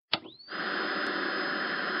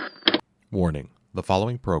Warning: the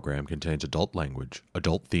following program contains adult language,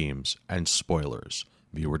 adult themes, and spoilers.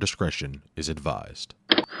 Viewer discretion is advised.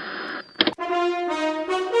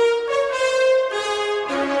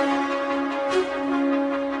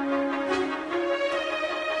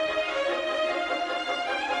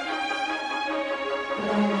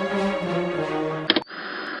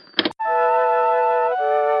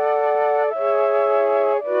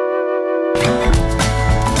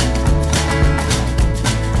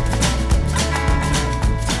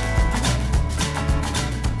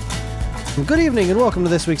 Good evening and welcome to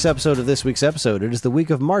this week's episode of This Week's Episode. It is the week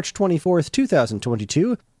of March 24th,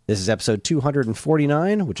 2022. This is episode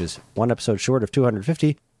 249, which is one episode short of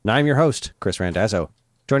 250. And I'm your host, Chris Randazzo.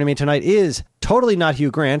 Joining me tonight is totally not Hugh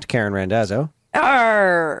Grant, Karen Randazzo.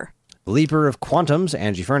 Arr! Leaper of Quantums,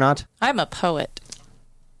 Angie Fernot. I'm a poet.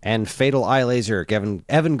 And Fatal Eye Laser,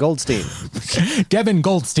 Evan Goldstein. Gavin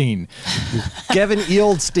Goldstein. Gavin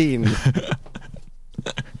Ealdstein.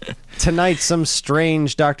 Tonight, some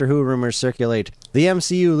strange Doctor Who rumors circulate. The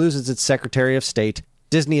MCU loses its Secretary of State.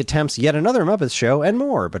 Disney attempts yet another Muppets show, and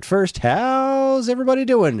more. But first, how's everybody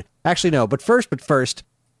doing? Actually, no, but first.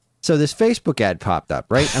 So this Facebook ad popped up,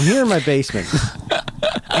 right? I'm here in my basement.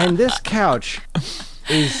 And this couch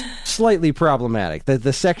is slightly problematic.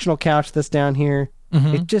 The sectional couch that's down here,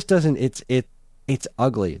 it just doesn't, it's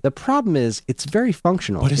ugly. The problem is, it's very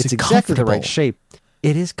functional. But is it's it exactly the right comfortable? shape.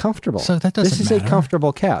 It is comfortable. So that doesn't This is matter. a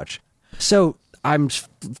comfortable couch. So I'm,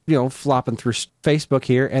 flopping through Facebook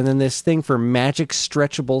here, and then this thing for magic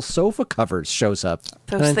stretchable sofa covers shows up.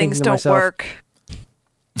 And Those I'm things thinking to don't myself, work.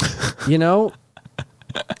 You know,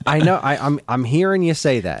 I know. I'm hearing you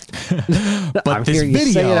say that. But I'm this hearing you say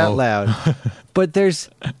it video- out loud. But it's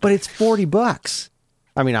 $40.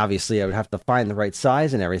 I mean, obviously, I would have to find the right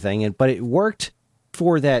size and everything, but it worked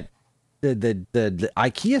for that the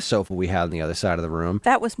IKEA sofa we had on the other side of the room.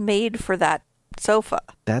 That was made for that sofa.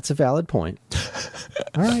 That's a valid point.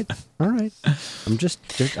 All right. I'm just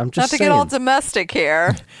Not to saying. get all domestic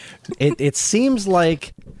here. It seems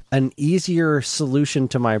like an easier solution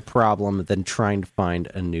to my problem than trying to find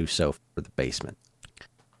a new sofa for the basement.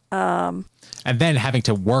 And then having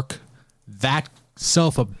to work that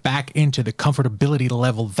sofa back into the comfortability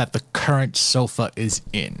level that the current sofa is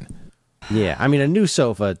in. Yeah, I mean, a new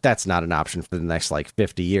sofa, that's not an option for the next,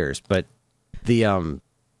 50 years. But the,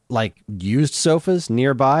 used sofas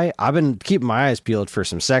nearby, I've been keeping my eyes peeled for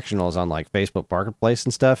some sectionals on, Facebook Marketplace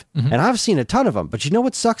and stuff. And I've seen a ton of them. But you know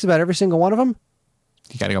what sucks about every single one of them?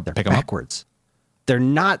 You got to go They're pick them up. backwards. They're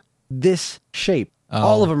not this shape. Oh.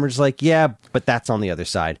 All of them are just yeah, but that's on the other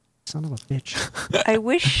side. Son of a bitch. I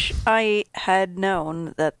wish I had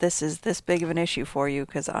known that this is this big of an issue for you,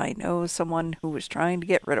 because I know someone who was trying to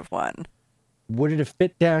get rid of one. Would it have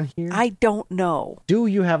fit down here? I don't know. Do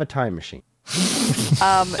you have a time machine? She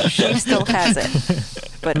still has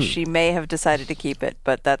it, but she may have decided to keep it.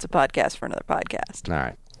 But that's a podcast for another podcast. All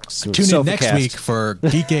right. Tune in next Sofacast. week for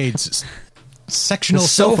Geek Aid's sectional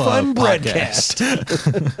Sofa sofa and podcast.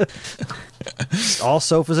 All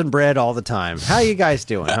sofas and bread all the time. How you guys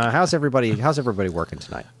doing? How's everybody working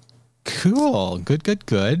tonight? Cool.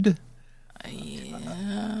 Good.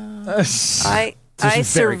 I is very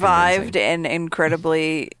survived an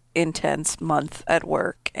incredibly intense month at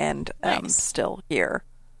work, and am still here.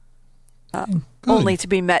 Only to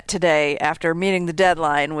be met today after meeting the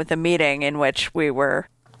deadline with a meeting in which we were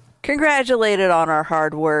congratulated on our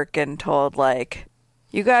hard work and told,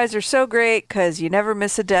 you guys are so great because you never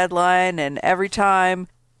miss a deadline, and every time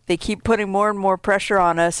they keep putting more and more pressure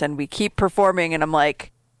on us and we keep performing, and I'm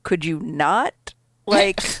like, could you not,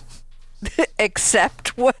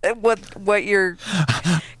 accept what you're...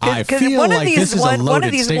 I feel one of like these this is a one of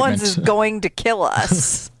loaded these ones is statement. going to kill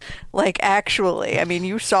us. Actually, I mean,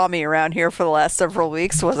 you saw me around here for the last several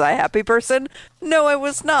weeks. Was I a happy person? No, I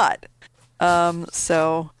was not.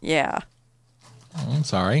 So yeah. I'm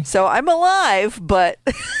sorry. So I'm alive, but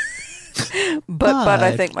but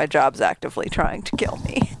I think my job's actively trying to kill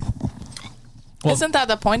me. Well, Isn't that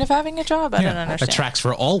the point of having a job? I don't that understand. tracks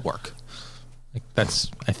for all work. I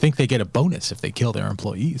think they get a bonus if they kill their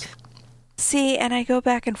employees. See, and I go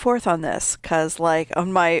back and forth on this because,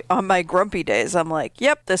 on my grumpy days, I'm like,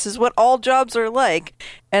 "Yep, this is what all jobs are like,"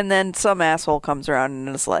 and then some asshole comes around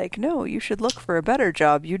and is like, "No, you should look for a better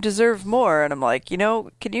job. You deserve more." And I'm like, can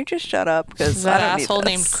you just shut up? Because Is that asshole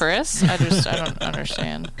named Chris? I don't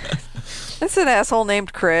understand. It's an asshole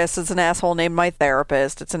named Chris. It's an asshole named my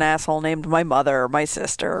therapist. It's an asshole named my mother, my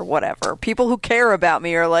sister, whatever. People who care about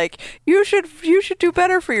me are like, you should do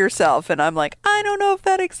better for yourself. And I'm like, I don't know if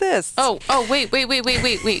that exists. Oh, wait.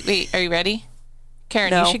 Are you ready? Karen,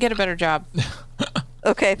 No. you should get a better job.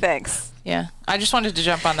 Okay, thanks. Yeah. I just wanted to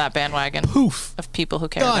jump on that bandwagon Poof. of people who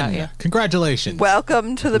care about you. Done. Congratulations.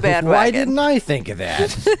 Welcome to the bandwagon. Why didn't I think of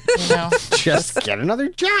that? You know? Just get another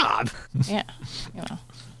job. Yeah. You know.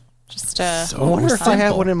 Just I wonder if I have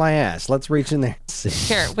simple. one in my ass. Let's reach in there and see.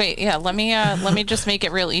 here, wait, yeah, let me just make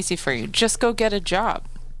it real easy for you. Just go get a job.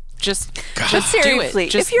 Just Seriously, do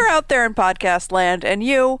it. Just, if you're out there in podcast land and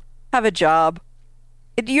you have a job,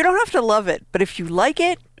 you don't have to love it, but if you like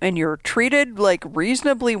it and you're treated like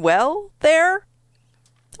reasonably well there,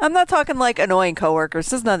 I'm not talking like annoying coworkers.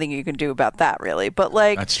 There's nothing you can do about that really, but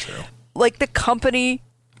like That's true. like the company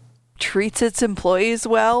treats its employees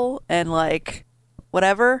well and like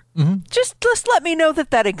whatever. Just let me know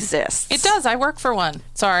that exists. it does. I work for one.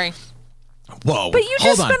 Sorry. Whoa. But you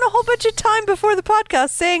hold just on. spent a whole bunch of time before the podcast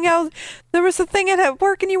saying how there was a thing at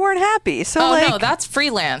work and you weren't happy. So Oh like, no, that's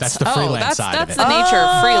freelance. That's the freelance side of that's it. the nature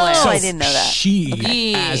of freelance. I didn't know that.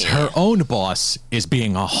 She, as her own boss, is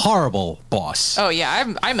being a horrible boss. Oh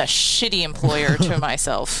yeah, I'm a shitty employer to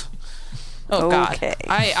myself. Oh Okay.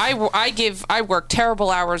 God, I work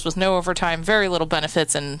terrible hours with no overtime, very little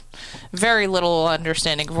benefits, and very little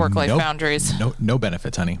understanding of work-life Nope. boundaries. No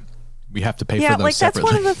benefits, honey. We have to pay yeah, for those like that's separately.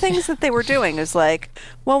 one of the things that they were doing is like,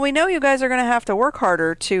 well, we know you guys are going to have to work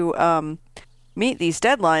harder to meet these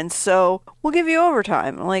deadlines, so we'll give you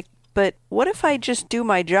overtime. I'm like, but what if I just do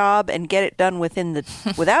my job and get it done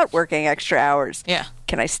without working extra hours? Yeah,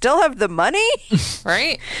 Can I still have the money?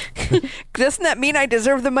 right. Doesn't that mean I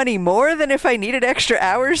deserve the money more than if I needed extra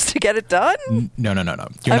hours to get it done? No. You're I'm not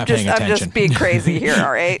paying attention. I'm just being crazy here,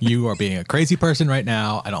 all right? You are being a crazy person right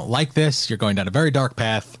now. I don't like this. You're going down a very dark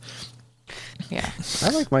path. Yeah.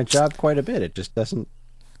 I like my job quite a bit. It just doesn't.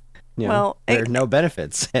 Well, there are no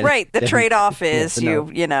benefits. Right. The trade-off is no.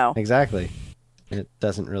 you know. Exactly. It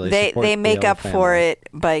doesn't really. They support the make old up for family. it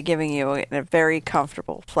by giving you a very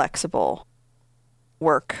comfortable, flexible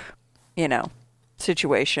work,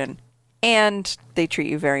 situation, and they treat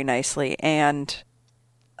you very nicely, and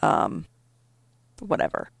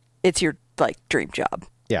whatever. It's your like dream job,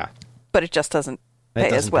 Yeah. but it just doesn't It pay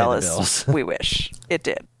as doesn't pay well the as bills. we wish it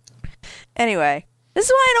did. Anyway, this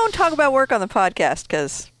is why I don't talk about work on the podcast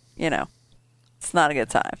because it's not a good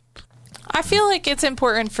time. I feel like it's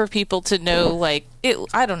important for people to know, like,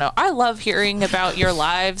 I don't know. I love hearing about your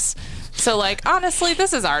lives. So, like, honestly,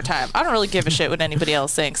 this is our time. I don't really give a shit what anybody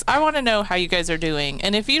else thinks. I want to know how you guys are doing.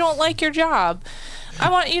 And if you don't like your job, I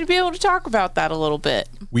want you to be able to talk about that a little bit.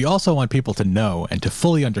 We also want people to know and to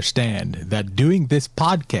fully understand that doing this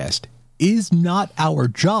podcast is not our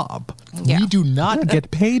job. Yeah. We do not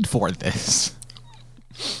get paid for this.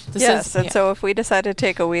 So if we decide to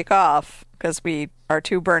take a week off because we are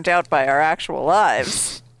too burnt out by our actual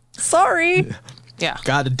lives, sorry. Yeah.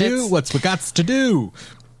 Got to do It's- what's we got to do.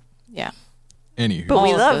 Yeah. Anywho. But we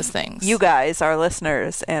All of love those things. you guys, our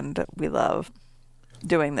listeners, and we love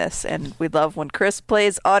doing this. And we love when Chris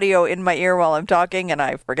plays audio in my ear while I'm talking, and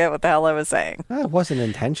I forget what the hell I was saying. It wasn't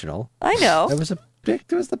intentional. I know. It was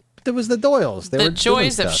There was the Doyles. They The were doing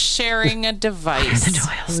joys of stuff. sharing a device.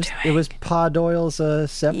 It was Pa Doyle's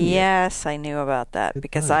 70th. Yes, I knew about that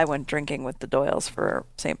because I went drinking with the Doyles for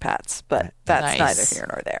St. Pat's, but that's Nice. neither here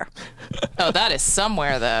nor there. Oh, that is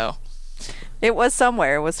somewhere, though. It was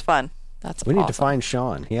somewhere. It was fun. That's We need to awesome. find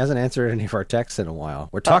Sean. He hasn't answered any of our texts in a while.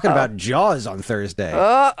 We're talking about Jaws on Thursday.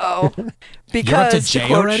 Uh-oh. Because, to Jay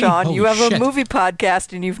quote already? Sean, Holy you have shit. a movie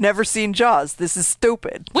podcast and you've never seen Jaws. This is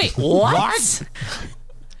stupid. Wait, what?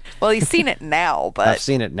 Well, you've seen it now, I've but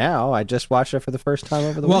seen it now. I just watched it for the first time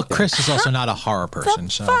over the Well, weekend. Chris is also not a horror person,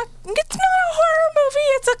 so Fuck, it's not a horror movie.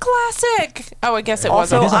 It's a classic. Oh, I guess it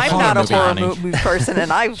also, was. It is a I'm horror not a movie, horror honey. movie person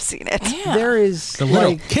and I've seen it. Yeah. There is the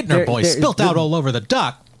little like, Kidner there- boy there- spilt out all over the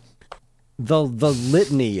duck. the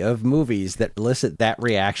litany of movies that elicit that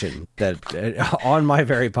reaction that on my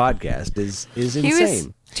very podcast is He was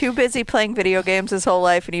insane. too busy playing video games his whole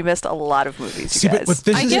life and he missed a lot of movies, See, you guys. but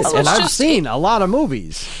this I is guess it. it's And I've just- seen a lot of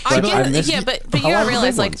movies. I but get, missed yeah, but a you lot gotta of the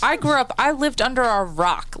realize, big like, ones. I grew up, I lived under a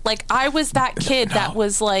rock. Like, I was that kid that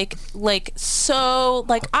was like so,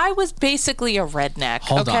 like, I was basically a redneck.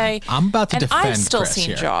 Hold on. Okay, I'm about to and defend I've still Chris seen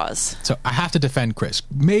here. Jaws. So I have to defend Chris.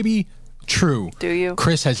 Maybe true. Do you?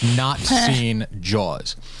 Chris has not seen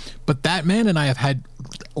Jaws. But that man and I have had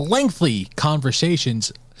lengthy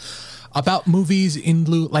conversations about movies in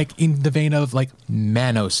the vein of like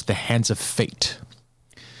Manos, The Hands of Fate.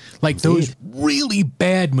 Like those really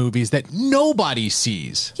bad movies that nobody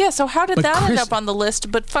sees. Yeah, so how did But that end Chris- up on the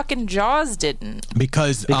list, but fucking Jaws didn't?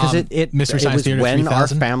 Because it Mystery Science was Theater when 3000.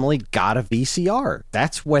 our family got a VCR.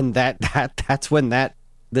 That's when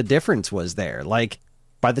the difference was there. Like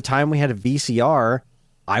by the time we had a VCR,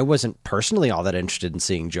 I wasn't personally all that interested in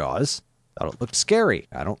seeing Jaws. thought it looked scary.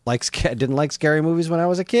 I didn't like scary movies when I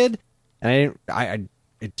was a kid, and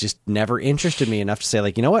it just never interested me enough to say,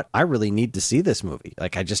 like, you know what, I really need to see this movie.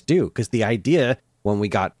 Like, I just do, because the idea when we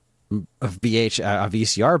got a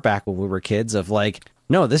VCR back when we were kids of like,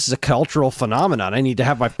 no, this is a cultural phenomenon. I need to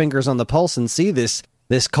have my fingers on the pulse and see this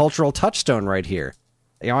cultural touchstone right here.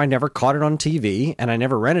 You know, I never caught it on TV, and I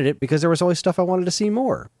never rented it because there was always stuff I wanted to see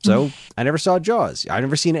more. So I never saw Jaws. I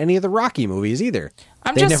never seen any of the Rocky movies either.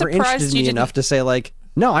 They never interested me enough to say, like,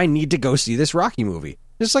 no, I need to go see this Rocky movie.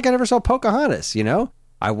 Just like I never saw Pocahontas, you know?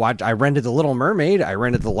 I rented The Little Mermaid. I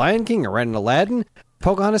rented The Lion King. I rented Aladdin.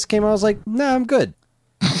 Pocahontas came out. I was like, nah, I'm good.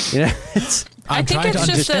 You know, I think it's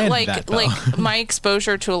just that, like my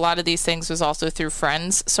exposure to a lot of these things was also through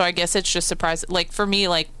friends. So I guess it's just surprising. Like for me,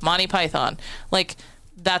 like Monty Python, like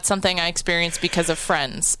that's something I experienced because of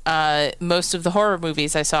friends. Most of the horror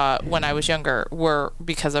movies I saw when I was younger were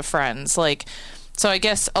because of friends. Like, so I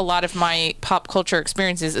guess a lot of my pop culture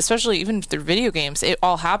experiences, especially even through video games, it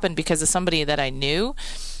all happened because of somebody that I knew.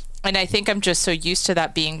 And I think I'm just so used to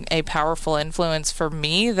that being a powerful influence for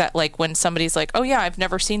me that, like, when somebody's like, oh, yeah, I've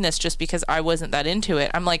never seen this just because I wasn't that into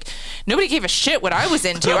it. I'm like, nobody gave a shit what I was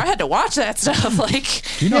into. I had to watch that stuff.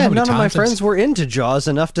 Like, You know how many none of my times friends were into Jaws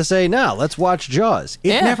enough to say, no, let's watch Jaws.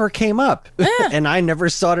 It never came up. And I never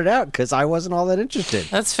sought it out because I wasn't all that interested.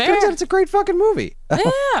 That's fair. Turns out it's a great fucking movie.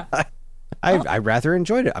 Yeah. I rather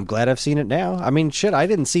enjoyed it. I'm glad I've seen it now. I mean, shit, I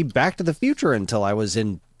didn't see Back to the Future until I was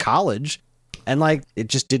in college. And, like, it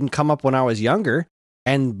just didn't come up when I was younger.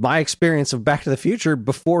 And my experience of Back to the Future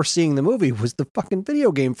before seeing the movie was the fucking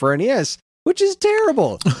video game for NES, which is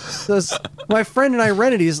terrible. So my friend and I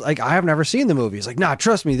rented it. He's like, I have never seen the movie. He's like, nah,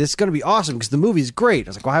 trust me, this is going to be awesome because the movie's great. I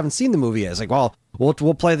was like, well, I haven't seen the movie yet. I was like, well,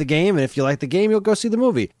 we'll play the game. And if you like the game, you'll go see the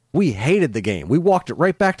movie. We hated the game. We walked it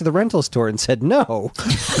right back to the rental store and said, no.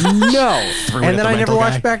 And then I never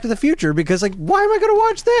watched Back to the Future because, like, why am I going to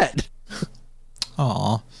watch that?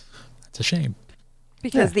 Aw, that's a shame.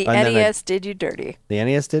 Because the NES did you dirty. The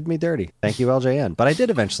NES did me dirty. Thank you, LJN. But I did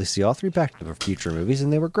eventually see all 3 Back to the Future movies,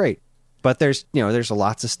 and they were great. But there's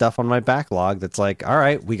lots of stuff on my backlog that's like, all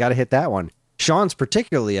right, we got to hit that one. Sean's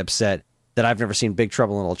particularly upset that I've never seen Big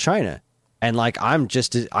Trouble in Little China. And, like, I'm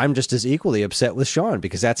just as equally upset with Sean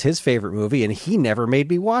because that's his favorite movie, and he never made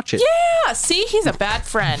me watch it. Yeah, see, he's a bad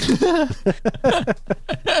friend.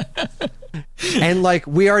 And, like,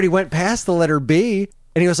 we already went past the letter B,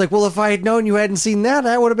 and he was like, well, if I had known you hadn't seen that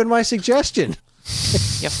would have been my suggestion.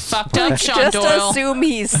 You fucked up, Sean Just Doyle. assume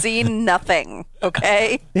he's seen nothing,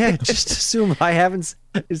 okay? Yeah, just assume I haven't.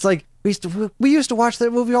 It's like, we used to watch that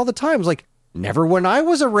movie all the time. It's like, never when I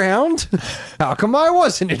was around. How come I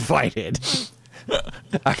wasn't invited?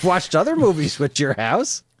 I've watched other movies with your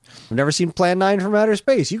house. I've never seen Plan 9 from Outer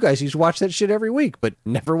Space. You guys used to watch that shit every week, but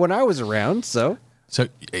never when I was around, So,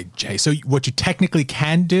 Jay, so what you technically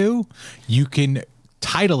can do, you can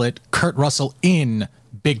title it Kurt Russell in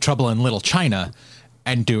Big Trouble in Little China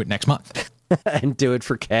and do it next month. And do it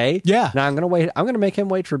for K? Yeah. Now I'm going to wait. I'm going to make him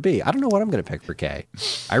wait for B. I don't know what I'm going to pick for K.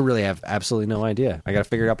 I really have absolutely no idea. I got to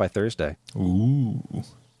figure it out by Thursday. Ooh.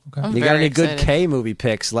 Okay. I'm You got very any excited. good K movie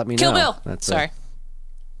picks? Let me Kill know. Bill. Sorry.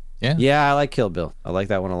 Yeah. Yeah, I like Kill Bill. I like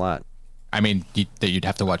that one a lot. I mean, you'd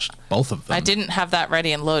have to watch both of them. I didn't have that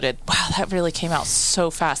ready and loaded. Wow, that really came out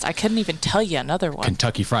so fast. I couldn't even tell you another one.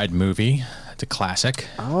 Kentucky Fried Movie. It's a classic.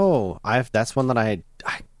 Oh, that's one that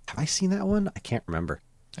have I seen that one? I can't remember.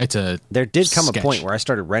 It's a There did come sketch. a point where I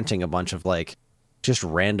started renting a bunch of, like, just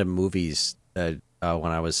random movies when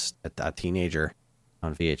I was a teenager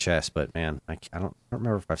on VHS. But man, I don't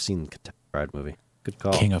remember if I've seen the Kentucky Fried Movie. Good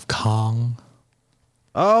call. King of Kong.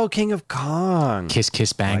 Oh, King of Kong. Kiss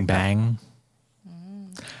Kiss Bang Bang.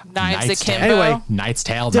 Knives Knight's Akimbo. Tale. Anyway, Knight's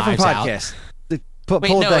Tale. Different Knives Out. podcast. Wait,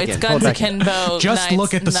 Pull it no, back it's in. Pull it Guns back in. Akimbo. Just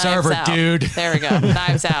look at the Knives server, Out. dude. There we go.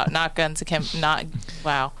 Knives Out, not Guns Akimbo. Not,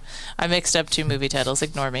 wow. I mixed up 2 movie titles.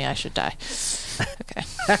 Ignore me. I should die. Okay.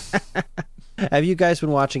 Have you guys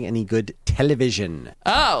been watching any good television?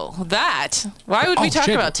 Oh, that. Why would we Oh, talk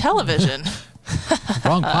shit. about television?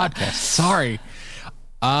 Wrong podcast. Sorry.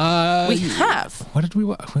 We have. What did we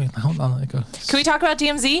watch? Wait, hold on. Let me go. Can we talk about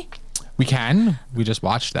DMZ? We can. We just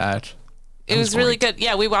watched that. It was really good.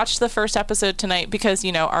 Yeah, we watched the first episode tonight because,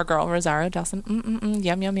 you know, our girl Rosario Dawson,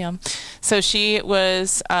 yum, yum, yum. So she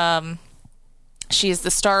was, she is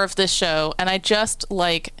the star of this show, and I just,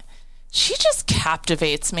 like, she just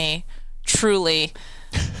captivates me, truly.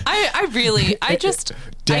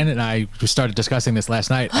 Dan and I started discussing this last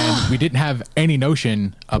night, and we didn't have any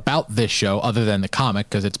notion about this show other than the comic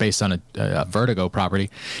because it's based on a Vertigo property.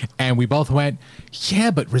 And we both went,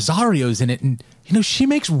 yeah, but Rosario's in it, and you know she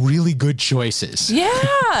makes really good choices.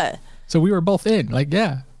 Yeah. So we were both in, like,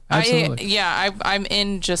 yeah, Absolutely. I'm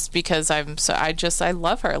in just because I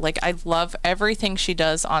love her. Like, I love everything she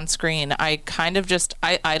does on screen. I kind of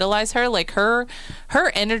I idolize her. Like, her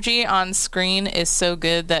energy on screen is so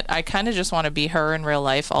good that I kind of just want to be her in real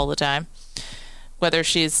life all the time. Whether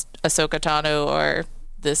she's Ahsoka Tano or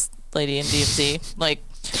this lady in DMZ. Like,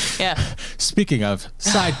 yeah. Speaking of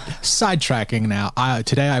sidetracking now,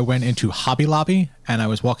 today I went into Hobby Lobby and I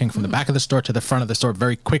was walking from the back of the store to the front of the store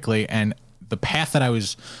very quickly, and the path that I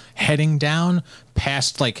was heading down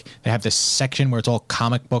past, like, they have this section where it's all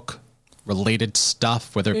comic book related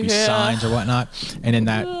stuff, whether it be signs or whatnot. And in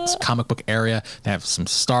that comic book area, they have some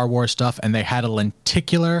Star Wars stuff, and they had a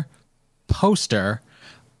lenticular poster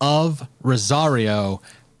of Rosario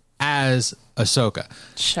as Ahsoka.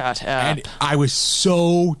 Shut up. And I was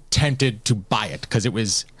so tempted to buy it because it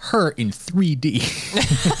was her in 3D.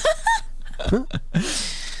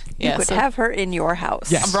 You could have her in your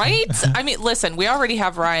house. Yes. Right? I mean, listen, we already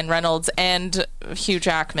have Ryan Reynolds and Hugh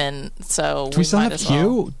Jackman, so Do we still might have as well.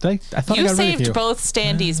 Hugh? I thought I You got rid of saved Hugh. both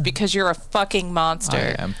standees because you're a fucking monster.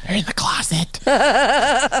 I am. They're in the closet.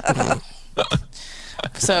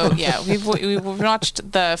 So yeah, we've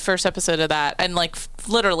watched the first episode of that, and like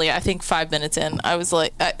literally, I think 5 minutes in, I was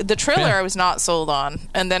like, the trailer I was not sold on,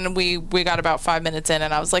 and then we got about 5 minutes in,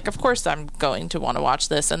 and I was like, of course I'm going to want to watch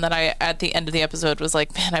this, and then I at the end of the episode was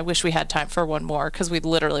like, man, I wish we had time for one more because we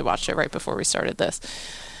literally watched it right before we started this.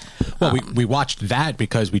 Well, we watched that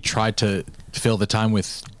because we tried to fill the time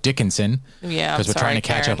with Dickinson. Yeah, because we're trying to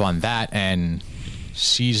catch up on that, and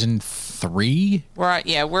season 3.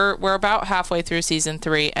 We're about halfway through season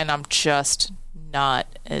 3, and I'm just not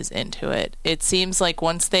as into it. It seems like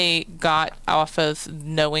once they got off of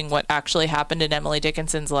knowing what actually happened in Emily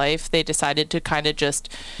Dickinson's life, they decided to kind of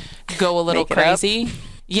just go a little crazy.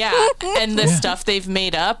 Yeah, and the stuff they've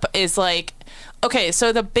made up is like, okay,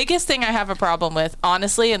 so the biggest thing I have a problem with,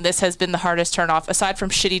 honestly, and this has been the hardest turn off, aside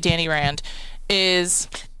from shitty Danny Rand, is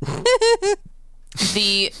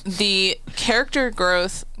the character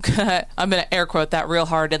growth. I'm going to air quote that real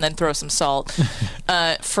hard and then throw some salt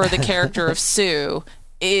for the character of Sue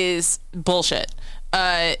is bullshit.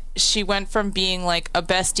 She went from being like a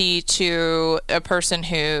bestie to a person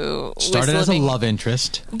who Started was as a living, love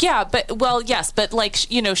interest. yeah, but yes, but like,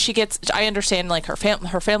 you know, she gets, I understand, like her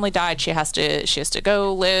family died, she has to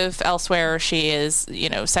go live elsewhere, she is, you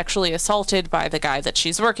know, sexually assaulted by the guy that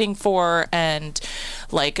she's working for, and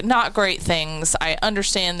like not great things. I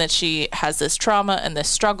understand that she has this trauma and this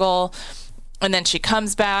struggle, and then she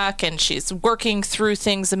comes back and she's working through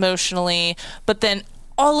things emotionally, but then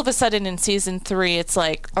all of a sudden in season 3, it's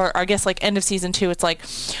like, or I guess like end of season 2, it's like,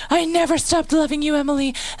 I never stopped loving you,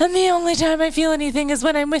 Emily, and the only time I feel anything is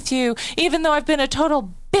when I'm with you, even though I've been a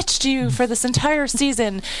total bitch to you for this entire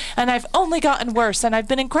season, and I've only gotten worse, and I've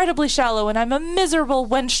been incredibly shallow, and I'm a miserable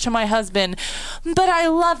wench to my husband, but I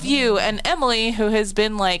love you. And Emily, who has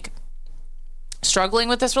been like struggling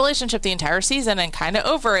with this relationship the entire season and kind of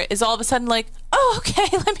over it, is all of a sudden like, oh,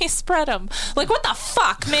 okay, let me spread them. Like, what the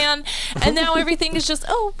fuck, man? And now everything is just,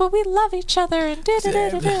 oh, but we love each other and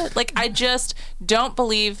da-da-da-da-da. Like, I just don't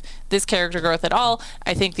believe this character growth at all.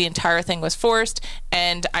 I think the entire thing was forced,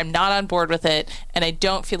 and I'm not on board with it, and I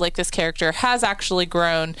don't feel like this character has actually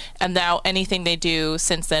grown, and now anything they do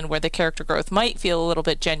since then where the character growth might feel a little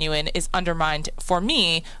bit genuine is undermined for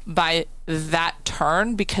me by that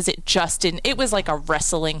turn, because it just didn't, it was like a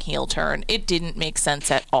wrestling heel turn. It didn't make sense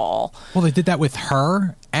at all. Well, they did that with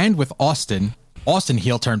her and with Austin. Austin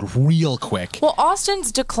heel turned real quick. Well,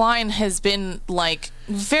 Austin's decline has been like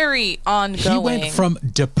very ongoing. He went from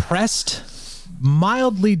depressed,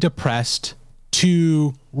 mildly depressed,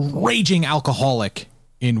 to raging alcoholic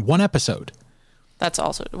in one episode. That's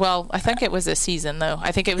also, well, I think it was a season though.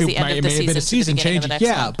 I think it was the end of the season. It may have been a season change.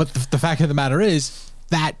 Yeah, one. but the fact of the matter is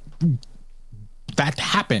that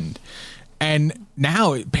happened. And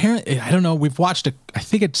now, apparently, I don't know, we've watched, I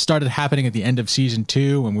think it started happening at the end of season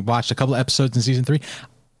 2, and we watched a couple of episodes in season 3.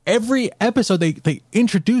 Every episode, they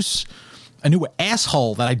introduce a new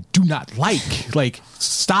asshole that I do not like. Like,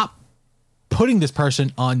 stop putting this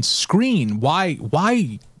person on screen. Why,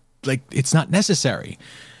 like, it's not necessary.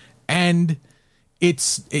 And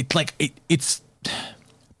it's I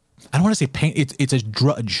don't want to say pain, it's a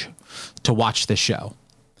drudge to watch this show.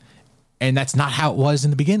 And that's not how it was in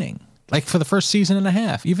the beginning. Like, for the first season and a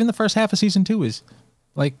half, even the first half of season 2 is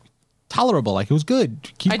like tolerable. Like, it was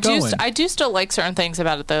good. Keep going. I do still like certain things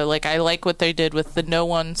about it though. Like, I like what they did with the No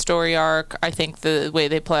One story arc. I think the way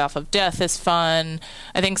they play off of death is fun.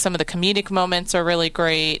 I think some of the comedic moments are really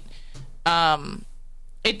great.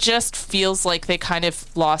 It just feels like they kind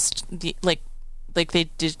of lost the like they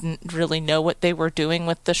didn't really know what they were doing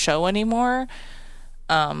with the show anymore.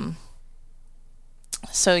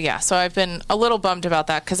 So yeah, so I've been a little bummed about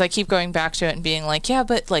that because I keep going back to it and being like, yeah,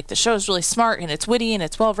 but like the show's really smart and it's witty and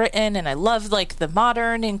it's well written and I love like the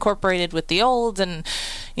modern incorporated with the old, and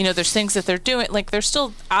you know, there's things that they're doing, like there's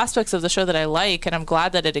still aspects of the show that I like and I'm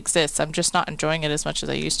glad that it exists. I'm just not enjoying it as much as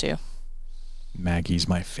I used to. Maggie's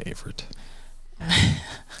my favorite.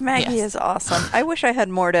 Maggie Yes. is awesome. I wish I had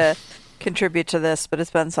more to contribute to this, but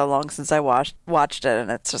it's been so long since I watched it,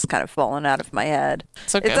 and it's just kind of fallen out of my head.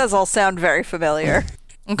 It's okay. It does all sound very familiar,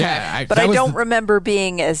 Okay. Yeah, but that I was don't the- remember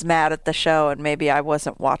being as mad at the show, and maybe I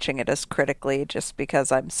wasn't watching it as critically just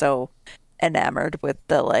because I'm so enamored with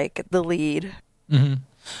the lead.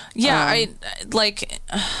 Yeah,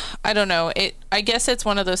 I don't know. I guess it's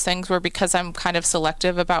one of those things where because I'm kind of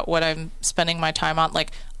selective about what I'm spending my time on,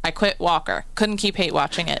 like I quit Walker, couldn't keep hate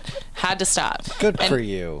watching it, had to stop. Good for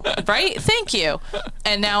you. Right? Thank you.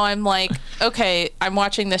 And now I'm like, okay, I'm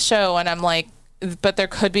watching this show and I'm like, but there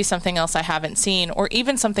could be something else I haven't seen, or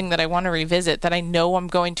even something that I want to revisit that I know I'm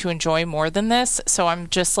going to enjoy more than this. So I'm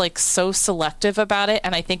just like so selective about it.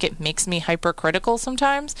 And I think it makes me hypercritical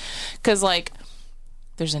sometimes because like,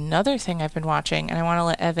 there's another thing I've been watching, and I want to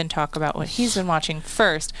let Evan talk about what he's been watching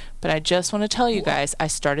first, but I just want to tell you guys, I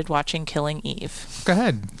started watching Killing Eve. Go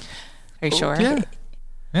ahead. Are you sure? Yeah.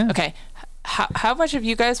 Okay. How much have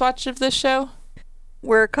you guys watched of this show?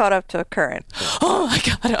 We're caught up to current. Oh my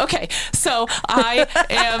god. Okay. So I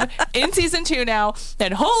am in season 2 now,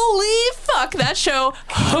 and holy fuck, that show,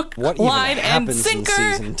 hook, What even line, and happens in sinker.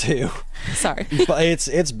 season 2? Sorry. But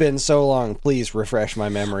it's been so long. Please refresh my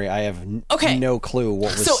memory. I have Okay. no clue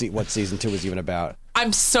what was So- what season 2 was even about.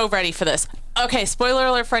 I'm so ready for this. Okay, spoiler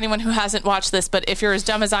alert for anyone who hasn't watched this, but if you're as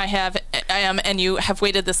dumb as I am and you have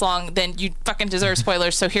waited this long, then you fucking deserve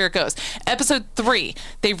spoilers, so here it goes. Episode 3,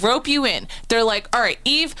 they rope you in. They're like, all right,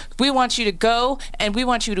 Eve, we want you to go and we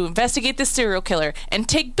want you to investigate this serial killer and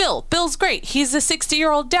take Bill. Bill's great. He's a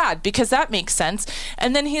 60-year-old dad because that makes sense.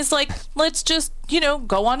 And then he's like, let's just,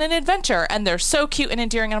 go on an adventure. And they're so cute and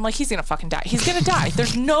endearing. And I'm like, he's going to fucking die. He's going to die.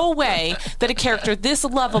 There's no way that a character this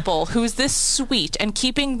lovable, who's this sweet and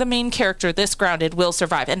keeping the main character this grounded will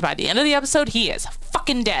survive. And by the end of the episode, he is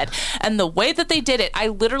fucking dead. And the way that they did it, I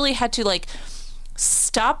literally had to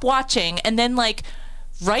stop watching and then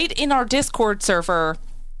write in our Discord server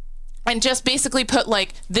and just basically put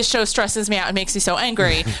this show stresses me out and makes me so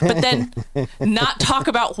angry, but then not talk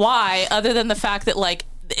about why, other than the fact that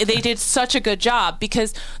they did such a good job,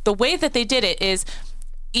 because the way that they did it is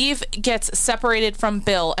Eve gets separated from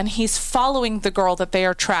Bill and he's following the girl that they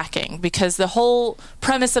are tracking, because the whole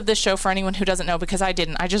premise of this show, for anyone who doesn't know, because I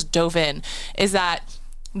didn't, I just dove in, is that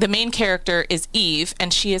the main character is Eve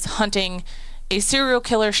and she is hunting a serial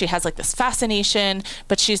killer. She has this fascination,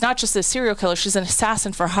 but she's not just a serial killer, she's an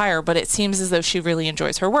assassin for hire, but it seems as though she really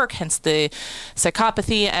enjoys her work, hence the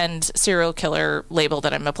psychopathy and serial killer label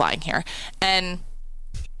that I'm applying here. And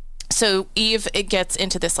so Eve, it gets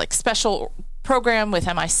into this special program with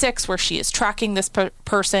MI6 where she is tracking this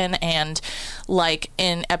person, and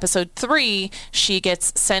in episode 3 she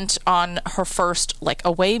gets sent on her first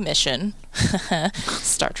away mission.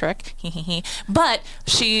 Star Trek. But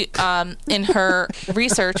she in her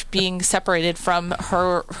research, being separated from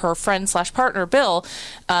her friend / partner Bill,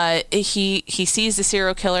 he sees the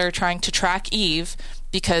serial killer trying to track Eve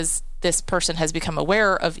because this person has become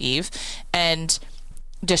aware of Eve and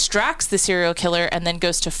distracts the serial killer and then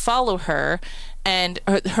goes to follow her. And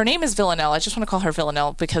her name is Villanelle. I just want to call her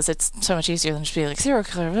Villanelle because it's so much easier than just being serial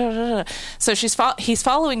killer. Blah, blah, blah. So he's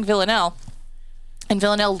following Villanelle, and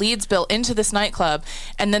Villanelle leads Bill into this nightclub,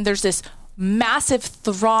 and then there's this massive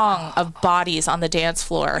throng of bodies on the dance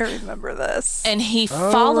floor. I remember this. And he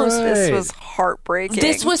follows right. This was heartbreaking.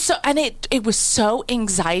 This was so, and it was so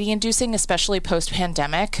anxiety inducing, especially post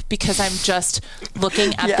pandemic, because I'm just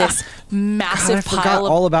looking at this massive I forgot pile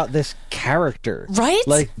of all about this character. Right?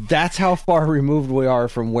 That's how far removed we are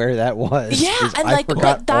from where that was. Yeah, is and, I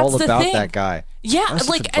forgot that's all the about thing. that guy. Yeah, That's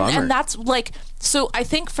such a bummer. and that's so I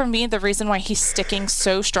think for me, the reason why he's sticking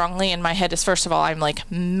so strongly in my head is, first of all, I'm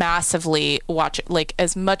massively watching,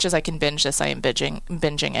 as much as I can binge this, I am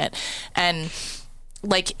binging it. And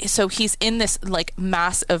so he's in this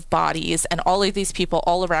mass of bodies and all of these people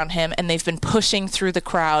all around him, and they've been pushing through the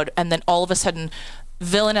crowd, and then all of a sudden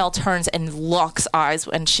Villanelle turns and locks eyes,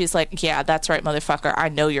 and she's like, yeah, that's right, motherfucker, I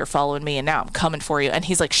know you're following me, and now I'm coming for you. And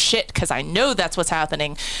he's like, shit, because I know that's what's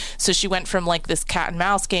happening. So she went from this cat and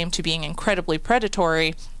mouse game to being incredibly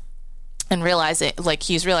predatory, and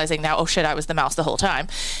he's realizing now, oh shit, I was the mouse the whole time.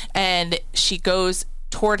 And she goes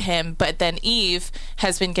toward him, but then Eve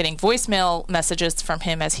has been getting voicemail messages from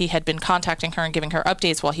him as he had been contacting her and giving her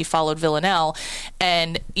updates while he followed Villanelle.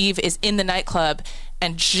 And Eve is in the nightclub,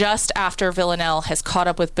 And just after Villanelle has caught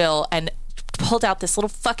up with Bill and pulled out this little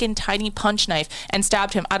fucking tiny punch knife and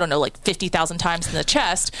stabbed him, I don't know, like 50,000 times in the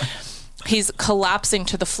chest, he's collapsing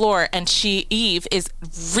to the floor, and Eve is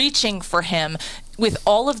reaching for him with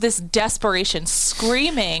all of this desperation,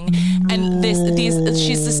 screaming, and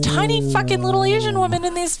she's this tiny fucking little Asian woman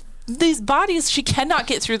in these bodies. She cannot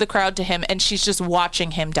get through the crowd to him, and she's just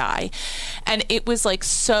watching him die. And it was like,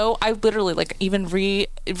 so I literally, like, even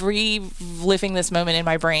reliving this moment in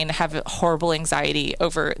my brain, have horrible anxiety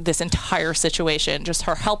over this entire situation, just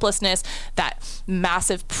her helplessness, that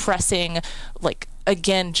massive pressing, like,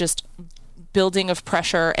 again, just building of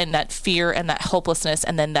pressure, and that fear and that helplessness,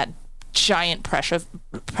 and then that giant press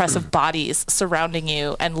of bodies surrounding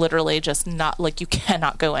you, and literally just not, like, you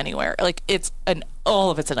cannot go anywhere. Like,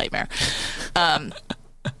 all of it's a nightmare. And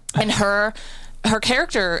her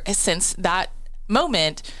character, since that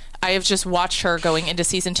moment, I have just watched her going into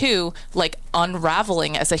season 2, like,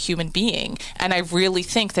 unraveling as a human being. And I really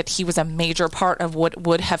think that he was a major part of what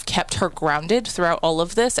would have kept her grounded throughout all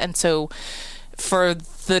of this. And so for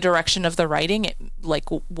the direction of the writing, like,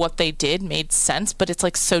 what they did made sense, but it's,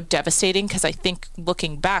 like, so devastating, because I think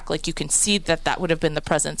looking back, like, you can see that would have been the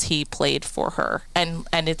presence he played for her, and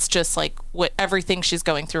it's just like everything she's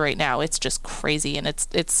going through right now, it's just crazy. And it's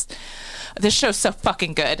this show's so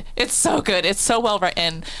fucking good. It's so good. It's so well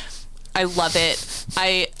written. I love it.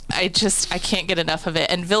 I can't get enough of it.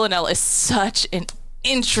 And Villanelle is such an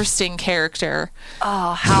interesting character.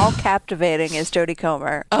 Oh, how captivating is Jodie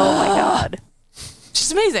Comer? Oh my God.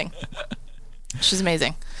 She's amazing. She's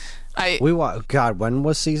amazing. God, when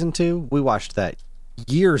was season 2? We watched that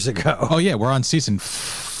years ago. Oh yeah, we're on season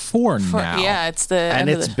 4 now. Yeah, it's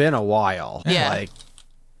been a while. Yeah. Like,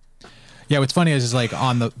 yeah, what's funny is like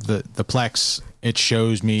on the Plex, it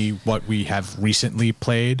shows me what we have recently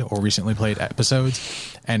played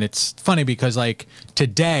episodes. And it's funny because, like,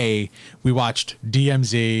 today we watched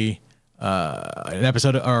DMZ, an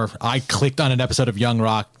episode, or I clicked on an episode of Young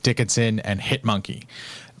Rock, Dickinson, and Hit Monkey.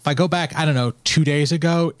 If I go back, I don't know, 2 days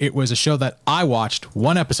ago, it was a show that I watched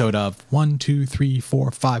one episode of,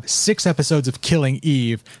 6 episodes of Killing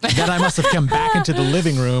Eve. Then I must have come back into the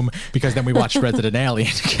living room, because then we watched Resident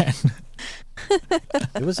Alien again.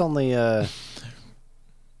 It was only I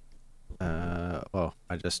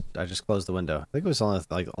just closed the window. I think it was only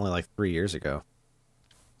like 3 years ago.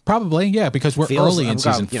 Probably, yeah, because we're early in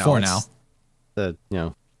season 4 now. The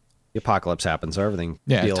apocalypse happens, so everything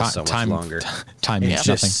Yeah, feels so much longer. Time It means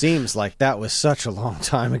just nothing. seems like that was such a long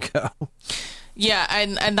time ago. Yeah,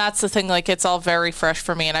 and that's the thing. Like, it's all very fresh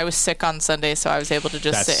for me. And I was sick on Sunday, so I was able to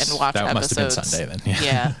just sit and watch that episodes. Must have been Sunday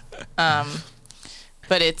then. Yeah.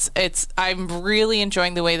 But it's I'm really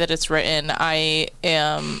enjoying the way that it's written. I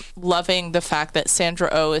am loving the fact that Sandra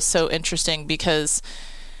Oh is so interesting, because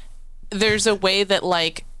there's a way that,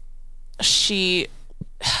 like,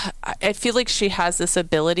 I feel like she has this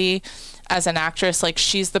ability as an actress. Like,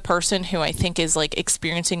 she's the person who I think is, like,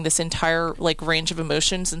 experiencing this entire, like, range of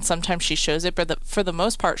emotions, and sometimes she shows it, but for the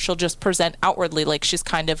most part, she'll just present outwardly like she's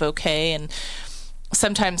kind of okay. And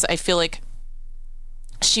sometimes I feel like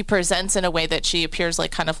she presents in a way that she appears,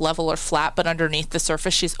 like, kind of level or flat, but underneath the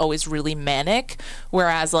surface, she's always really manic.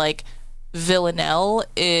 Whereas, like, Villanelle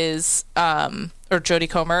is, or Jodie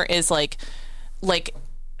Comer is, like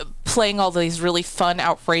playing all these really fun,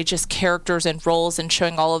 outrageous characters and roles, and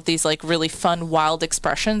showing all of these, like, really fun, wild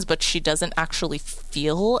expressions, but she doesn't actually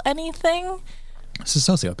feel anything. It's a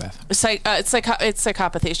sociopath. It's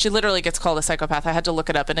psychopathy. She literally gets called a psychopath. I had to look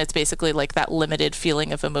it up, and it's basically like that limited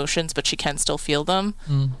feeling of emotions, but she can still feel them.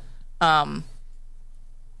 And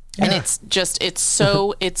it's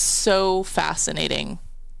so fascinating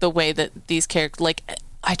the way that these characters, like,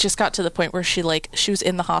 I just got to the point where she was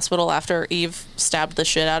in the hospital after Eve stabbed the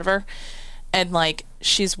shit out of her, and, like,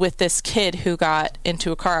 she's with this kid who got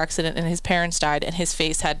into a car accident and his parents died, and his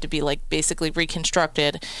face had to be, like, basically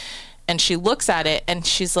reconstructed. And she looks at it, and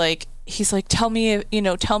he's like, tell me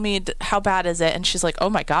how bad is it? And she's like, oh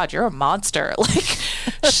my God, you're a monster. Like,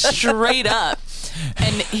 straight up.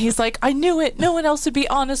 And he's like, I knew it. No one else would be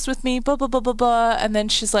honest with me, blah, blah, blah, blah, blah. And then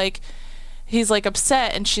he's like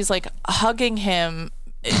upset, and she's like hugging him,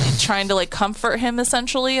 trying to, like, comfort him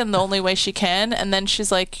essentially in the only way she can. And then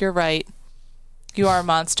she's like, you're right. You are a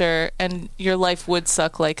monster, and your life would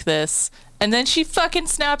suck like this. And then she fucking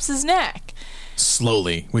snaps his neck.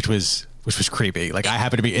 Slowly, which was creepy. Like, I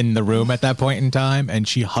happened to be in the room at that point in time, and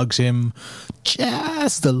she hugs him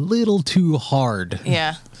just a little too hard.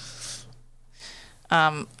 Yeah.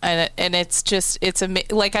 And it's just,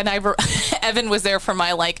 like, and Evan was there for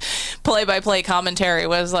my, like, play-by-play commentary,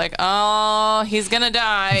 was like, oh, he's gonna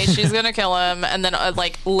die, she's gonna kill him, and then,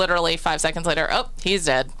 like, literally 5 seconds later, oh, he's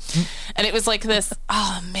dead. And it was like this,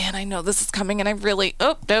 oh, man, I know this is coming, and I really,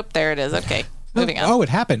 oh, nope, there it is, okay, moving on. Oh, it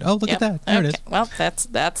happened. Oh, look at that. There it is. Well, that's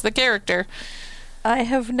the character. I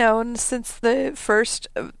have known since the first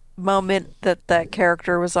moment that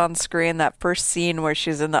character was on screen, that first scene where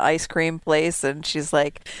she's in the ice cream place and she's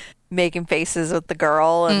like making faces with the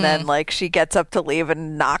girl, and then like she gets up to leave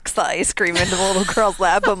and knocks the ice cream into the little girl's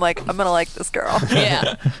lap. I'm like, I'm gonna like this girl.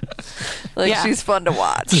 Yeah. Like, she's fun to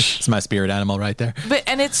watch. It's my spirit animal right there.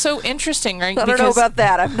 And it's so interesting, right? I don't know about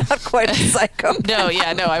that. I'm not quite a psycho. No,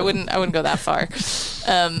 I wouldn't go that far.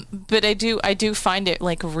 But I do find it,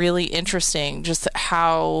 like, really interesting just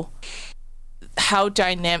how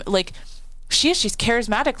dynamic, like, she's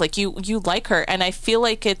charismatic, like, you like her, and I feel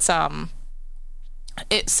like it's some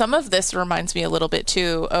of this reminds me a little bit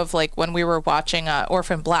too of, like, when we were watching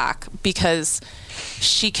Orphan Black, because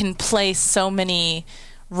she can play so many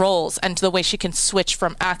roles, and the way she can switch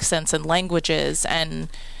from accents and languages, and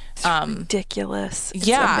it's ridiculous. It's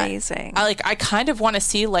amazing. I kind of want to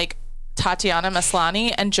see, like, Tatiana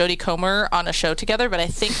Maslany and Jodie Comer on a show together, but I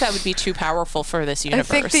think that would be too powerful for this universe.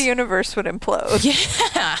 I think the universe would implode.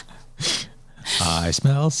 Yeah. I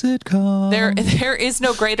smell sitcom. There is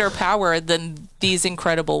no greater power than these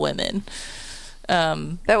incredible women.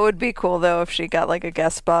 That would be cool, though, if she got, like, a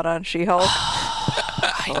guest spot on She-Hulk.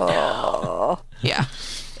 I know. Yeah.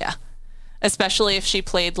 Especially if she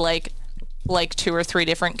played, like 2 or 3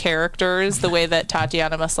 different characters, the way that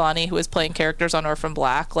Tatiana Maslany, who was playing characters on Orphan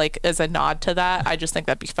Black, like, as a nod to that. I just think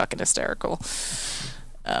that'd be fucking hysterical.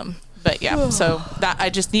 But yeah, so that I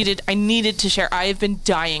needed to share. I have been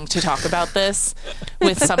dying to talk about this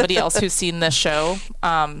with somebody else who's seen this show,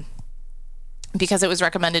 because it was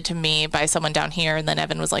recommended to me by someone down here, and then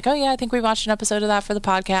Evan was like, oh yeah, I think we watched an episode of that for the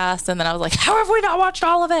podcast, and then I was like, how have we not watched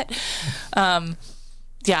all of it?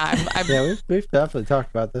 Yeah, we've definitely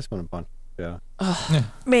talked about this one a bunch. Yeah.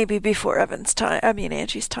 Maybe before Evan's time. I mean,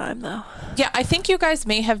 Angie's time, though. Yeah, I think you guys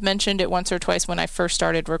may have mentioned it once or twice when I first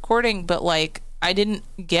started recording, but, like, I didn't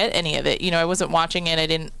get any of it. You know, I wasn't watching it. I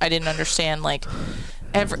didn't understand, like,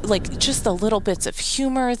 just the little bits of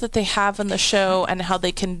humor that they have in the show, and how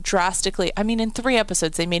they can drastically, I mean, in 3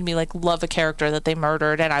 episodes, they made me, like, love a character that they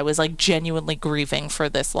murdered, and I was, like, genuinely grieving for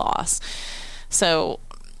this loss. So,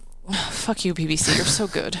 fuck you, BBC. You're so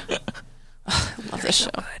good. I love this show.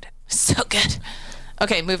 Good. So good.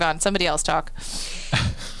 Okay, move on. Somebody else talk.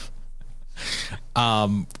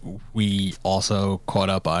 We also caught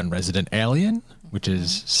up on Resident Alien, which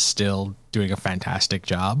is still doing a fantastic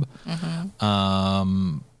job.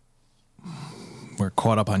 We're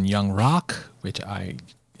caught up on Young Rock, which I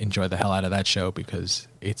enjoy the hell out of that show because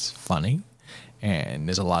it's funny and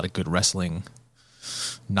there's a lot of good wrestling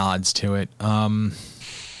nods to it. Problem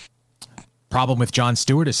with Jon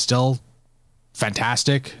Stewart is still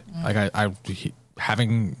fantastic. Like I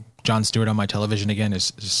having Jon Stewart on my television again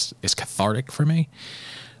is cathartic for me.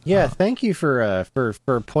 Yeah, thank you for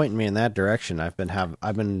pointing me in that direction. I've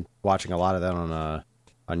been watching a lot of that on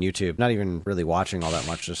YouTube. Not even really watching all that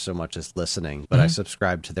much, just so much as listening. But I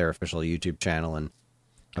subscribe to their official YouTube channel, and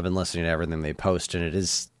I've been listening to everything they post. And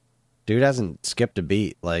dude hasn't skipped a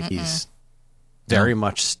beat. Like he's very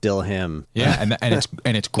much still him. Yeah, and it's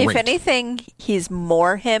great. If anything, he's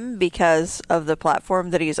more him because of the platform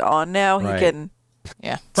that he's on now. Right. He can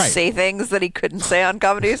say things that he couldn't say on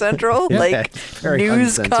Comedy Central, like Very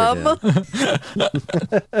news uncensored, come.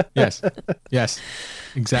 Yes,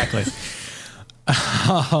 exactly.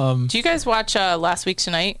 Do you guys watch Last Week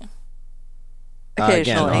Tonight?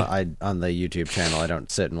 Occasionally. Again, on the YouTube channel, I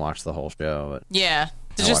don't sit and watch the whole show. But Yeah,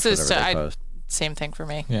 I watch whatever they post. Same thing for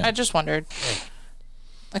me. Yeah. I just wondered.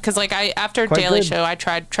 Because, like, after Quite Daily good. Show, I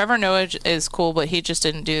tried. Trevor Noah is cool, but he just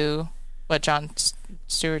didn't do what Jon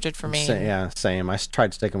Stewart did for me. Same. I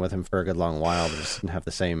tried sticking with him for a good long while, but just didn't have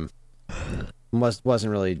the same. Wasn't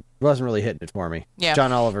really hitting it for me. Yeah.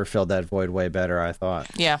 John Oliver filled that void way better, I thought.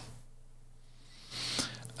 Yeah.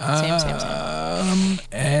 Same.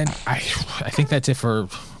 And I think that's it for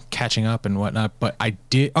catching up and whatnot. But I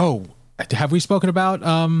did. Oh, have we spoken about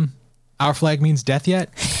Our Flag Means Death yet?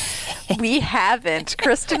 We haven't.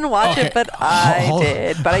 Chris didn't watch Okay. it, but I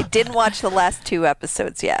did. But I didn't watch the last 2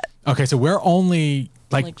 episodes yet. Okay, so we're only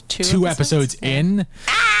like two two episodes? episodes in,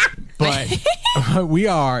 but we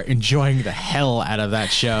are enjoying the hell out of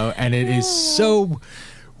that show, and it is so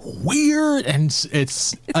weird, and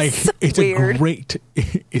it's a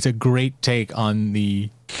great take on the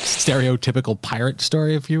stereotypical pirate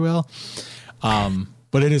story, if you will.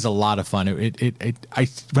 but it is a lot of fun. When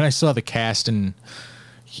I saw the cast and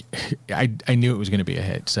I knew it was going to be a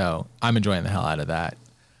hit, so I'm enjoying the hell out of that.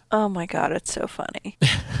 Oh my god, it's so funny.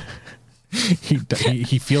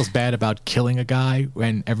 He feels bad about killing a guy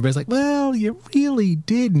when everybody's like, well, you really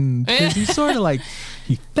didn't, because he sort of like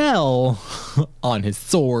he fell on his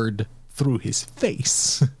sword through his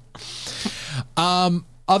face.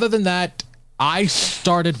 Other than that, I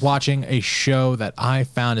started watching a show that I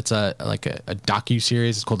found. It's a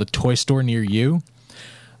docu-series. It's called The Toy Store Near You.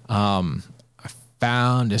 I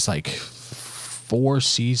found it's like 4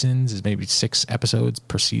 seasons. It's maybe 6 episodes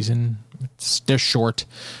per season. They're short.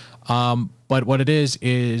 But what it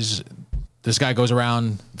is this guy goes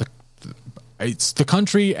around the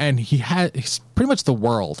country, and he's pretty much the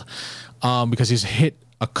world, because he's hit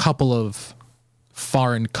a couple of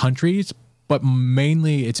foreign countries, but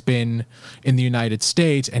mainly it's been in the United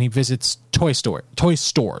States, and he visits toy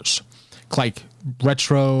stores, like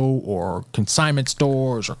retro or consignment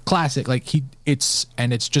stores or classic. Like it's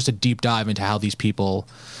just a deep dive into how these people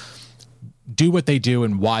do what they do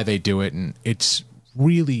and why they do it, and it's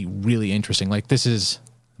really, really interesting. Like, this is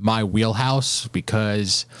my wheelhouse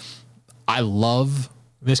because I love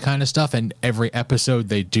this kind of stuff, and every episode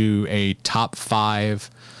they do a top 5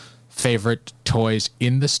 favorite toys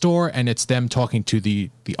in the store, and it's them talking to the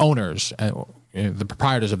owners, the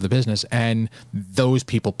proprietors of the business, and those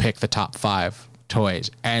people pick the top 5 toys,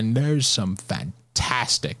 and there's some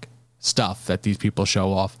fantastic stuff that these people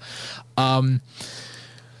show off.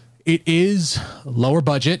 It is lower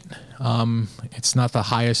budget. It's not the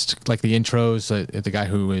highest, like the intros. The guy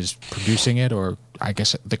who is producing it, or I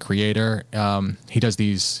guess the creator, he does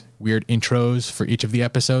these weird intros for each of the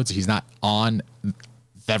episodes. He's not on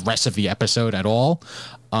the rest of the episode at all.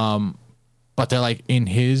 But they're like in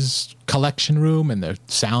his collection room, and the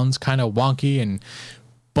sound's kind of wonky,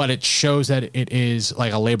 but it shows that it is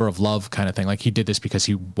like a labor of love kind of thing. Like, he did this because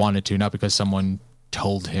he wanted to, not because someone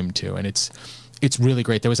told him to. And it's really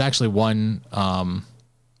great. There was actually one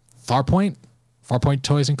Farpoint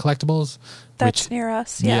Toys and Collectibles. That's near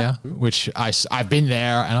us. Yeah. Which I've been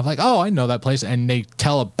there, and I'm like, oh, I know that place. And they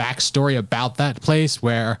tell a backstory about that place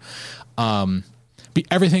where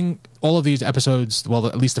everything, all of these episodes, well,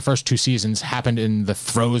 at least the first 2 seasons, happened in the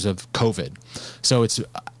throes of COVID. So it's,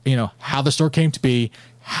 how the store came to be,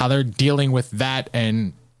 how they're dealing with that,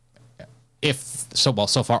 and so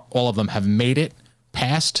far all of them have made it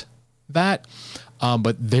past that.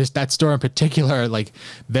 But that store in particular, like,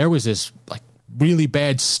 there was this like really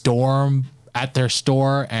bad storm at their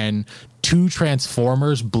store, and 2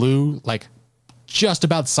 transformers blew like just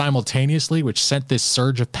about simultaneously, which sent this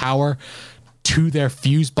surge of power to their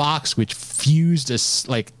fuse box, which fused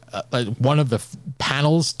one of the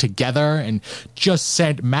panels together and just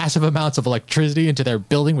sent massive amounts of electricity into their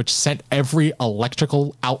building, which sent every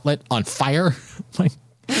electrical outlet on fire. Like,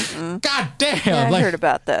 God damn! Yeah, I heard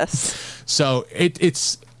about this. So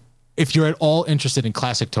it's, if you're at all interested in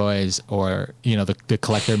classic toys or the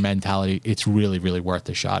collector mentality, it's really, really worth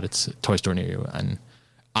a shot. It's a Toy Store Near You, and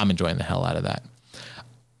I'm enjoying the hell out of that.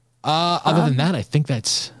 Other than that, I think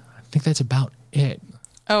that's about it.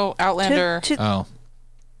 Oh, Outlander.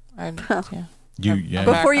 Yeah.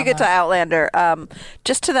 Before you get to Outlander,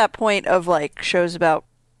 just to that point of like shows about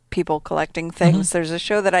people collecting things, there's a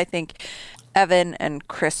show that I think Evan and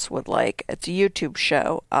Chris would like. It's a YouTube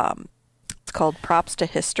show. It's called Props to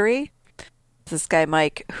History. It's this guy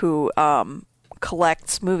Mike who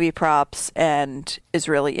collects movie props and is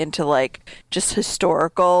really into like just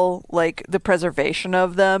historical, like the preservation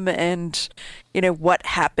of them, and what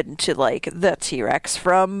happened to like the T-Rex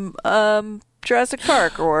from Jurassic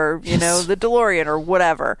Park, or the DeLorean or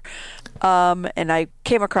whatever. And I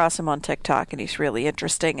came across him on TikTok, and he's really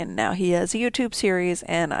interesting, and now he has a YouTube series,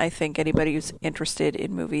 and I think anybody who's interested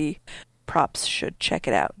in movie props should check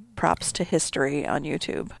it out. Props to History on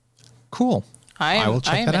YouTube. Cool. I will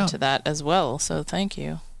check that out. Into that as well, so thank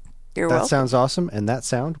you. You're welcome. That sounds awesome, and that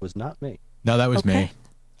sound was not me. No, that was me.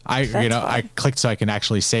 I clicked so I can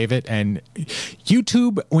actually save it, and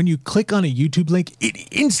YouTube, when you click on a YouTube link,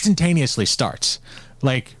 it instantaneously starts.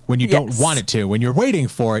 Like, when you don't want it to, when you're waiting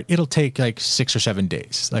for it, it'll take like 6 or 7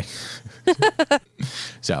 days. Like,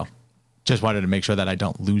 so just wanted to make sure that I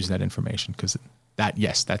don't lose that information, because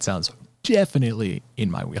that sounds definitely in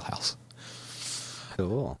my wheelhouse.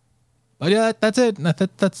 Cool. But yeah, that's it.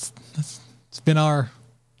 That's it's been our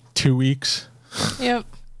 2 weeks. Yep.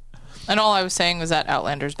 And all I was saying was that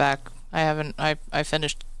Outlander's back. I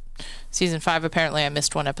finished season 5. Apparently I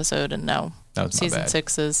missed 1 episode, and now season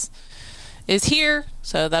 6 is here.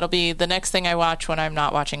 So that'll be the next thing I watch when I'm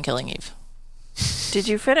not watching Killing Eve. Did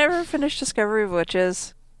you ever finish Discovery of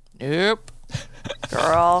Witches? Nope.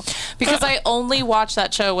 Girl. Because I only watch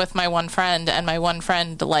that show with my one friend, and my one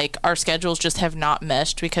friend, like, our schedules just have not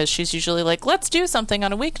meshed because she's usually like, let's do something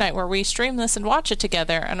on a weeknight where we stream this and watch it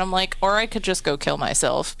together. And I'm like, or I could just go kill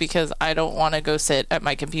myself because I don't want to go sit at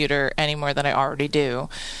my computer any more than I already do.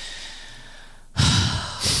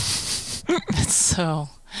 It's so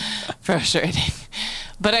frustrating.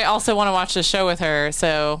 But I also want to watch the show with her,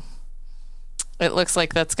 so it looks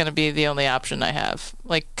like that's going to be the only option I have.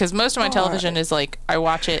 Like, because most of my television is like, I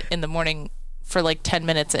watch it in the morning for like 10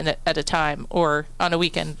 minutes at a time, or on a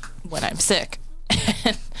weekend when I'm sick.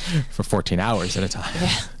 For 14 hours at a time.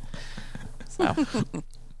 Yeah. So,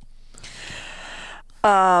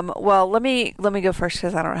 Well, let me go first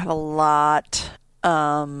because I don't have a lot.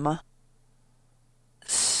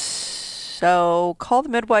 So, Call the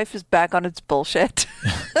Midwife is back on its bullshit.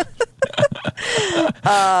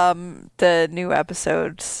 The new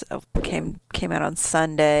episodes came out on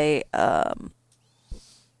Sunday.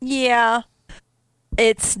 Yeah,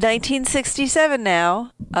 it's 1967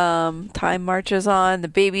 now. Time marches on. The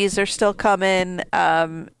babies are still coming.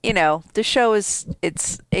 The show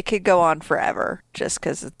it could go on forever just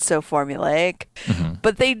because it's so formulaic. Mm-hmm.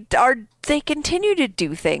 But they continue to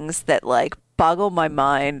do things that like boggle my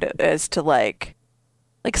mind as to like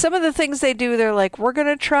some of the things they do. They're like, we're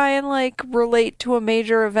gonna try and like relate to a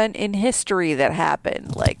major event in history that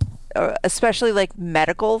happened, like especially like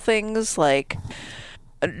medical things. Like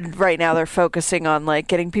right now they're focusing on like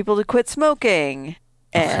getting people to quit smoking,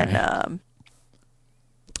 and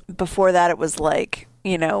before that it was like,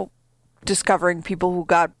 discovering people who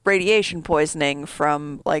got radiation poisoning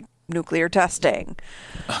from like nuclear testing.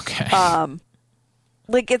 Okay.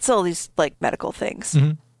 Like it's all these like medical things.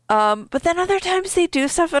 Mm-hmm. But then other times they do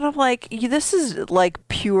stuff and I'm like, this is like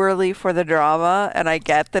purely for the drama, and I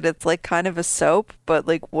get that it's like kind of a soap, but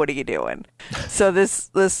like, what are you doing? So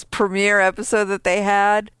this premiere episode that they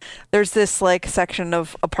had, there's this like section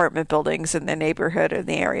of apartment buildings in the neighborhood or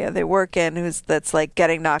the area they work in that's like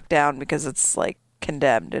getting knocked down because it's like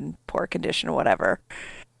condemned in poor condition or whatever.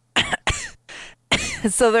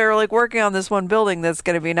 So they're like working on this one building that's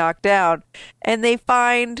going to be knocked down, and they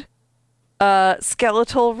find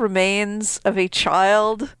skeletal remains of a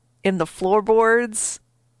child in the floorboards,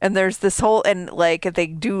 and there's this whole, and like they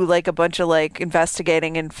do like a bunch of like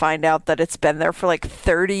investigating and find out that it's been there for like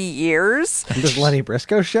 30 years. Does Lenny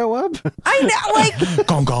Briscoe show up? I know, like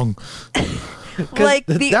Gong gong. like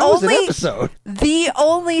that was an episode. The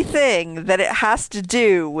only thing that it has to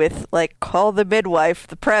do with like Call the Midwife,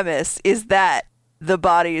 the premise is that the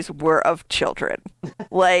bodies were of children.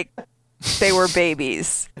 Like they were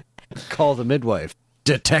babies. Call the Midwife.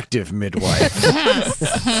 Detective Midwife.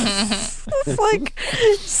 It's like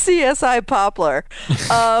CSI Poplar.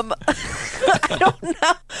 I don't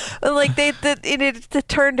know. Like it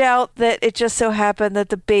turned out that it just so happened that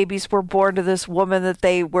the babies were born to this woman that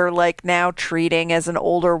they were like now treating as an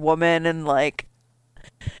older woman, and like,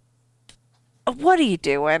 what are you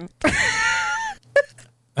doing?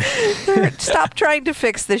 Stop trying to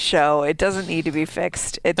fix the show. It doesn't need to be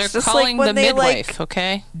fixed. It's they're just calling like when the they midwife, like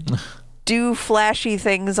okay? do flashy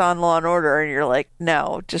things on Law and Order, and you're like,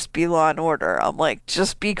 no, just be Law and Order. I'm like,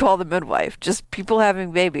 just be Call the Midwife. Just people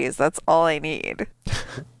having babies. That's all I need.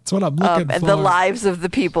 That's what I'm looking for. And the lives of the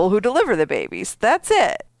people who deliver the babies. That's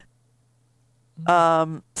it.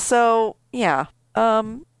 So yeah.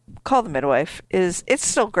 Call the Midwife it's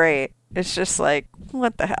still great. It's just like,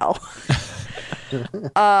 what the hell?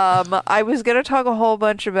 I was gonna talk a whole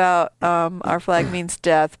bunch about Our Flag Means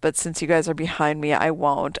Death, but since you guys are behind me, I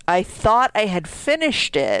won't. I thought I had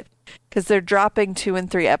finished it because they're dropping 2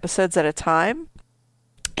 and 3 episodes at a time,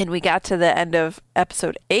 and we got to the end of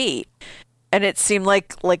episode 8, and it seemed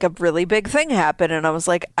like a really big thing happened, and I was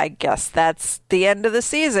like, I guess that's the end of the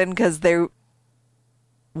season, because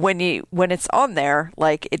when it's on there,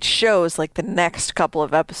 like it shows like the next couple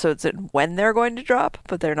of episodes and when they're going to drop,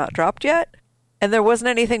 but they're not dropped yet. And there wasn't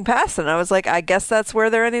anything past it. And I was like, I guess that's where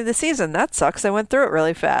they're ending the season. That sucks. I went through it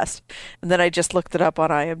really fast. And then I just looked it up on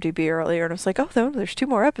IMDb earlier, and I was like, oh, no, there's 2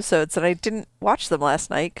 more episodes. And I didn't watch them last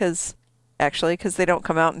night because they don't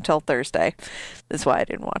come out until Thursday. That's why I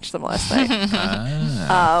didn't watch them last night.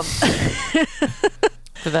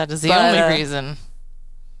 So that is the only reason.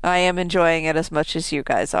 I am enjoying it as much as you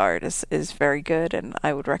guys are. It is very good, and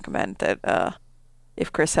I would recommend that if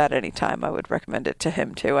Chris had any time, I would recommend it to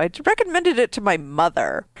him too. I recommended it to my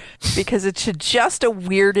mother because it's just a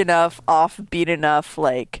weird enough, offbeat enough,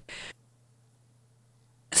 like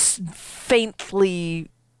faintly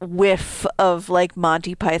whiff of like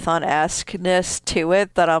Monty Python-esqueness to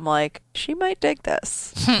it that I'm like, she might dig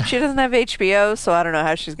this. She doesn't have HBO, so I don't know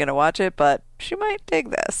how she's going to watch it, but she might dig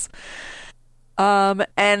this.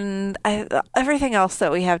 And everything else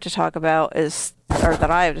that we have to talk about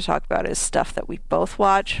that I have to talk about is stuff that we both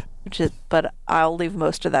watch, but I'll leave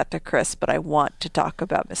most of that to Chris, but I want to talk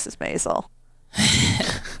about Mrs. Maisel.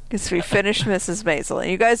 Because we finished Mrs. Maisel,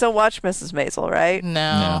 and you guys don't watch Mrs. Maisel, right?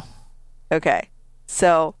 No. Okay.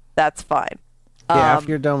 So that's fine. Yeah, after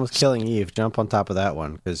you're done with Killing Eve, jump on top of that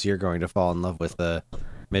one, because you're going to fall in love with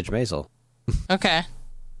Midge Maisel. Okay.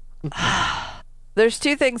 There's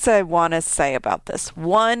two things I want to say about this.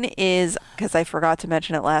 One is, because I forgot to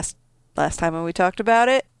mention it last time when we talked about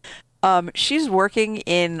it, she's working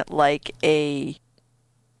in like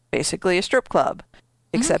basically a strip club,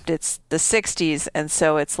 except it's the 60s, and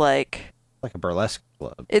so it's like a burlesque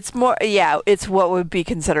club. It's more, it's what would be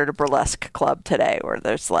considered a burlesque club today, where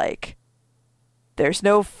there's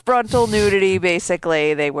no frontal nudity,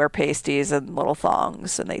 basically. They wear pasties and little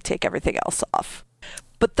thongs, and they take everything else off.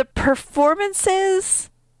 But the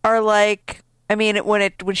performances are like, I mean,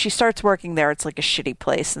 when she starts working there, it's like a shitty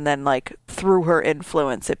place, and then like through her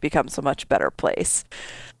influence, it becomes a much better place.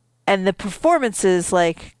 And the performances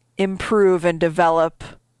like improve and develop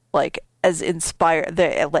like as if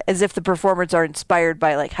the performers are inspired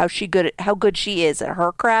by like how good she is at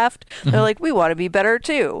her craft. Mm-hmm. They're like, we want to be better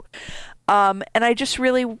too. And I just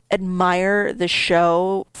really admire the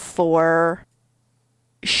show for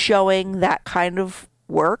showing that kind of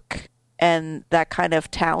work and that kind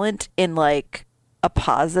of talent in like a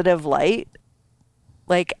positive light.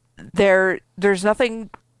 Like there's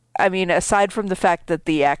nothing, I mean, aside from the fact that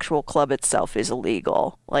the actual club itself is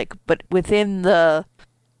illegal, like, but within the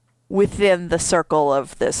circle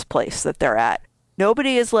of this place that they're at,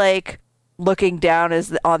 nobody is like looking down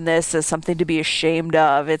on this as something to be ashamed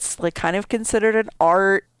of. It's like kind of considered an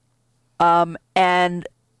art, and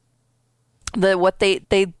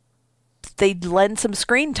they lend some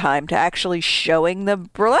screen time to actually showing the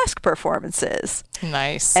burlesque performances.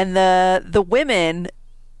 Nice. And the women,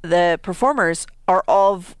 the performers, are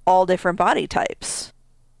all different body types.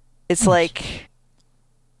 It's like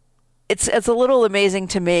it's a little amazing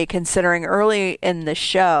to me, considering early in the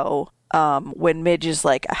show, when Midge is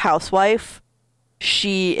like a housewife,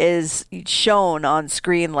 she is shown on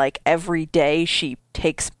screen like every day she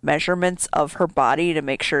takes measurements of her body to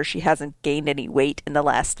make sure she hasn't gained any weight in the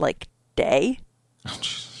last like day.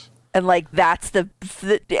 And like that's and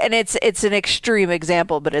it's an extreme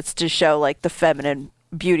example, but it's to show like the feminine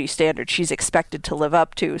beauty standard she's expected to live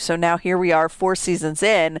up to. So now here we are 4 seasons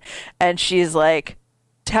in, and she's like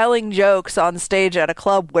telling jokes on stage at a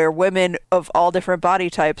club where women of all different body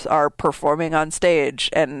types are performing on stage,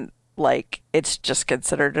 and like it's just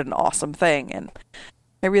considered an awesome thing. And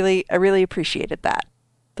I really appreciated that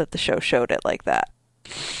the show showed it like that.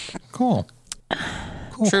 Cool.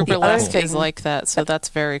 True burlesque is like that, so that's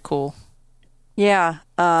very cool. Yeah.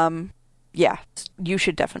 You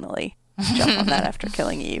should definitely jump on that after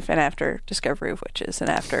Killing Eve and after Discovery of Witches and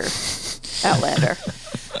after Outlander.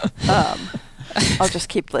 I'll just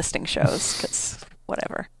keep listing shows because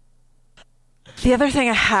whatever. The other thing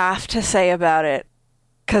I have to say about it,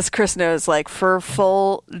 because Chris knows, like for a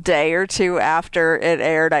full day or two after it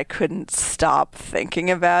aired, I couldn't stop thinking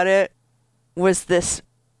about it, was this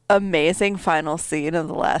amazing final scene of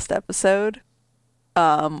the last episode,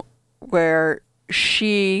 where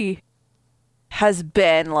she has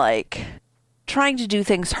been like trying to do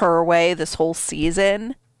things her way this whole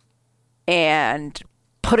season and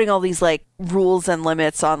putting all these like rules and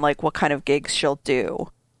limits on like what kind of gigs she'll do,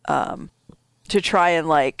 to try and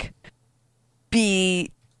like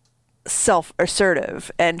be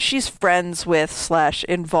self-assertive. And she's friends with /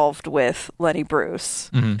 involved with Lenny Bruce.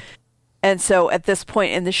 Mm-hmm. And so at this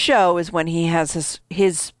point in the show is when he has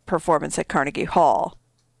his performance at Carnegie Hall.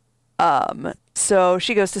 So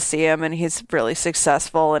she goes to see him, and he's really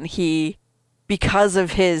successful, and he, because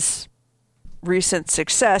of his recent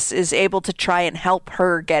success, is able to try and help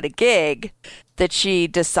her get a gig that she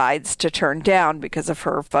decides to turn down because of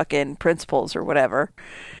her fucking principles or whatever.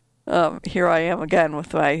 Here I am again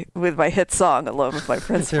with my hit song, Alone with My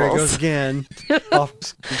Principles. There he goes again. Off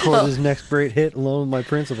to record his next great hit, Alone with My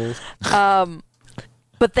Principles.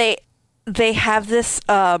 But they have this,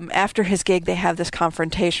 after his gig, they have this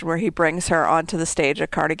confrontation where he brings her onto the stage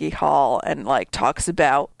at Carnegie Hall and like talks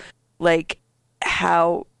about like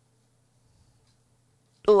how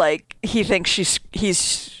like he thinks she's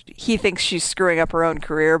screwing up her own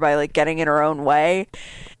career by like getting in her own way.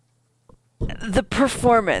 The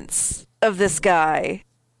performance of this guy,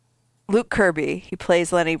 Luke Kirby, he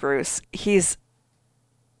plays Lenny Bruce.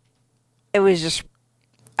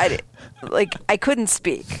 I couldn't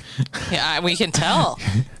speak. Yeah, we can tell.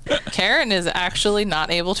 Karen is actually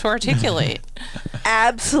not able to articulate.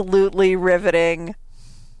 Absolutely riveting.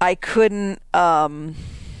 I couldn't. I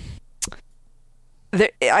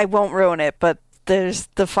won't ruin it, but there's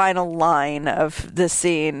the final line of the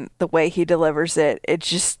scene. The way he delivers it, it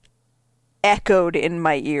just echoed in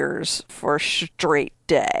my ears for a straight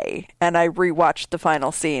day. And I rewatched the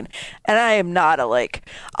final scene, and I am not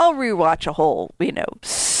I'll rewatch a whole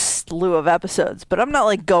slew of episodes, but I'm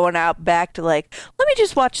not going out back to let me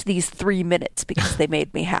just watch these 3 minutes because they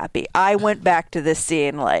made me happy. I went back to this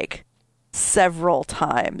scene several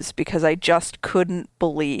times because I just couldn't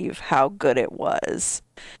believe how good it was.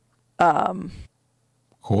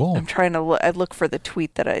 Cool. I'm trying to look for the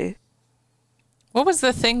tweet that I... What was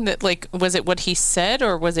the thing that, was it what he said,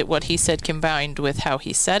 or was it what he said combined with how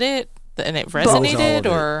he said it, and it resonated,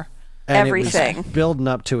 or... And everything. it was building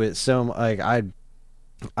up to it, so,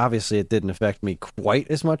 obviously it didn't affect me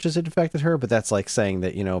quite as much as it affected her, but that's like saying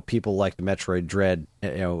that, people like the Metroid Dread,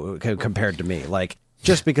 compared to me.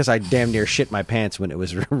 Just because I damn near shit my pants when it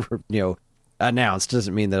was, announced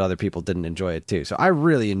doesn't mean that other people didn't enjoy it too. So I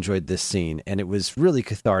really enjoyed this scene, and it was really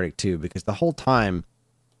cathartic too, because the whole time,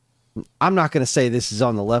 I'm not going to say this is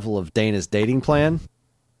on the level of Dana's dating plan,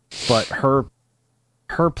 but her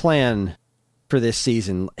plan for this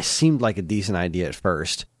season seemed like a decent idea at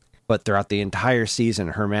first, but throughout the entire season,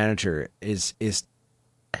 her manager is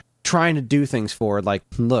trying to do things for her,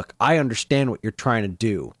 look, I understand what you're trying to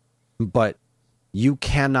do, but you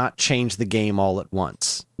cannot change the game all at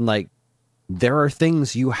once. There are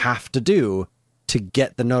things you have to do to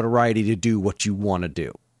get the notoriety to do what you want to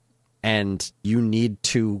do. And you need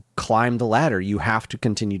to climb the ladder. You have to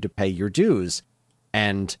continue to pay your dues.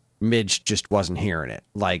 And Midge just wasn't hearing it.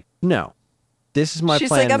 No, this is my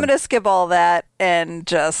plan. She's I'm going to skip all that and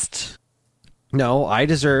just... No, I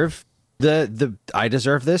deserve I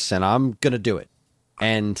deserve this, and I'm going to do it.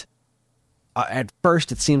 And at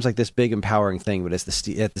first, it seems like this big empowering thing, but as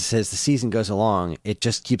the season goes along, it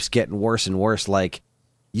just keeps getting worse and worse.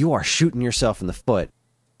 You are shooting yourself in the foot.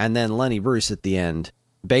 And then Lenny Bruce at the end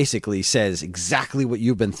basically says exactly what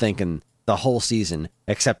you've been thinking the whole season,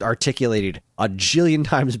 except articulated a jillion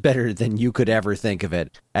times better than you could ever think of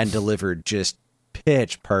it, and delivered just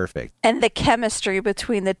pitch perfect. And the chemistry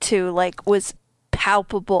between the two, was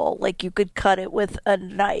palpable. You could cut it with a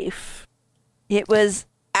knife. It was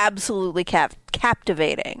absolutely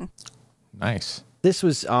captivating. Nice. This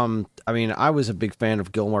was, I was a big fan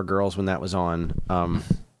of Gilmore Girls when that was on, and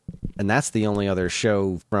that's the only other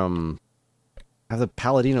show from... Have the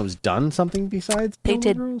Paladinos done something besides They Gilmore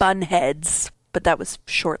did Girls? Bunheads, but that was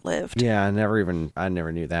short-lived. Yeah, I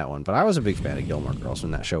never knew that one, but I was a big fan of Gilmore Girls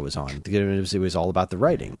when that show was on. It was all about the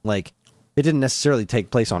writing. It didn't necessarily take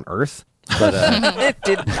place on Earth, but It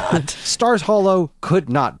did not. Stars Hollow could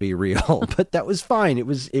not be real, but that was fine. It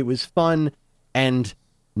was fun, and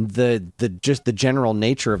the general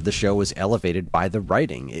nature of the show was elevated by the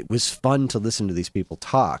writing. It was fun to listen to these people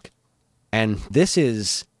talk, and this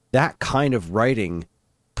is that kind of writing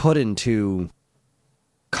put into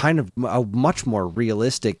kind of a much more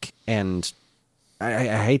realistic, and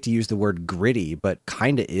I hate to use the word gritty, but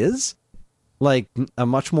kind of is a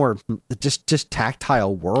much more just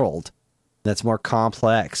tactile world that's more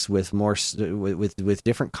complex with more with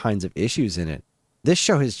different kinds of issues in it. This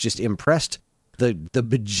show has just impressed the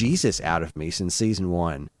bejesus out of me since season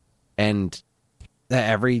 1, and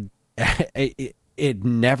it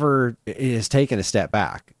never has taken a step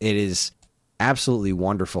back. It is absolutely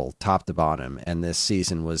wonderful top to bottom, and this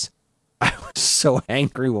season I was so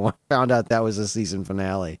angry when I found out that was a season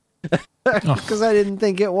finale because I didn't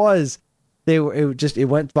think it was. It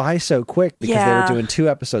went by so quick because they were doing 2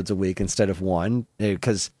 episodes a week instead of 1,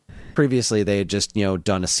 because previously they had just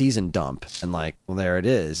done a season dump and there it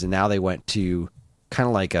is, and now they went to kind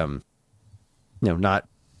of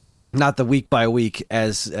not the week by week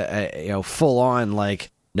as full on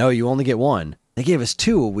no, you only get 1. They gave us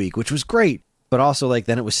 2 a week, which was great, but also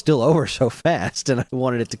then it was still over so fast, and I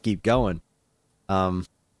wanted it to keep going. But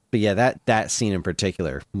yeah, that scene in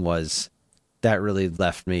particular that really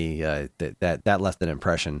left me that left an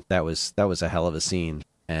impression. That was a hell of a scene,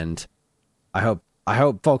 and I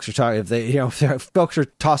hope folks are talking, if folks are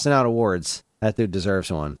tossing out awards, that dude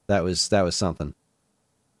deserves one. That was something.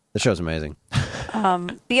 The show's amazing.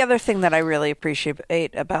 The other thing that I really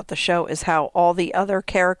appreciate about the show is how all the other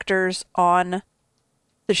characters on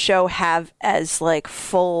the show have as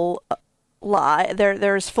full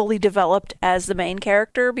they're as fully developed as the main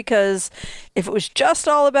character, because if it was just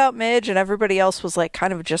all about Midge and everybody else was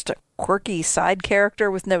kind of just a quirky side character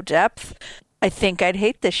with no depth, I think I'd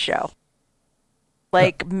hate this show.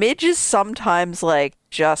 Like, Midge is sometimes, like,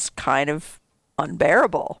 just kind of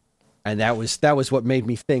unbearable. And that was what made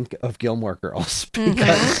me think of Gilmore Girls,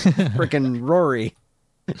 because frickin' Rory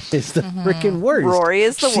is the frickin' worst. Rory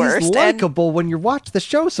is the worst. She's likable when you watch the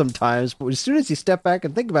show sometimes, but as soon as you step back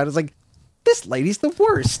and think about it, it's like, this lady's the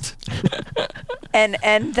worst. And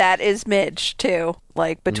that is Midge, too.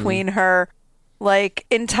 Like, between her, like,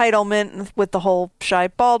 entitlement with the whole Shy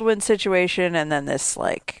Baldwin situation, and then this,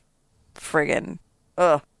 like, friggin',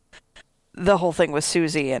 the whole thing with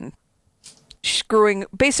Susie and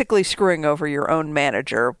basically screwing over your own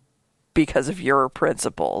manager because of your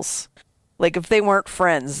principles. Like, if they weren't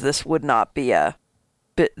friends, this would not be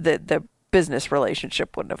the business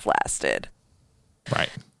relationship wouldn't have lasted. Right.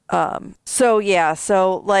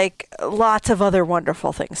 So like, lots of other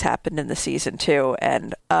wonderful things happened in the season too,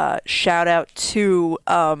 and shout out to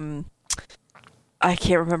I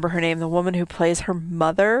can't remember her name, the woman who plays her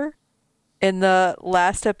mother in the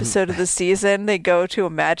last episode of the season. They go to a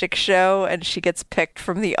magic show and she gets picked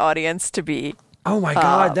from the audience to be Oh my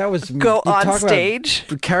god, that was go you on talk about stage.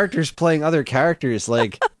 Characters playing other characters,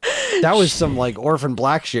 like that was some like Orphan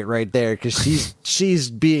Black shit right there, because she's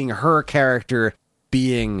being her character,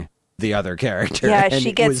 being the other character. Yeah, and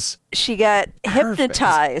she got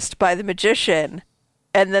hypnotized by the magician,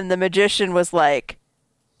 and then the magician was like,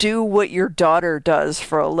 do what your daughter does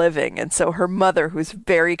for a living. And so her mother, who's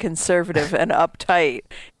very conservative and uptight,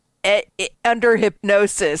 under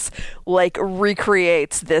hypnosis, like,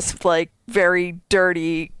 recreates this like very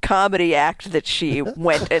dirty comedy act that she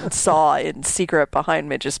went and saw in secret behind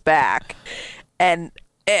Midge's back, and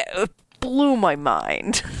it blew my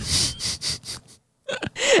mind.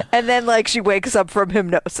 And then, like, she wakes up from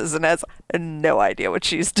hypnosis and has no idea what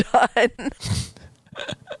she's done.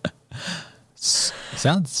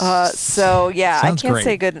 Sounds So yeah, I sounds can't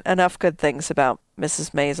great. say enough good things about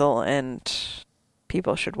Mrs. Maisel, and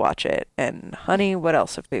people should watch it. And honey, what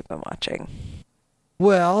else have we been watching?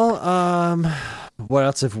 Well, what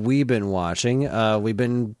else have we been watching? We've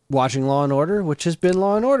been watching Law and Order, which has been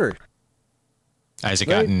Law and Order. Has it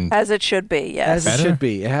Right. gotten As it should be, yes. As it Better? should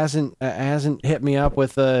be. It hasn't hit me up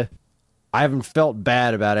with I haven't felt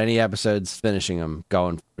bad about any episodes finishing them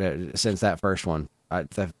going since that first one.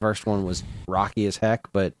 The first one was rocky as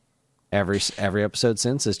heck, but every episode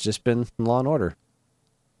since has just been Law and Order.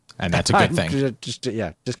 and that's a good thing.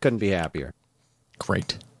 Just couldn't be happier.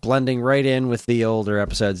 Great. Blending right in with the older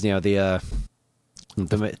episodes. You know, the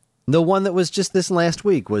one that was just this last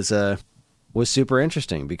week was super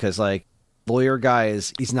interesting, because like, lawyer guy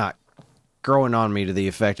he's not growing on me to the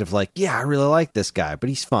effect of like, yeah, I really like this guy, but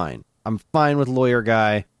he's fine. I'm fine with lawyer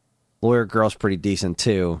guy. Lawyer girl's pretty decent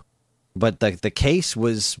too. But the case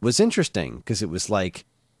was interesting, because it was like,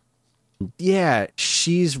 yeah,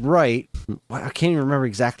 she's right. I can't even remember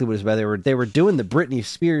exactly what it was about. They were doing the Britney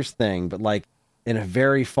Spears thing, but like in a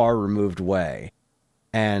very far removed way.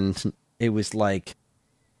 And it was like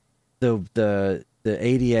the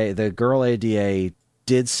ADA, the girl ADA,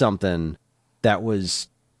 did something that was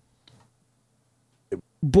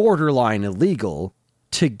borderline illegal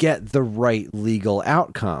to get the right legal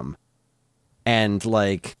outcome. And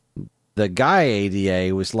like, the guy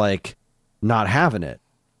ADA was like not having it.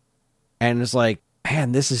 And it's like,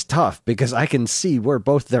 man, this is tough, because I can see where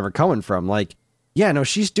both of them are coming from. Like, yeah, no,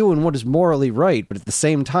 she's doing what is morally right, but at the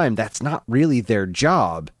same time, that's not really their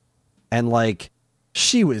job. And like,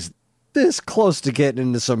 she was this close to getting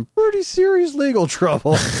into some pretty serious legal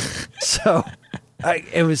trouble. So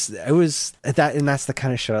it was that, and that's the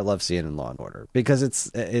kind of shit I love seeing in Law and Order, because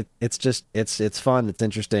it's fun, it's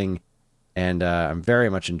interesting, and I'm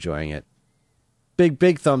very much enjoying it.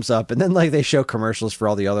 Big thumbs up. And then like, they show commercials for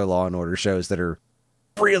all the other Law and Order shows that are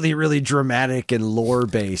really, really dramatic and lore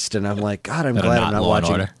based, and I'm like, God, I'm That are glad not I'm not Law and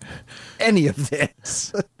watching Order. any of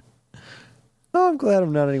this. Oh, I'm glad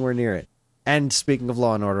I'm not anywhere near it. And speaking of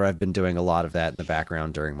Law and Order, I've been doing a lot of that in the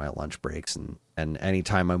background during my lunch breaks, and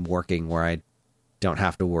anytime I'm working where I don't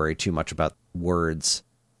have to worry too much about words,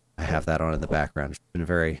 I have that on in the background. It's been a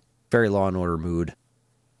very, very Law and Order mood.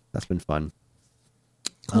 That's been fun.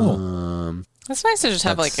 Cool. It's nice to just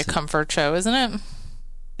have like a comfort show, isn't it?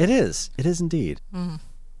 It is. It is indeed.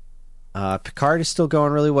 Picard is still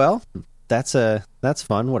going really well. That's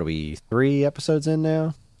fun. What are we, 3 episodes in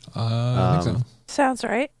now? I think so. Sounds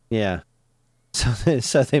right. Yeah.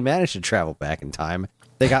 So they managed to travel back in time.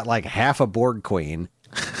 They got like half a Borg queen,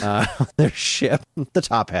 their ship, the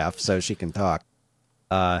top half, so she can talk.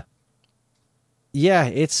 Yeah,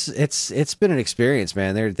 it's been an experience,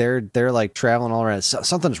 man. They're like traveling all around.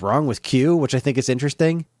 Something's wrong with Q, which I think is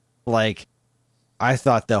interesting. Like, I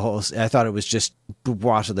thought it was just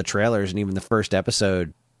watching the trailers, and even the first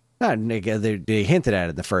episode, they hinted at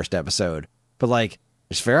it in the first episode, but like,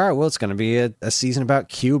 just fair. All right, well, it's going to be a season about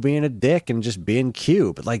Q being a dick and just being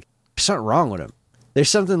Q, but like, there's something wrong with him. There's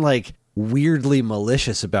something like weirdly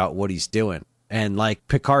malicious about what he's doing. And like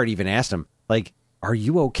Picard even asked him, like, are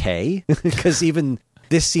you okay? Because even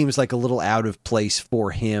this seems like a little out of place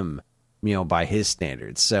for him, you know, by his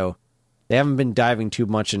standards. So they haven't been diving too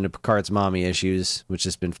much into Picard's mommy issues, which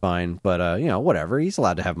has been fine. But, you know, whatever. He's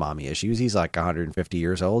allowed to have mommy issues. He's like 150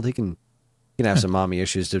 years old. He can have some mommy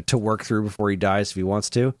issues to work through before he dies if he wants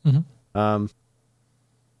to. Mm-hmm.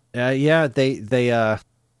 Yeah,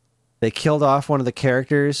 they killed off one of the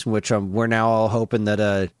characters, which we're now all hoping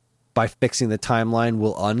that by fixing the timeline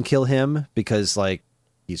will unkill him, because like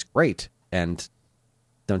he's great. And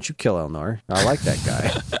don't you kill Elnor. I like that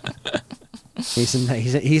guy.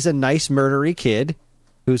 he's a nice murdery kid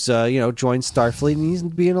who's joined Starfleet, and he's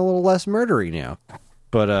being a little less murdery now.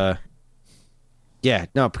 But yeah,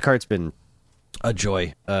 no, Picard's been a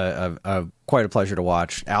joy, quite a pleasure to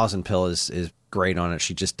watch. Alison Pill is great on it.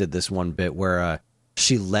 She just did this one bit where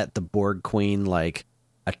she let the Borg Queen like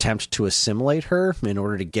attempt to assimilate her in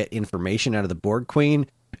order to get information out of the Borg Queen.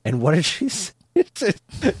 And what did she say?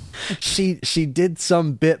 she did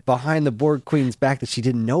some bit behind the Borg Queen's back that she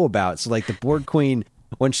didn't know about. So like the Borg Queen,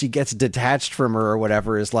 when she gets detached from her or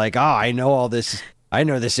whatever, is like, I know all this. I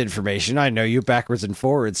know this information. I know you backwards and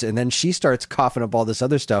forwards. And then she starts coughing up all this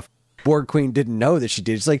other stuff Borg Queen didn't know that she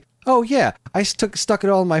did. It's like, oh yeah, I stuck it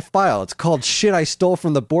all in my file. It's called shit I stole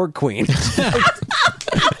from the Borg Queen.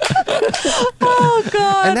 Oh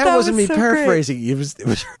god! And that wasn't me so paraphrasing. Great. It was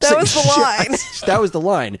That was the line. That was the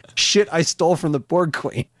line. Shit I stole from the Borg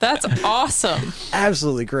Queen. That's awesome.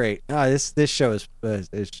 Absolutely great. This show is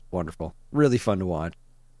wonderful. Really fun to watch.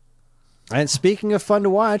 And speaking of fun to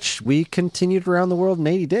watch, we continued Around the World in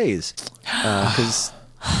 80 Days. Because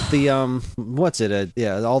the, all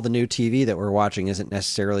the new TV that we're watching isn't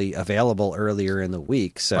necessarily available earlier in the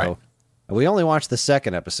week. So Right. We only watched the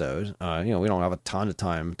second episode. We don't have a ton of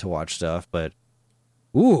time to watch stuff, but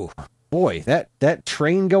ooh, boy, that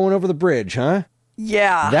train going over the bridge, huh?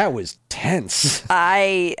 Yeah. That was tense.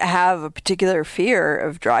 I have a particular fear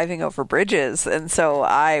of driving over bridges, and so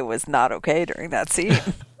I was not okay during that scene.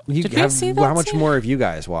 Did we see that How much scene? more have you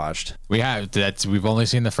guys watched? We've only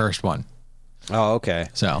seen the first one. Oh, okay.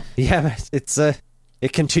 So Yeah,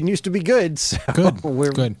 it continues to be good. So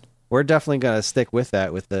good. We're definitely gonna stick with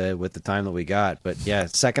that with the time that we got. But yeah,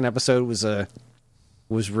 second episode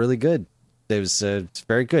was really good. It's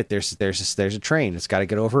very good. There's a train. It's got to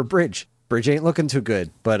get over a bridge. Bridge ain't looking too good,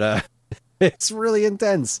 but it's really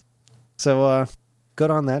intense. So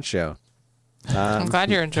good on that show. I'm glad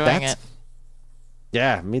you're enjoying it.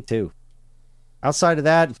 Yeah, me too. Outside of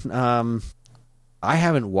that, I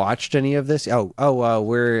haven't watched any of this.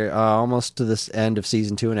 We're almost to this end of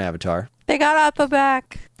season 2 in Avatar. They got Appa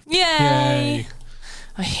back. Yay!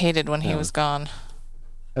 I hated when he was gone.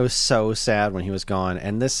 It was so sad when he was gone.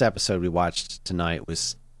 And this episode we watched tonight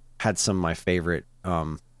had some of my favorite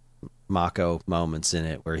Mako moments in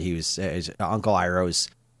it, where he was Uncle Iroh's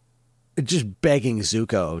just begging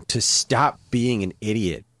Zuko to stop being an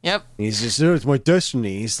idiot. Yep. And he's just, it's my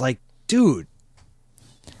destiny. He's like, dude,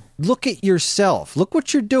 look at yourself. Look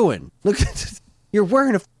what you're doing. Look, you're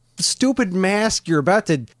wearing a stupid mask. You're about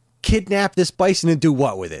to kidnap this bison and do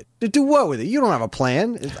what with it? To do what with it? You don't have a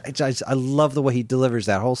plan. I love the way he delivers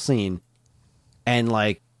that whole scene. And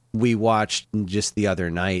like we watched just the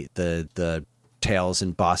other night the Tales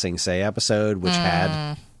in Ba Sing Se episode, which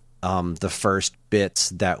had the first bits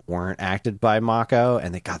that weren't acted by Mako,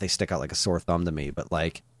 and they stick out like a sore thumb to me. But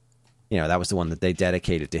like, that was the one that they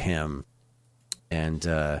dedicated to him, and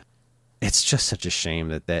it's just such a shame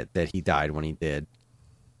that he died when he did.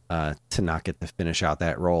 To not get to finish out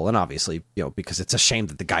that role. And obviously, because it's a shame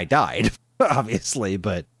that the guy died, obviously,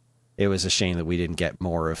 but it was a shame that we didn't get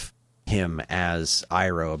more of him as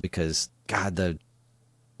Iroh, because God, the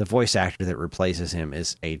voice actor that replaces him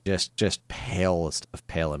is a just palest of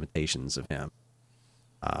pale imitations of him,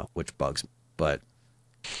 which bugs me. But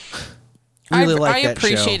really I that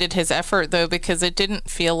appreciated his effort, though, because it didn't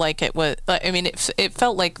feel like it was, I mean, it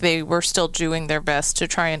felt like they were still doing their best to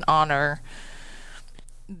try and honor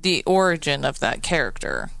the origin of that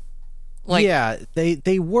character. Like, yeah,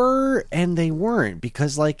 they were and they weren't,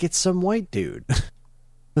 because like it's some white dude.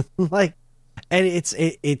 Like, and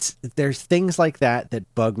it's there's things like that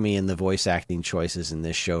bug me in the voice acting choices in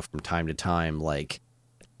this show from time to time. Like,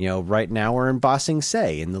 right now we're in Ba Sing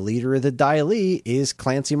Se, and the leader of the Dai Li is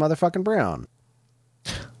Clancy motherfucking Brown.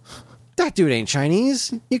 That dude ain't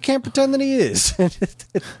Chinese. You can't pretend that he is.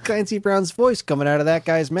 Clancy Brown's voice coming out of that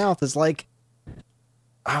guy's mouth is like,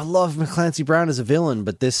 I love Clancy Brown as a villain,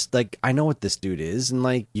 but this, like, I know what this dude is, and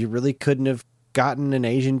like, you really couldn't have gotten an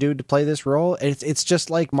Asian dude to play this role. It's just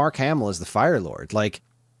like Mark Hamill as the Fire Lord. Like,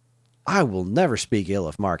 I will never speak ill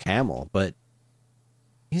of Mark Hamill, but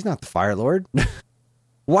he's not the Fire Lord.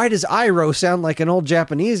 Why does Iroh sound like an old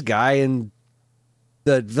Japanese guy, and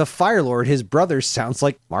the Fire Lord, his brother, sounds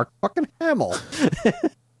like Mark fucking Hamill?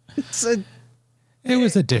 It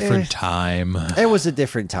was a different time. It was a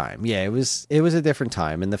different time. Yeah, it was a different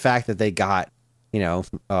time. And the fact that they got,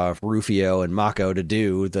 Rufio and Mako to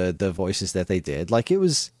do the voices that they did, like, it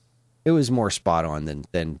was more spot on than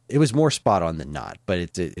not,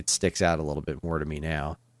 but it sticks out a little bit more to me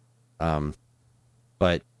now.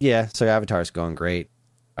 But yeah, so Avatar's going great.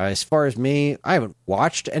 As far as me, I haven't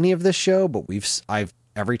watched any of this show, but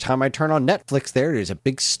every time I turn on Netflix, there's a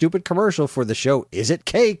big stupid commercial for the show Is It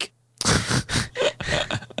Cake?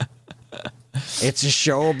 It's a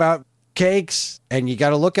show about cakes, and you got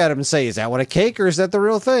to look at them and say, is that what a cake, or is that the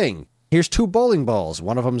real thing? Here's 2 bowling balls.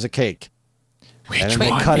 One of them's a cake. And then they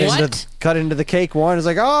cut into the cake one. It's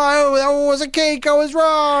like, oh, that was a cake. I was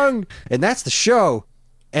wrong. And that's the show.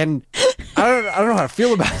 And I don't know how to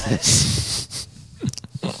feel about this.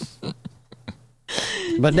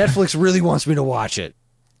 But Netflix really wants me to watch it.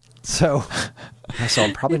 So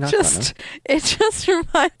I'm probably not gonna. It just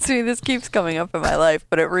reminds me, this keeps coming up in my life,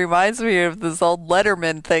 but it reminds me of this old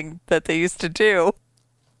Letterman thing that they used to do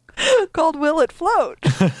called Will It Float?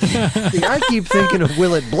 See, I keep thinking of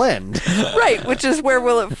Will It Blend. Right, which is where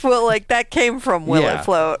Will It Float, like, that came from Will It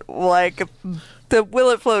Float. Like, the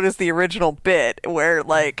Will It Float is the original bit where,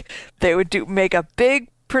 like, they would make a big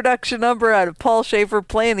production number out of Paul Schaefer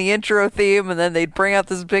playing the intro theme, and then they'd bring out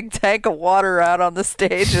this big tank of water out on the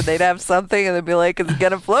stage, and they'd have something, and they'd be like, is it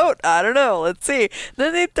gonna float? I don't know, let's see.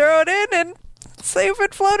 Then they'd throw it in and see if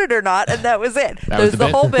it floated or not, and that was it. There's the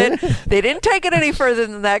whole bit. They didn't take it any further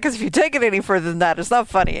than that, because if you take it any further than that, it's not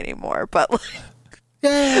funny anymore. But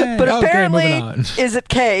but apparently Is It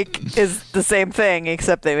Cake is the same thing,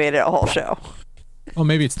 except they made it a whole show. Well,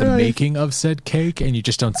 maybe it's the making of said cake, and you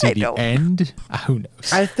just don't see the end. Who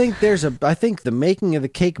knows? I think the making of the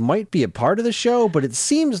cake might be a part of the show, but it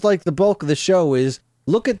seems like the bulk of the show is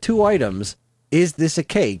look at 2 items. Is this a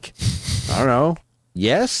cake? I don't know.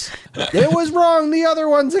 Yes, it was wrong. The other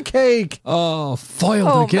one's a cake. Oh,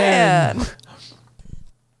 foiled again. Man.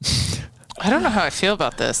 I don't know how I feel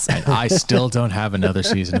about this. And I still don't have another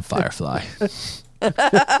season of Firefly.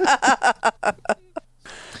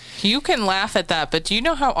 You can laugh at that, but do you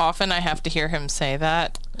know how often I have to hear him say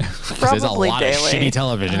that? There's a lot daily. of shitty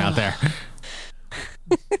television out there.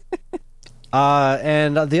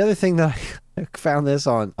 And the other thing that I found this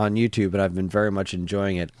on YouTube, and I've been very much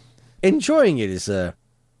enjoying it. Enjoying it is a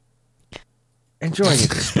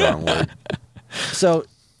strong word. So,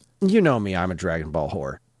 you know me, I'm a Dragon Ball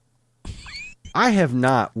whore. I have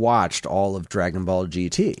not watched all of Dragon Ball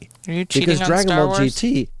GT. Are you cheating because on Dragon Star Ball Wars?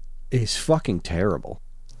 GT is fucking terrible.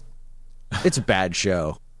 It's a bad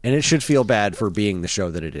show, and it should feel bad for being the show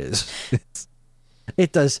that it is.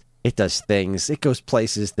 It does things. It goes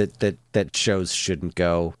places that shows shouldn't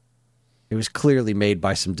go. It was clearly made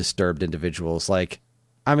by some disturbed individuals. Like,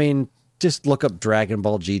 I mean, just look up Dragon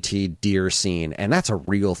Ball GT deer scene, and that's a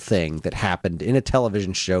real thing that happened in a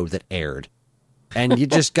television show that aired. And you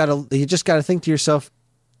just gotta think to yourself,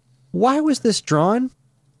 why was this drawn?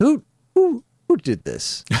 Who did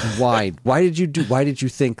this? Why did you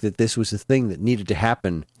think that this was a thing that needed to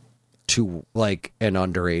happen to, like, an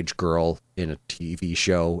underage girl in a TV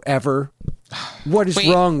show ever? What is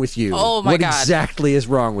wrong with you? Oh my God. God. Exactly is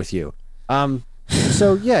wrong with you?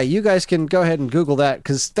 So yeah, you guys can go ahead and Google that,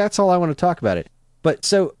 because that's all I want to talk about it. But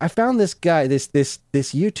so I found this guy, this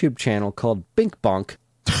YouTube channel called Bink Bonk.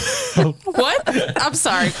 What? I'm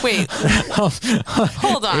sorry. Wait.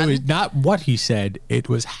 Hold on. It was not what he said. It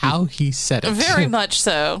was how he said it. Very much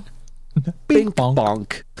so. Bink Bonk.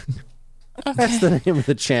 Bonk. That's the name of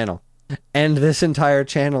the channel. And this entire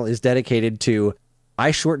channel is dedicated to,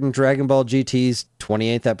 I shortened Dragon Ball GT's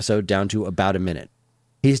 28th episode down to about a minute.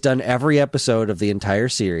 He's done every episode of the entire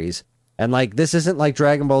series. And, like, this isn't like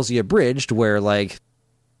Dragon Ball Z Abridged, where, like,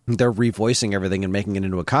 they're revoicing everything and making it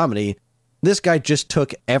into a comedy. This guy just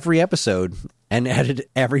took every episode and edited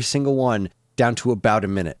every single one down to about a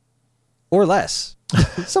minute. Or less.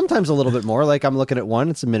 Sometimes a little bit more. Like, I'm looking at one,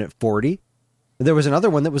 it's 1:40. There was another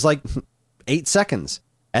one that was like 8 seconds.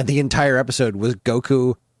 And the entire episode was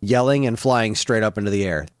Goku yelling and flying straight up into the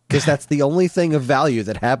air. Because that's the only thing of value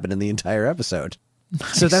that happened in the entire episode.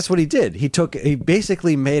 Nice. So that's what he did. He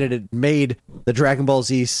basically made the Dragon Ball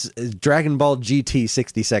GT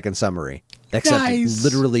 60-second summary. Except nice.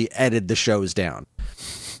 Literally edited the shows down.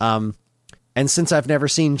 And since I've never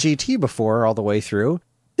seen GT before all the way through,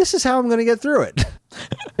 this is how I'm going to get through it.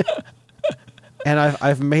 And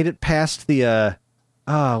I've made it past the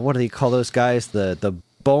what do you call those guys? The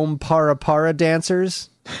Bom Para Para dancers.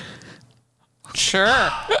 Sure.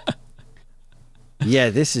 Yeah,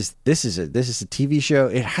 this is a TV show.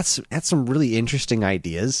 It has some really interesting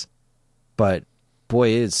ideas, but boy,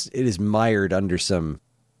 it is mired under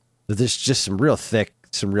there's just some real thick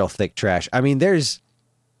trash. I mean, there's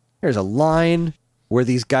a line where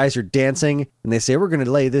these guys are dancing and they say, we're going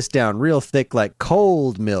to lay this down real thick like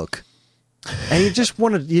cold milk. And you just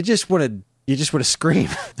want to scream.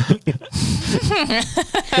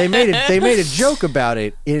 They made a joke about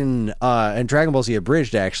it in Dragon Ball Z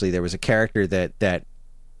Abridged. Actually, there was a character that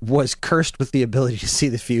was cursed with the ability to see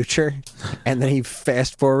the future, and then he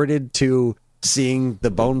fast forwarded to seeing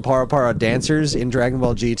the Bone Para Para dancers in Dragon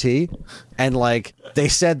Ball GT, and like they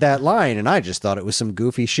said that line, and I just thought it was some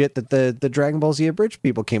goofy shit that the Dragon Ball Z Abridged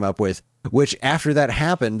people came up with. Which after that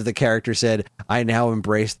happened, the character said, I now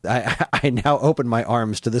open my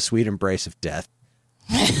arms to the sweet embrace of death.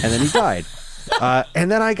 And then he died.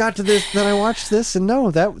 And then I got to this, then I watched this, and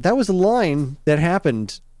no, that was a line that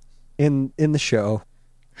happened in the show.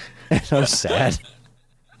 And I was sad.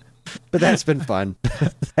 But that's been fun.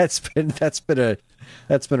 That's been a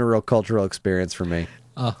real cultural experience for me.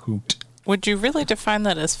 A hoot. Would you really define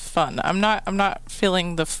that as fun? I'm not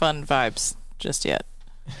feeling the fun vibes just yet.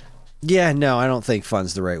 Yeah, no, I don't think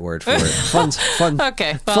fun's the right word for it. Fun.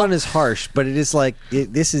 Okay, well. Fun is harsh, but it is like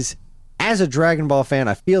this is, as a Dragon Ball fan,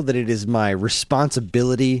 I feel that it is my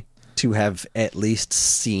responsibility to have at least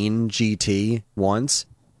seen GT once,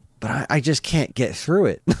 but I just can't get through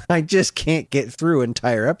it. I just can't get through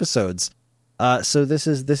entire episodes. So this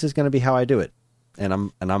is going to be how I do it, and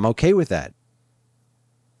I'm okay with that.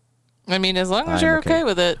 I mean, as long as you're okay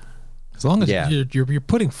with it. As long as you're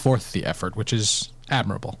putting forth the effort, which is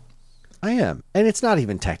admirable. I am. And it's not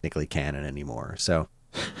even technically canon anymore. So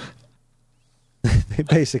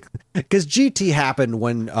basically, because GT happened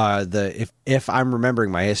when if I'm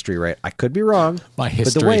remembering my history right, I could be wrong. My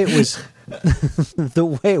history. But the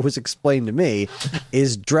way it was explained to me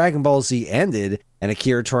is Dragon Ball Z ended and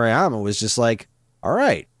Akira Toriyama was just like, all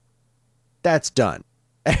right, that's done.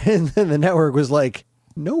 And then the network was like,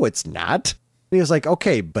 no, it's not. And he was like,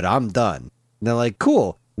 okay, but I'm done. And they're like,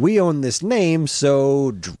 cool. We own this name,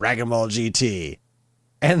 so Dragon Ball GT.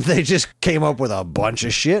 And they just came up with a bunch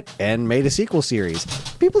of shit and made a sequel series.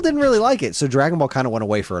 People didn't really like it, so Dragon Ball kind of went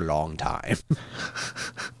away for a long time.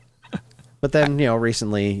 But then,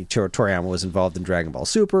 recently Toriyama was involved in Dragon Ball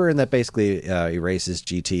Super, and that basically erases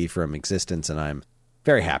GT from existence, and I'm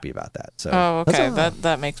very happy about that. So, okay,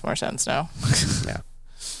 that makes more sense now. Yeah.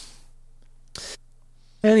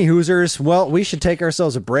 Any hoosers, well, we should take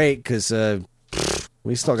ourselves a break because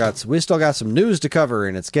we still got some news to cover,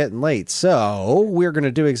 and it's getting late. So we're going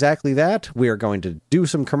to do exactly that. We are going to do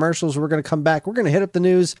some commercials. We're going to come back. We're going to hit up the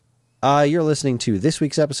news. You're listening to this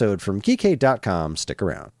week's episode from Geekade.com. Stick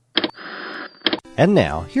around. And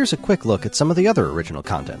now, here's a quick look at some of the other original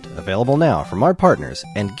content available now from our partners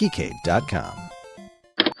and Geekade.com.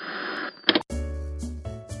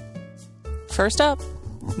 First up,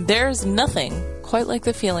 there's nothing quite like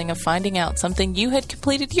the feeling of finding out something you had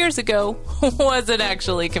completed years ago wasn't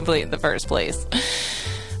actually complete in the first place.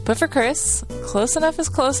 But for Chris, close enough is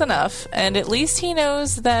close enough, and at least he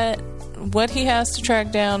knows that what he has to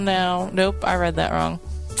track down now... Nope, I read that wrong.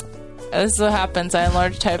 This is what happens. I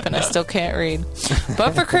enlarge type and I still can't read.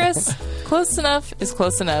 But for Chris, close enough is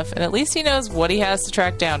close enough, and at least he knows what he has to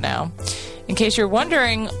track down now. In case you're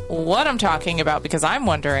wondering what I'm talking about, because I'm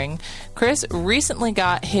wondering, Chris recently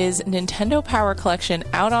got his Nintendo Power Collection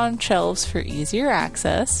out on shelves for easier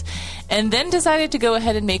access, and then decided to go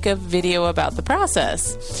ahead and make a video about the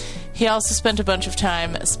process. He also spent a bunch of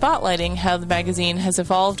time spotlighting how the magazine has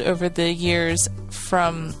evolved over the years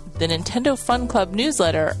from the Nintendo Fun Club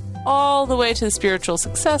newsletter all the way to the spiritual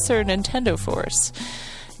successor, Nintendo Force.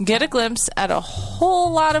 Get a glimpse at a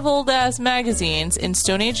whole lot of old-ass magazines in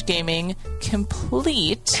Stone Age Gaming,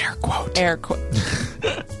 complete... Air quote.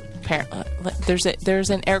 There's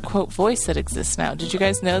an air quote voice that exists now. Did you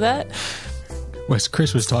guys know that? As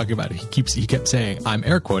Chris was talking about it, he kept saying, I'm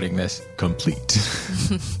air quoting this, complete.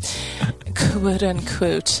 Quote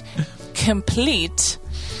unquote. Complete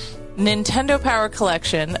Nintendo Power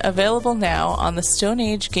Collection, available now on the Stone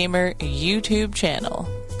Age Gamer YouTube channel.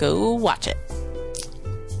 Go watch it.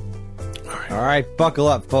 All right, buckle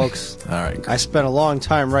up, folks. All right. I spent a long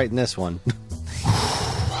time writing this one.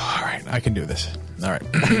 All right, I can do this. All right.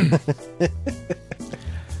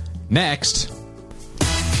 Next.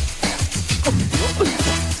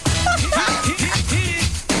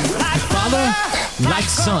 Father, like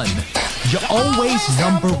son, you're always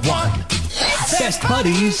number one. Best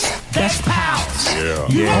buddies, best pals.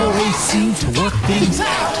 You always seem to work things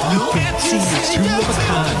out. You can see it's two of a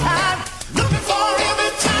kind.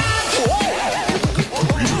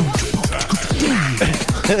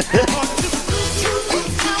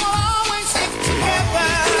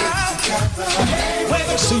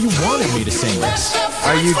 So you wanted me to sing this.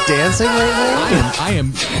 Are you dancing right now? I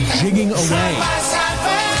am jigging away. I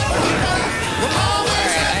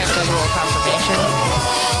have a little confirmation.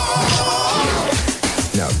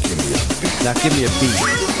 Now give me a beat.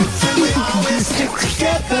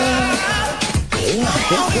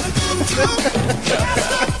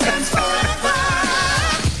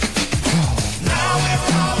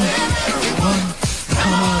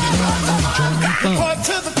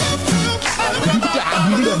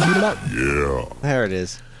 There it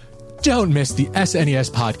is. Don't miss the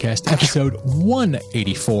SNES podcast, episode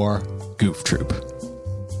 184, Goof Troop.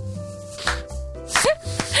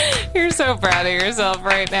 You're so proud of yourself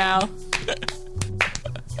right now.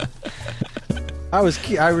 I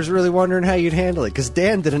was really wondering how you'd handle it because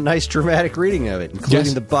Dan did a nice dramatic reading of it, including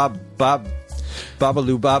Yes. the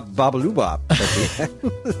babaloo bop at the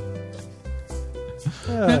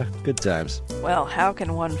end. Good times. Well, how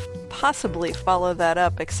can one possibly follow that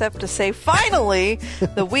up except to say, finally,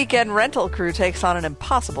 the weekend rental crew takes on an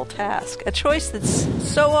impossible task. A choice that's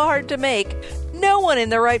so hard to make, no one in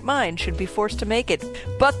their right mind should be forced to make it.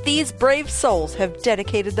 But these brave souls have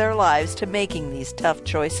dedicated their lives to making these tough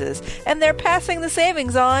choices, and they're passing the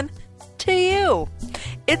savings on to you.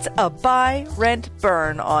 It's a buy, rent,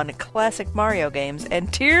 burn on classic Mario games,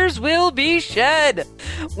 and tears will be shed.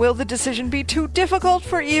 Will the decision be too difficult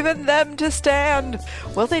for even them to stand?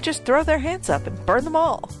 Will they just throw their hands up and burn them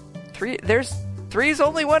all? Three's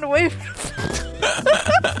only one way.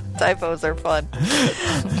 Typos are fun.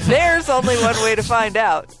 There's only one way to find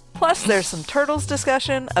out. Plus, there's some Turtles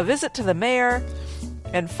discussion, a visit to the mayor,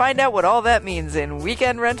 and find out what all that means in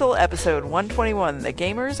Weekend Rental episode 121. The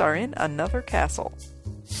gamers are in another castle.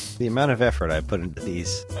 The amount of effort I put into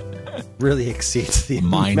these really exceeds the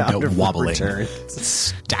Mind amount of wobbling. return.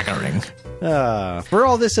 Staggering. For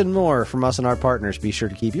all this and more from us and our partners, be sure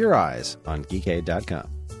to keep your eyes on geekade.com.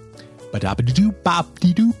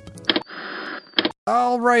 Ba-da-ba-da-doop-bop-dee-doop.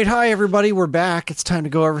 All right, hi everybody. We're back. It's time to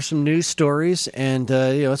go over some news stories, and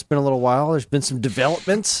it's been a little while. There's been some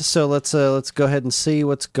developments, so let's go ahead and see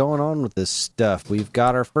what's going on with this stuff. We've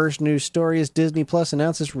got our first news story: is Disney Plus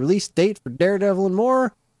announces release date for Daredevil and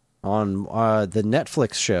more on the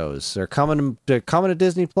Netflix shows. They're coming to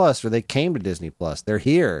Disney Plus, or they came to Disney Plus. They're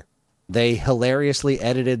here. They hilariously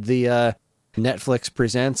edited the Netflix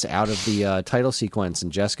Presents out of the title sequence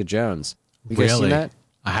in Jessica Jones. You guys seen that?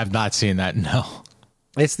 I have not seen that, no.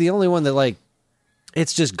 It's the only one that,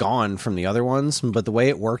 it's just gone from the other ones, but the way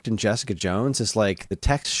it worked in Jessica Jones is, the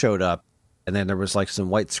text showed up, and then there was,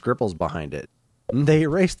 some white scribbles behind it. And they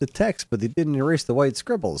erased the text, but they didn't erase the white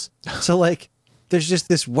scribbles. So, there's just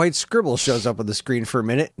this white scribble shows up on the screen for a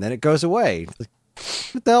minute, and then it goes away.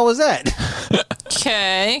 What the hell was that?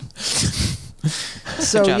 Okay.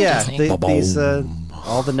 So, job, yeah, Disney. these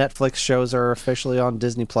all the Netflix shows are officially on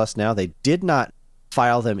Disney Plus now. They did not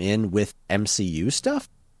file them in with MCU stuff.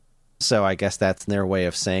 So I guess that's their way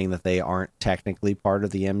of saying that they aren't technically part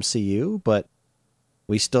of the MCU, but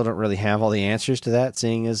we still don't really have all the answers to that,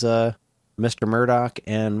 seeing as Mr. Murdoch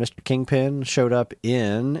and Mr. Kingpin showed up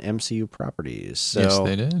in MCU properties. So Yes,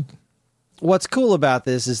 they did. what's cool about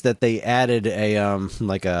this is that they added an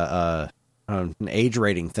age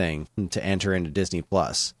rating thing to enter into Disney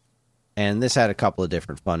Plus. And this had a couple of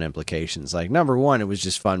different fun implications. Number one, it was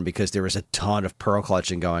just fun because there was a ton of pearl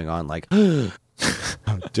clutching going on.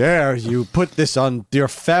 How dare you put this on your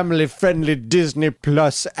family-friendly Disney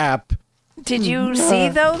Plus app? Did you see,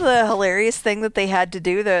 though, the hilarious thing that they had to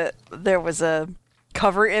do? There was a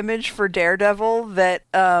cover image for Daredevil that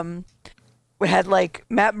had,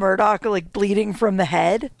 Matt Murdock, bleeding from the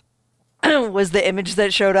head. Was the image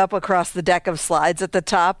that showed up across the deck of slides at the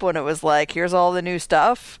top when it was here's all the new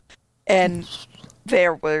stuff. And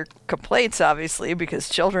there were complaints, obviously, because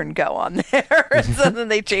children go on there. And so then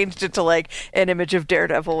they changed it to an image of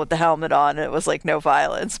Daredevil with the helmet on, and it was no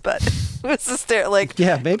violence. But it was just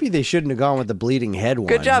Yeah, maybe they shouldn't have gone with the bleeding head one.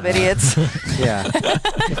 good job, idiots. Yeah.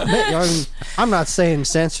 I'm not saying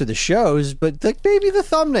censor the shows, but maybe the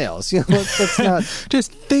thumbnails. Let's not.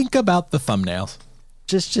 Just think about the thumbnails.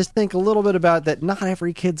 Just think a little bit about that. Not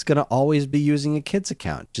every kid's going to always be using a kid's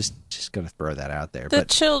account. Just going to throw that out there. The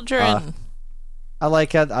children. I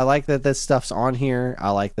like that this stuff's on here. I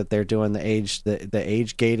like that they're doing the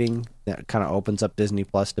age gating. That kind of opens up Disney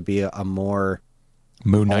Plus to be a more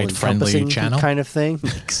Moon Knight friendly all-encompassing channel kind of thing.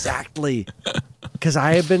 Exactly. Because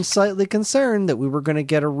I have been slightly concerned that we were going to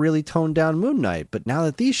get a really toned down Moon Knight, but now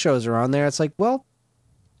that these shows are on there, it's like, well,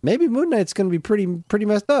 maybe Moon Knight's going to be pretty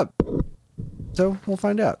messed up. So we'll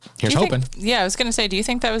find out. Here's Do you hoping. think, I was going to say, do you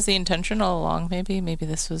think that was the intention all along? Maybe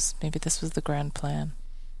this was the grand plan.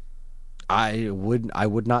 I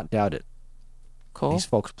would not doubt it. Cool. These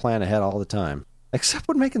folks plan ahead all the time, except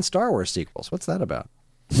when making Star Wars sequels. What's that about?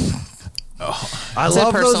 I Is it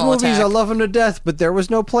love those personal movies. attack? I love them to death, but there was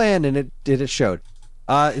no plan, and it showed.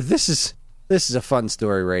 This is a fun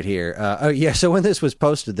story right here. So when this was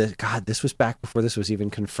posted, this was back before this was even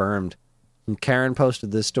confirmed. And Karen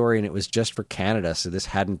posted this story, and it was just for Canada, so this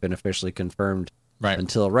hadn't been officially confirmed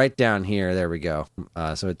until right down here. There we go.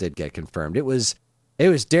 So it did get confirmed. It was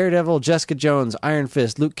Daredevil, Jessica Jones, Iron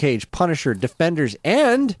Fist, Luke Cage, Punisher, Defenders,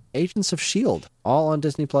 and Agents of S.H.I.E.L.D. all on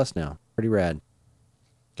Disney Plus now. Pretty rad.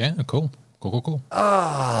 Yeah, cool.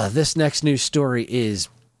 This next news story is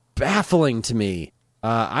baffling to me.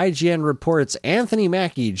 IGN reports Anthony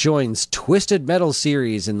Mackie joins Twisted Metal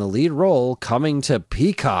series in the lead role, coming to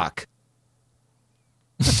Peacock.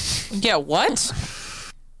 Yeah, what?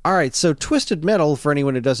 All right, so Twisted Metal, for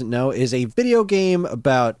anyone who doesn't know, is a video game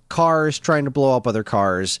about cars trying to blow up other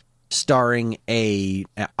cars, starring an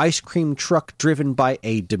ice cream truck driven by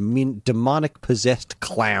a demonic possessed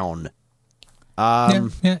clown. Yeah,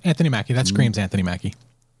 Anthony Mackie. That screams Anthony Mackie.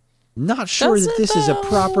 Not sure Does that it, this is a though?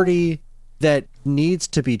 property that needs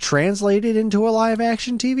to be translated into a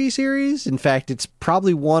live-action TV series. In fact, it's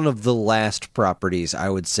probably one of the last properties I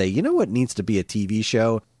would say, you know what needs to be a TV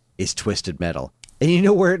show is Twisted Metal. And you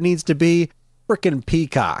know where it needs to be? Frickin'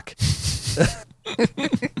 Peacock.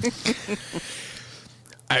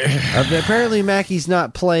 Apparently, Mackie's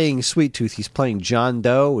not playing Sweet Tooth. He's playing John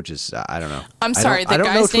Doe, which is, I don't know. I'm sorry, the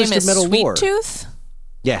guy's name is Sweet Tooth?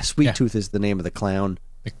 Yeah, Sweet Tooth is the name of the clown.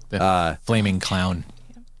 The flaming clown.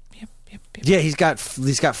 Yep. Yeah, he's got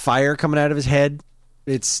fire coming out of his head.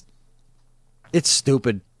 It's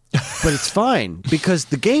stupid, but it's fine because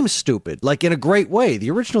the game's stupid. Like in a great way. The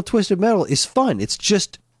original Twisted Metal is fun. It's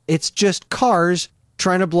just cars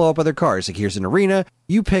trying to blow up other cars. Like here's an arena.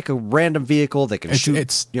 You pick a random vehicle that can shoot.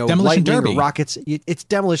 It's Demolition Demolition Derby Derby. or rockets. It's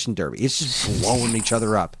Demolition Derby. It's just blowing each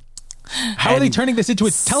other up. How are they turning this into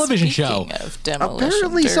a television show? Speaking of Demolition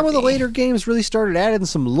Apparently, some of the Derby. later games really started adding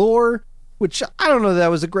some lore, which I don't know that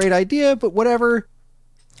was a great idea, but whatever.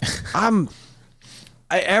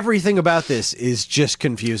 Everything about this is just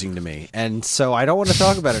confusing to me, and so I don't want to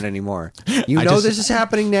talk about it anymore. This is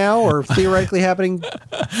happening now, or theoretically happening.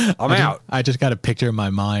 I'm out. I just got a picture in my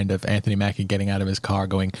mind of Anthony Mackie getting out of his car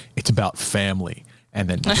going, "It's about family," and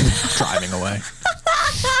then driving away.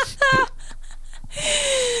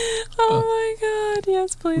 Oh my god,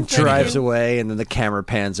 yes, please. Drives away, and then the camera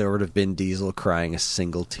pans over to Vin Diesel crying a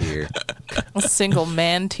single tear. A single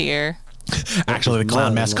man tier. Actually, the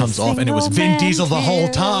clown mask comes off, and it was Vin Diesel the whole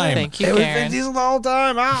time. Thank you, It was Karen. Vin Diesel the whole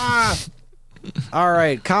time. All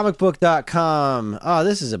right, comicbook.com. Oh,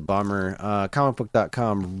 this is a bummer.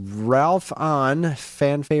 Comicbook.com. Ralph Ahn,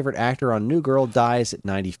 fan favorite actor on New Girl, dies at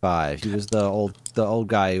 95. He was the old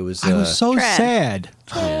guy who was. I was so Trent. sad.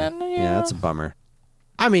 Yeah, that's a bummer.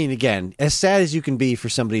 I mean, again, as sad as you can be for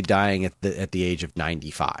somebody dying at the age of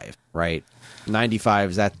 95, right?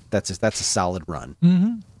 95 is that's a solid run.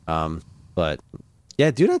 Mm-hmm. But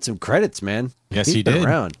yeah, dude had some credits, man. Yes, He's he been did.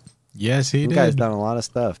 around. Yes, he The did. guy's done a lot of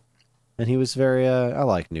stuff, and he was very. I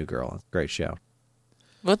like New Girl. It's a great show.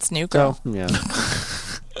 What's New Girl? So yeah,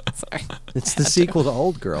 Sorry. it's the sequel to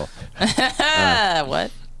Old Girl.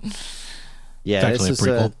 What? Yeah, It's this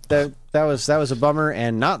actually a was prequel. that was a bummer,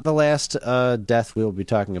 and not the last death we'll be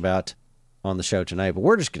talking about on the show tonight. But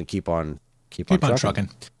we're just going to keep on trucking.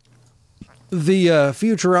 The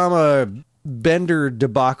Futurama Bender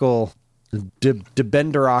debacle,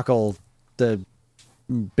 Benderacle, the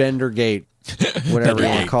Bendergate, whatever you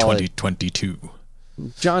want to call it. 2022.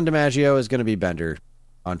 John DiMaggio is going to be Bender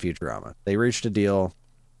on Futurama. They reached a deal.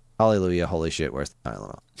 Hallelujah! Holy shit! Where's the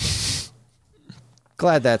Tylenol?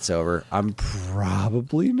 Glad that's over. I'm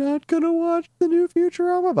probably not going to watch the new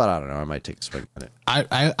Futurama, but I don't know. I might take a swing at it.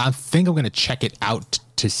 I think I'm going to check it out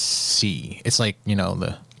to see. It's like,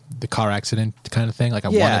 the car accident kind of thing. Like I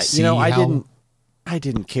want to see how... I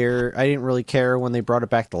didn't care. I didn't really care when they brought it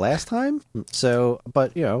back the last time. So,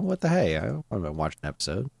 but what the hey? I want to watch an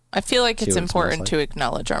episode. I feel like See it's what it smells important like. to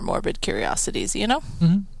acknowledge our morbid curiosities,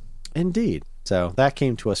 Indeed. So that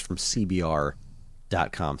came to us from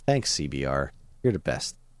CBR.com. Thanks, CBR. You're the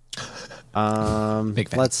best. Big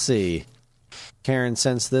fan. Let's see. Karen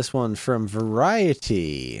sends this one from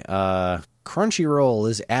Variety. Crunchyroll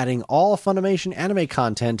is adding all Funimation anime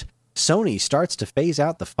content Sony starts to phase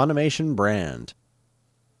out the Funimation brand.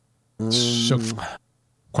 So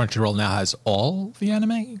Crunchyroll now has all the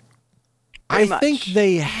anime? I much. think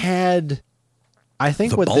they had. I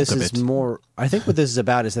think The what bulk this of is it. more. I think what this is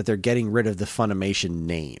about is that they're getting rid of the Funimation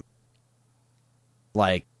name.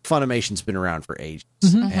 Like Funimation's been around for ages,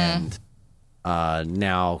 and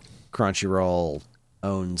now Crunchyroll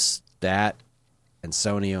owns that, and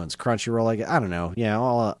Sony owns Crunchyroll. Like, I don't know. Yeah,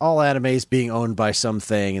 all anime is being owned by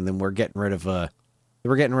something, and then we're getting rid of the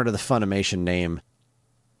Funimation name,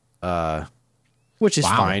 which is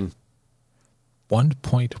Wow. fine.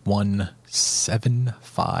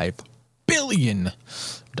 $1.175 billion.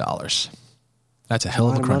 That's a hell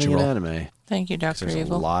A of a lot of money in Crunchyroll. anime. Thank you, Dr. There's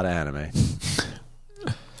Evil. a lot of anime.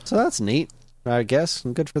 So that's neat, I guess,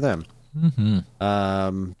 and good for them.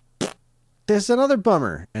 Mm-hmm. There's another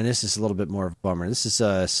bummer, and this is a little bit more of a bummer. This is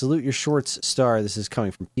Salute Your Shorts star. This is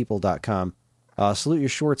coming from people.com. Salute Your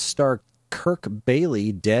Shorts star Kirk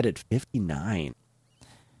Bailey dead at 59.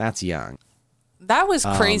 That's young. That was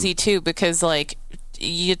crazy too, because like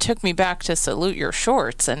you took me back to Salute Your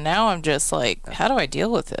Shorts, and now I'm just like, how do I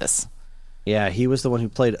deal with this? Yeah, he was the one who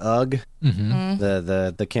played Ugg,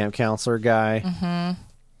 the camp counselor guy.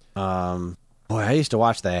 Boy, I used to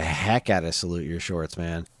watch the heck out of Salute Your Shorts,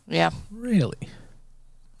 man. Yeah. Really?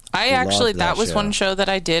 I actually, loved that that was show. one show that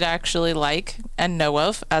I did actually like and know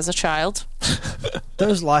of as a child.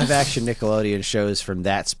 Those live action Nickelodeon shows from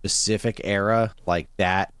that specific era, like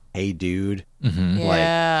that, Hey Dude,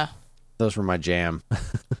 Yeah. those were my jam.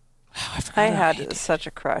 I had such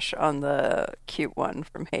a crush on the cute one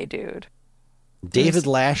from Hey Dude. David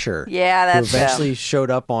Lasher, Yeah, who that's eventually him.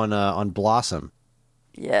 showed up on Blossom.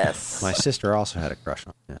 Yes. My sister also had a crush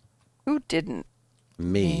on him. Who didn't?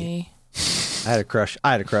 Me. I had a crush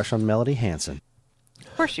on Melody Hansen.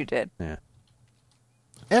 Of course you did. Yeah.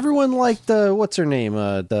 Everyone liked what's her name?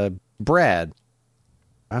 The Brad.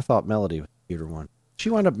 I thought Melody was the cuter one. She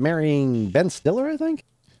wound up marrying Ben Stiller, I think.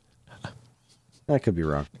 I could be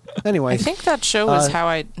wrong. Anyway, I think that show was how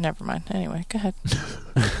I. Never mind. Anyway, go ahead.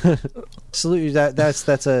 salute you. That's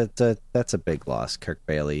a big loss. Kirk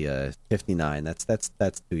Bailey, 59. That's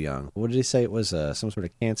too young. What did he say? It was some sort of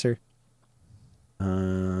cancer.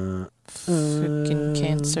 Freaking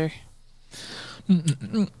cancer.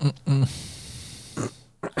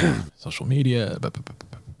 Social media.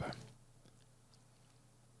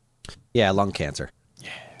 Yeah, lung cancer.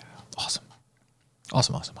 Awesome.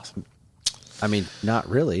 I mean, not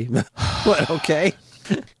really. But okay.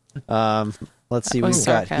 Let's see what was we've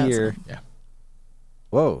got sarcasm. here. Yeah.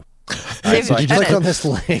 Whoa. All right, so I David clicked Tennant. on this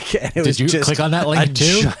link, and it was you just click on that a link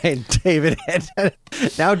too? giant David.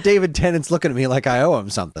 Now David Tennant's looking at me like I owe him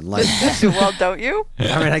something. Like, Well, don't you?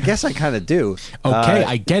 I mean, I guess I kind of do. Okay,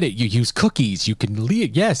 I get it. You use cookies. You can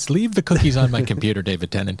leave. Yes, leave the cookies on my computer, David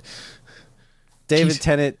Tennant.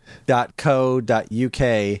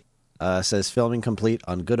 DavidTennant.co.uk says filming complete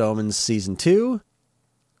on Good Omens season 2.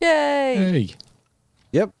 Yay! Hey.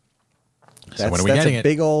 Yep. So when are we that's getting a it?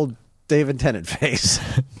 big old David Tennant face.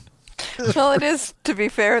 Well, it is, to be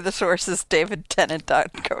fair, the source is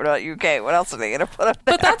davidtennant.co.uk. What else are they going to put up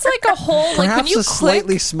there? But that's like a whole like when Perhaps you a click.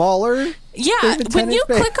 slightly smaller. Yeah, David when you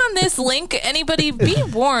Tennant click on this link, anybody be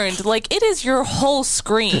warned. Like it is your whole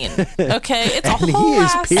screen. Okay, it's a And he whole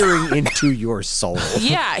is ass. peering into your soul.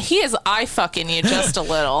 Yeah, he is eye fucking you just a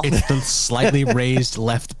little. It's the slightly raised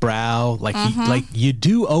left brow. Like like you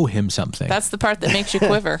do owe him something. That's the part that makes you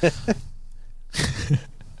quiver.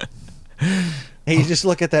 And you just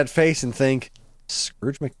look at that face and think,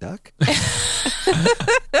 Scrooge McDuck?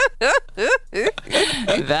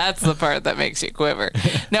 That's the part that makes you quiver.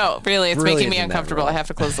 No, really, it's making me Brilliant in that uncomfortable. role. I have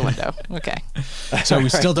to close the window. Okay. so we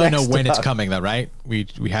still don't know next when it's up. coming, though, right? We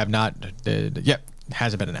have not. Yep,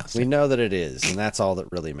 hasn't been announced. We yet. know that it is, and that's all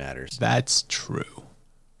that really matters. That's true.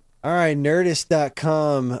 All right,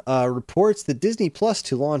 Nerdist.com reports that Disney Plus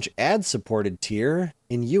to launch ad-supported tier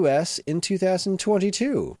in U.S. in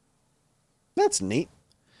 2022. That's neat.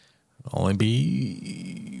 Only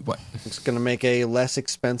be what? It's going to make a less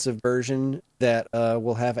expensive version that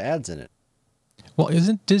will have ads in it. Well,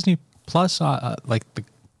 isn't Disney Plus like the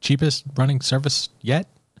cheapest running service yet?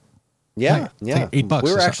 Yeah, Like, yeah. like $8 We or were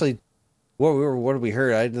something. actually... What did we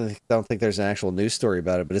heard? I don't think there's an actual news story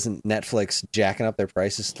about it, but isn't Netflix jacking up their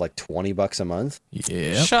prices to like $20 a month?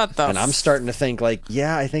 Yep. Shut the And I'm starting to think like,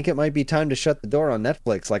 yeah, I think it might be time to shut the door on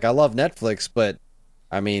Netflix. Like, I love Netflix, but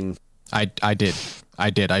I mean, I did.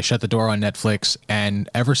 I shut the door on Netflix, and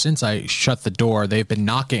ever since I shut the door, they've been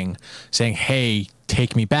knocking, saying, "Hey,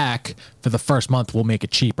 take me back. For the first month, we'll make it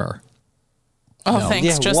cheaper." Oh, No. thanks.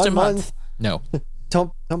 yeah, Just one a month. No,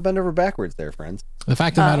 don't bend over backwards there, friends. The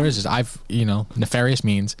fact of the matter is I've, nefarious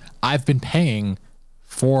means, I've been paying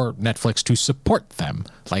for Netflix to support them.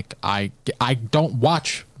 Like, I don't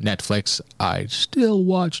watch Netflix. I still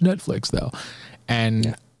watch Netflix, though.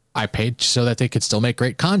 And I paid so that they could still make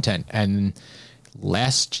great content. And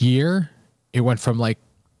last year, it went from like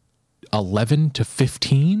 11 to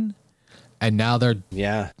 15. And now they're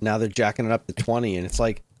jacking it up to 20. And it's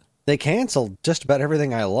like, they canceled just about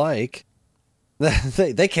everything I like.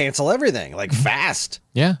 They cancel everything like fast.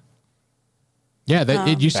 Yeah.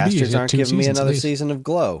 It used to be. Bastards aren't giving me another season. season of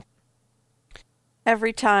Glow.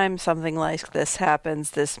 Every time something like this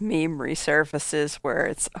happens, this meme resurfaces where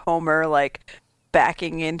it's Homer like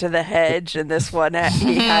backing into the hedge, and this one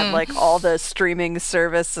he had like all the streaming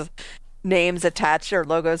service names attached or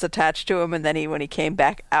logos attached to him, and then when he came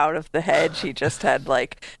back out of the hedge, he just had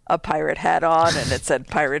like a pirate hat on, and it said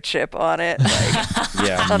pirate ship on it.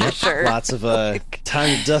 Like, on the shirt. Lots of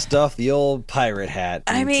time to dust off the old pirate hat.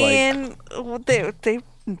 I mean, they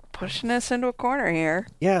pushing us into a corner here.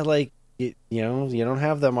 Yeah, like you don't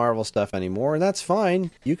have the Marvel stuff anymore, and that's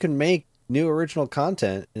fine. You can make new original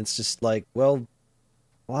content. It's just like, well,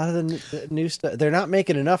 a lot of the new stuff, they're not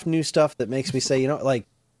making enough new stuff that makes me say, like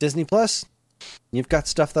Disney Plus, you've got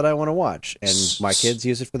stuff that I want to watch, and my kids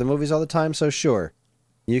use it for the movies all the time, so sure,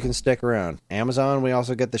 you can stick around. Amazon, we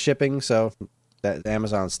also get the shipping, so that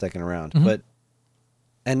Amazon's sticking around. Mm-hmm.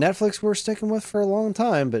 And Netflix we're sticking with for a long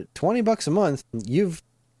time, but $20 a month, you've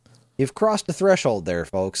crossed the threshold there,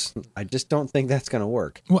 folks. I just don't think that's going to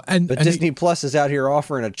work. Well, but Disney Plus is out here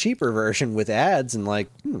offering a cheaper version with ads, and like,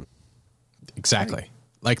 exactly.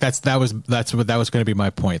 Like that was going to be my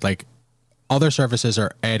point. Like, other services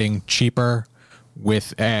are adding cheaper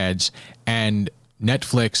with ads, and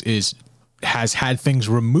Netflix has had things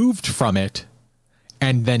removed from it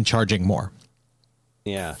and then charging more.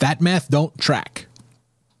 Yeah. That math don't track.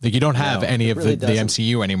 Like, you don't have any of really the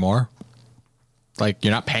MCU anymore. Like,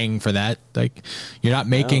 you're not paying for that. Like, you're not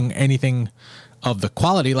making anything of the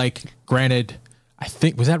quality. Like, granted, I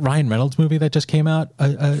think, was that Ryan Reynolds movie that just came out?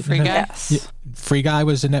 Free Guy? Yes. Free Guy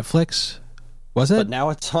was a Netflix. Was it? But now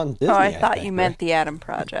it's on Disney. Oh, I thought you meant The Adam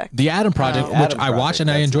Project. The Adam Project, which I watched and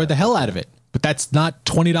I enjoyed the hell out of it. But that's not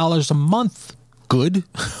 $20 a month. Good.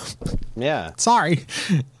 Yeah. Sorry.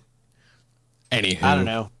 Anywho. I don't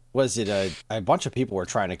know. Was it a bunch of people were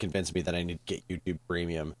trying to convince me that I need to get YouTube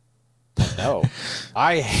Premium? No.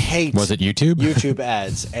 I hate Was it YouTube? YouTube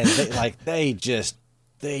ads. And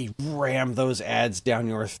they ram those ads down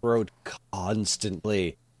your throat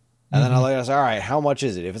constantly. And then I was all right, how much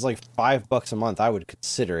is it? If it's like $5 a month, I would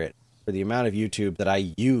consider it for the amount of YouTube that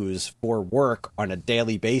I use for work on a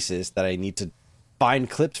daily basis, that I need to find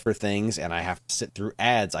clips for things and I have to sit through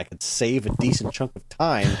ads. I could save a decent chunk of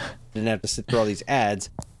time and didn't have to sit through all these ads.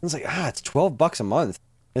 It's like, it's $12 a month.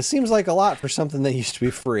 It seems like a lot for something that used to be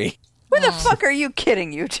free. Who the fuck are you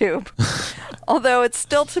kidding, YouTube? Although it's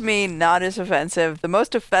still, to me, not as offensive. The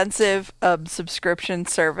most offensive subscription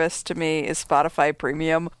service to me is Spotify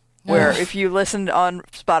Premium, where if you listen on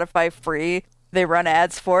Spotify free, they run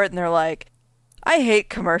ads for it, and they're like, I hate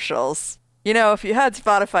commercials. If you had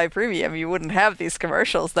Spotify Premium, you wouldn't have these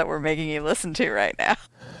commercials that we're making you listen to right now.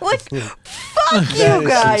 Like, fuck you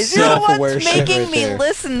guys. You're the ones making me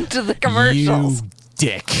listen to the commercials. You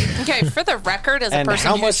dick. Okay, for the record, as a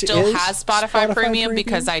person who still has Spotify Premium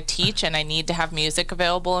because I teach and I need to have music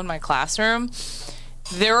available in my classroom,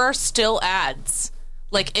 there are still ads.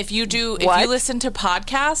 Like, if you listen to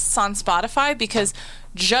podcasts on Spotify, because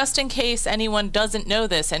just in case anyone doesn't know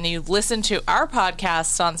this and you listen to our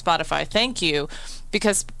podcasts on Spotify, thank you,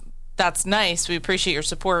 because that's nice. We appreciate your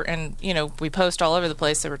support, and, we post all over the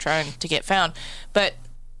place, so we're trying to get found. But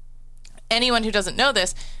anyone who doesn't know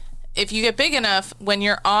this, if you get big enough, when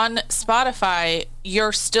you're on Spotify,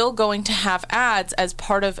 you're still going to have ads as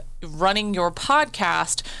part of running your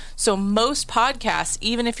podcast. So most podcasts,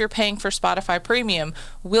 even if you're paying for Spotify Premium,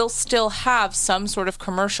 will still have some sort of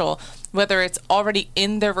commercial, whether it's already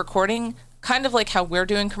in their recording, kind of like how we're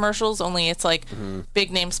doing commercials, only it's like big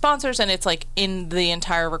name sponsors and it's like in the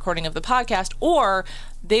entire recording of the podcast, or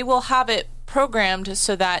they will have it programmed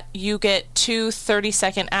so that you get 2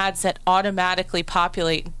 30-second ads that automatically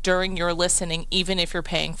populate during your listening, even if you're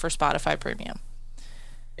paying for Spotify Premium.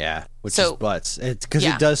 Yeah, which is butts. Because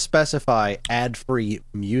it does specify ad-free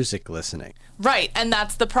music listening. Right, and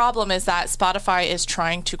that's the problem, is that Spotify is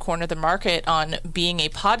trying to corner the market on being a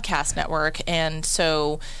podcast network, and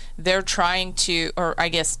so they're trying to, or I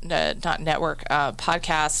guess not network,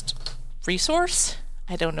 podcast resource?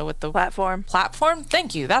 I don't know what the... Platform.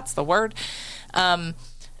 Thank you, that's the word.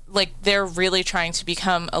 like they're really trying to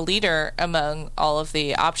become a leader among all of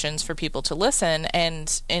the options for people to listen,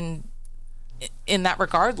 and in that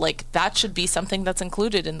regard, like that should be something that's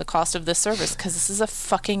included in the cost of this service, because this is a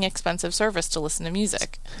fucking expensive service to listen to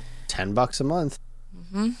music. $10 a month.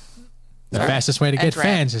 The fastest way to get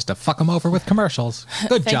fans is to fuck them over with commercials.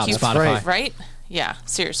 Good job, you, Spotify. Right? Yeah,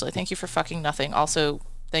 seriously. Thank you for fucking nothing. Also,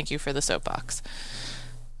 thank you for the soapbox.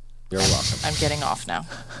 You're welcome. I'm getting off now.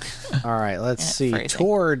 All right, let's see. phrasing.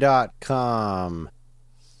 Tour.com.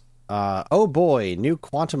 Oh boy, new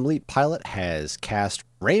Quantum Leap pilot has cast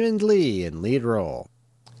Raymond Lee in lead role.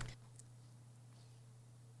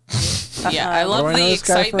 Yeah, I Where love do I know the this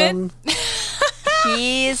guy excitement. from?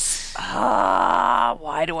 He's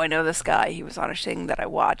why do I know this guy? He was on a thing that I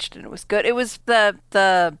watched and it was good. It was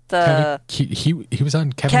the He was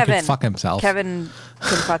on Kevin Kevin Could Fuck Himself. Kevin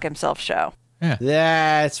Can Fuck Himself show.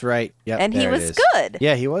 That's right. Yep, And he there it was is. good.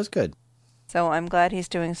 Yeah, he was good. So I'm glad he's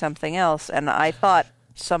doing something else. And I thought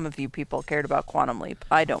some of you people cared about Quantum Leap.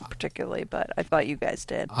 I don't particularly, but I thought you guys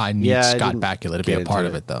did. I need Yeah, I Scott didn't Bakula to be get a part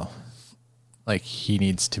into of it, though. Like, he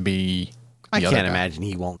needs to be I the other can't guy. imagine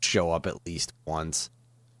he won't show up at least once.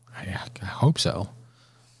 I hope so.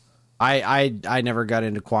 I never got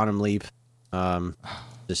into Quantum Leap.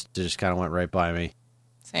 Just kind of went right by me.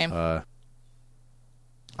 Same.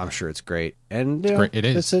 I'm sure it's great, and you know, great. It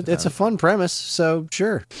is. It's a fun premise, so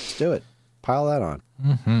sure, let's do it. Pile that on.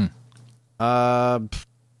 Mm-hmm.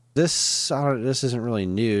 This isn't really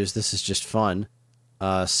news. This is just fun.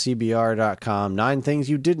 CBR.com. 9 things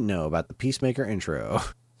you didn't know about the Peacemaker intro.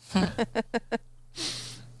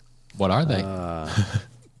 What are they?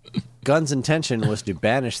 Gunn's intention was to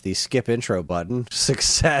banish the skip intro button.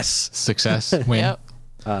 Success. Success? Win?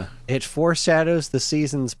 Yep. It foreshadows the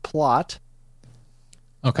season's plot.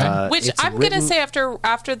 Okay. Which it's I'm written- gonna say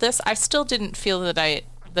after this, I still didn't feel that I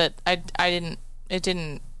didn't. It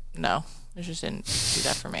didn't. No, it just didn't do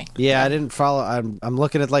that for me. Yeah, I didn't follow. I'm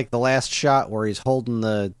looking at like the last shot where he's holding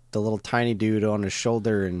the little tiny dude on his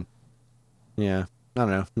shoulder, and yeah, I don't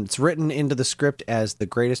know. It's written into the script as the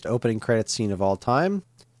greatest opening credits scene of all time.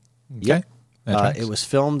 Okay. That tracks. It was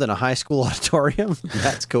filmed in a high school auditorium.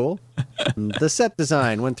 That's cool. The set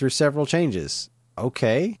design went through several changes.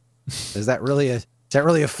 Okay, is that really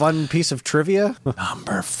a fun piece of trivia?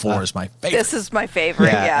 Number 4 is my favorite. This is my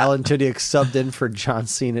favorite, yeah. Alan Tudyk subbed in for John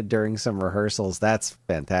Cena during some rehearsals. That's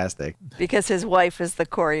fantastic. Because his wife is the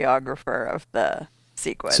choreographer of the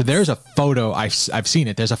sequence. So there's a photo, I've seen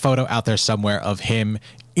it. There's a photo out there somewhere of him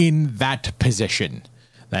in that position,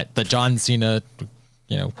 that the John Cena,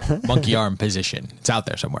 monkey arm position. It's out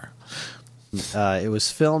there somewhere. It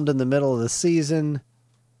was filmed in the middle of the season.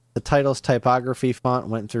 The title's typography font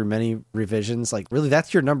went through many revisions. Like, really,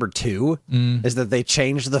 that's your number 2? Is that they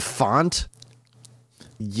changed the font?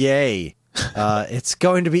 Yay. It's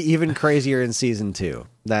going to be even crazier in season 2.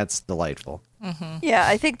 That's delightful. Yeah,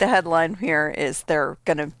 I think the headline here is they're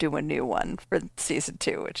going to do a new one for season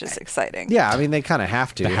 2, which is exciting. Yeah, I mean, they kind of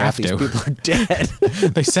have to. They Half have these to. people are dead.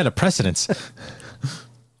 They set a precedence.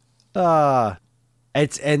 That's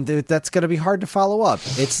going to be hard to follow up.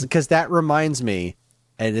 It's because that reminds me,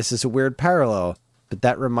 and this is a weird parallel, but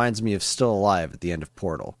that reminds me of Still Alive at the end of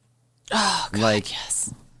Portal. Oh God, Like-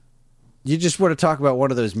 yes. You just want to talk about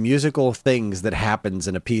one of those musical things that happens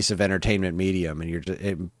in a piece of entertainment medium,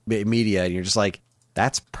 and media, and you're just like,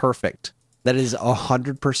 that's perfect. That is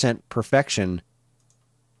 100% perfection.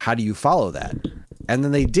 How do you follow that? And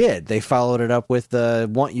then they did. They followed it up with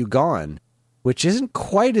 "Want You Gone," which isn't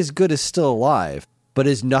quite as good as Still Alive, but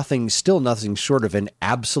is still nothing short of an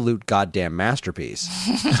absolute goddamn masterpiece.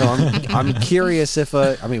 So I'm curious if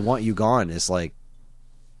 "Want You Gone" is like,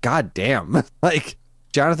 goddamn, like.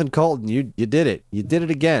 Jonathan Colton, you did it. You did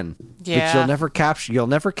it again. Yeah. Which you'll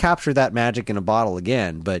never capture that magic in a bottle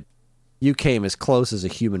again, but you came as close as a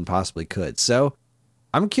human possibly could. So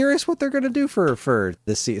I'm curious what they're going to do for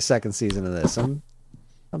the second season of this. I'm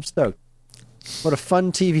stoked. What a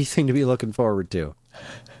fun TV thing to be looking forward to.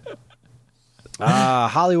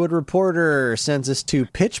 Hollywood Reporter sends us to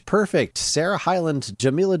Pitch Perfect. Sarah Hyland,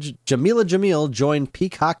 Jamila Jamil joined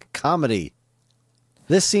Peacock Comedy.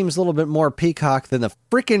 This seems a little bit more Peacock than the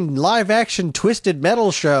freaking live-action Twisted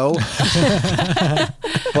Metal show.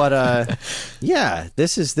 But yeah,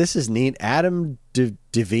 this is neat. Adam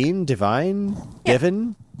Devine.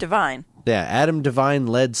 Yeah, Adam Devine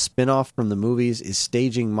led spin-off from the movies is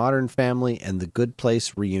staging Modern Family and The Good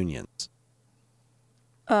Place reunions.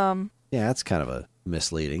 Yeah, that's kind of a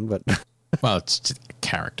misleading, but Well, it's just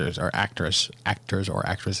characters or actors or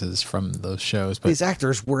actresses from those shows. But these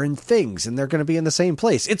actors were in things, and they're going to be in the same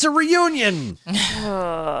place. It's a reunion.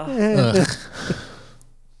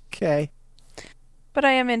 Okay. But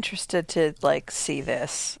I am interested to see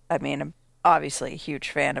this. I mean, I'm obviously a huge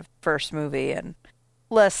fan of the first movie and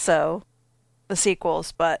less so the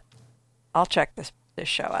sequels, but I'll check this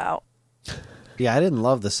show out. Yeah, I didn't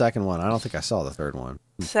love the second one. I don't think I saw the third one.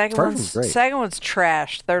 Second First one's great. Second one's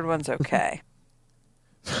trash. Third one's okay.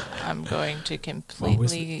 I'm going to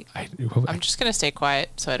completely. I'm just going to stay quiet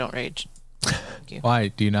so I don't rage. Thank you. Why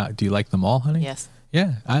do you like them all, honey? Yes,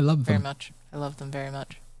 Yeah, I love them very much. I love them very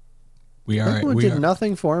much. We are. Second one We did are.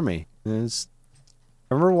 nothing for me. I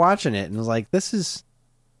remember watching it and was like, this is...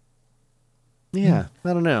 Yeah,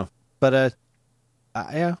 I don't know. But,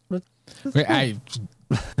 yeah.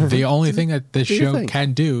 The only thing that this Do your show thing.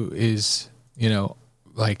 can do is,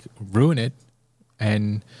 ruin it.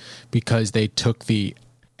 And because they took the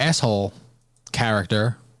asshole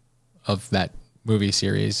character of that movie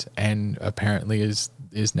series and apparently is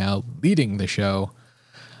now leading the show.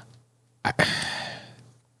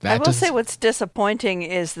 I will say what's disappointing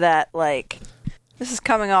is that, this is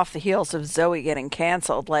coming off the heels of Zoe getting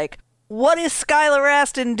canceled. What is Skylar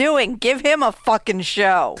Astin doing? Give him a fucking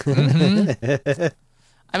show.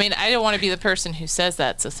 I mean, I don't want to be the person who says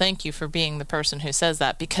that, so thank you for being the person who says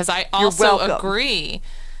that, because I also welcome. agree.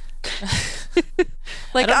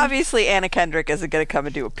 Obviously Anna Kendrick isn't going to come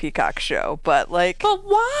and do a Peacock show, but But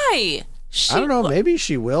why? I don't know. Maybe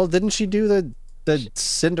she will. Didn't she do the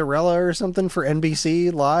Cinderella or something for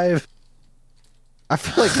NBC Live? I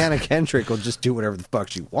feel like Anna Kendrick will just do whatever the fuck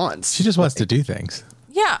she wants. She just wants to do things.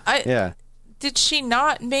 Yeah. Yeah. Did she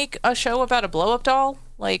not make a show about a blow-up doll?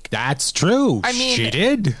 That's true. I mean, she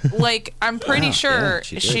did. I'm pretty sure yeah,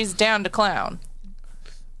 she did. she's down to clown.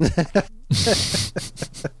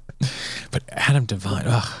 But Adam Devine,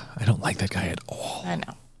 I don't like that guy at all. I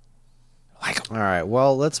know. Like him. All right.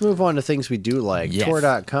 Well, let's move on to things we do like. Yes.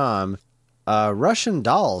 Tor.com. Russian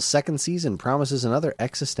Dolls second season promises another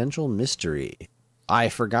existential mystery. I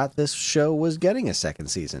forgot this show was getting a second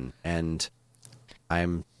season, and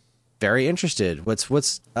I'm very interested. It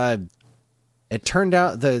turned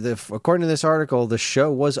out according to this article, the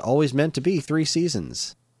show was always meant to be 3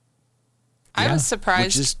 seasons. I Yeah. was Which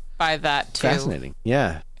surprised is by that, too. Fascinating.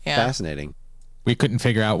 Yeah. Fascinating. We couldn't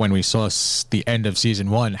figure out when we saw the end of season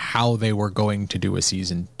 1 how they were going to do a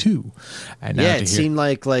season 2. And now Yeah, to it hear- seemed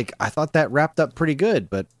like I thought that wrapped up pretty good,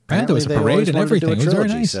 but Yeah, there was a apparently they parade always and wanted to do a everything. It was very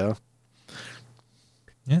trilogy, nice. So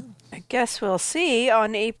Yeah. I guess we'll see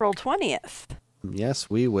on April 20th yes,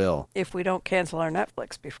 we will. if we don't cancel our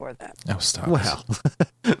Netflix before then. Oh, stop. Well,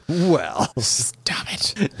 well, Stop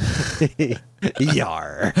it.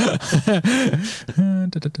 yar. I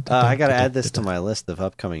got to add this to my list of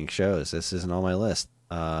upcoming shows. This isn't on my list.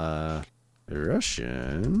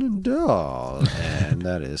 Russian Doll, and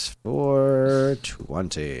that is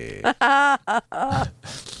 420. I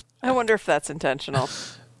wonder if that's intentional.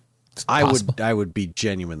 I would be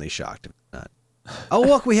genuinely shocked if not. Oh,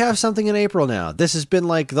 look, we have something in April now. This has been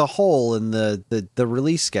the hole in the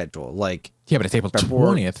release schedule. Yeah, but it's April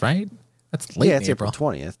February. 20th, right? That's late Yeah, in it's April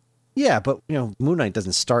 20th. Yeah, but Moon Knight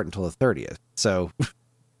doesn't start until the 30th. So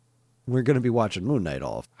we're going to be watching Moon Knight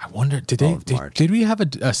all. I wonder, did All of March. did we have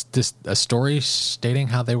a story stating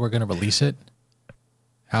how they were going to release it?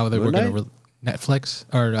 How they Moon were going Knight? to Netflix,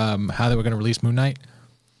 or how they were going to release Moon Knight?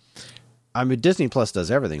 I mean, Disney Plus does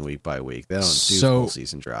everything week by week. They don't do So- full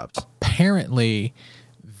season drops. Apparently,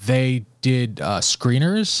 they did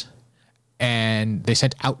screeners, and they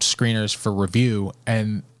sent out screeners for review,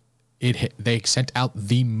 and they sent out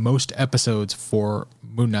the most episodes for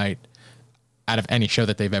Moon Knight out of any show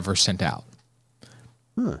that they've ever sent out.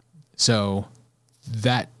 So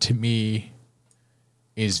that to me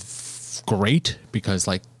is great, because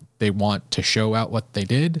they want to show out what they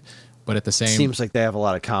did, but at the same Seems like they have a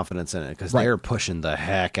lot of confidence in it because Right. they're pushing the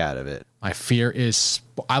heck out of it. my fear is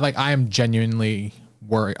I am genuinely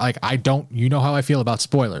worried. I don't, how I feel about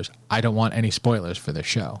spoilers. I don't want any spoilers for this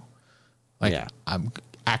show. Yeah. I'm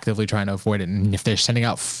actively trying to avoid it. And if they're sending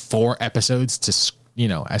out 4 episodes to,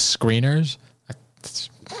 as screeners,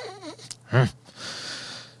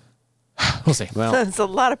 we'll see. Well, That's a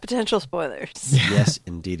lot of potential spoilers. yes,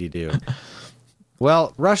 indeed you do.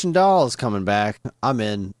 Well, Russian Doll is coming back. I'm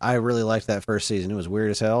in. I really liked that first season. It was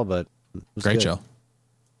weird as hell, but it was Great good. show.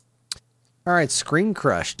 All right,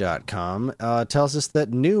 ScreenCrush.com tells us that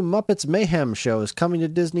new Muppets Mayhem show is coming to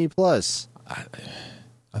Disney Plus.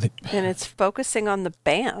 I think And it's focusing on the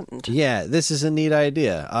band. Yeah, this is a neat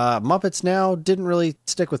idea. Muppets Now didn't really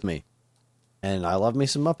stick with me, and I love me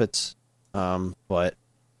some Muppets. But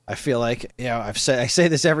I feel like I say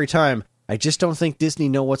this every time. I just don't think Disney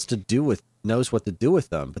knows what to do with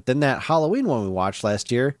them. But then that Halloween one we watched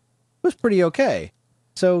last year was pretty okay.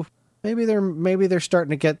 So maybe they're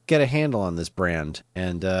starting to get a handle on this brand,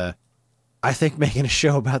 and I think making a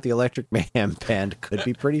show about the Electric Mayhem Band could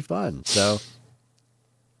be pretty fun. So,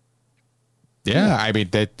 yeah, I mean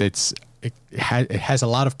it has a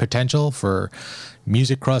lot of potential for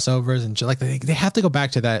music crossovers and shit. Like they have to go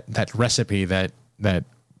back to that recipe that the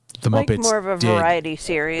Like Muppets more of a did. variety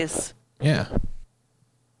series. Yeah,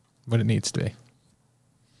 what it needs to be.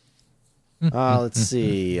 let's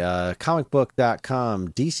see. Comicbook.com,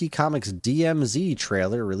 DC Comics DMZ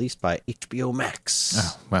trailer released by HBO Max.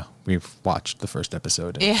 Oh, well, we've watched the first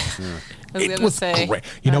episode. Yeah. I was It gonna was say. great.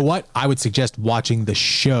 You know what? I would suggest watching the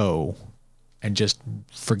show and just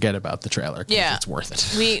forget about the trailer. 'Cause Yeah. it's worth it.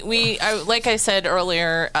 Like I said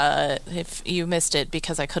earlier, if you missed it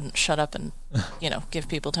because I couldn't shut up and, give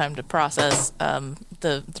people time to process,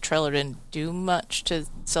 the trailer didn't do much to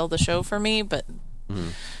sell the show for me, but,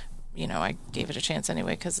 I gave it a chance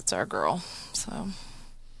anyway because it's our girl. So,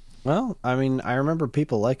 Well, I mean, I remember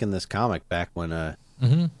people liking this comic back when, back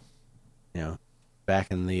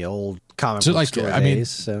in the old comic So, book like, store I mean,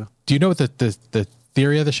 days. So Do you know what the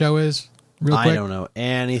theory of the show is? Real quick. I don't know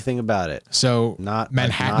anything about it. So Not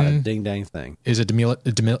Manhattan not a ding dang thing. is a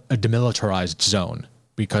demilitarized zone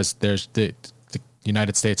because there's the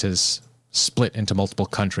United States is split into multiple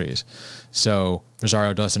countries. So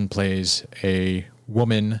Rosario Dawson plays a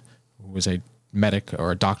woman who was a medic or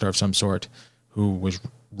a doctor of some sort who was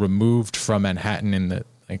removed from Manhattan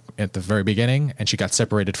at the very beginning, and she got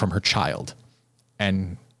separated from her child,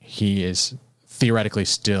 and he is theoretically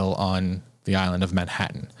still on the island of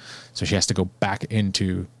Manhattan. So she has to go back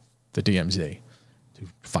into the DMZ to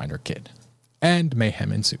find her kid, and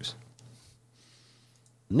mayhem ensues.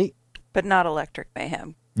 Neat. But not Electric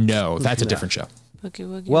Mayhem. No, that's a different show. boogie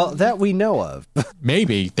woogie. Well, that we know of.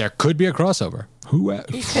 Maybe there could be a crossover. Who?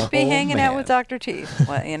 He could be hanging out with Dr. Teeth.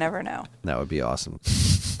 Well, you never know. That would be awesome.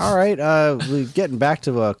 All right, we're getting back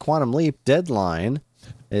to a Quantum Leap. Deadline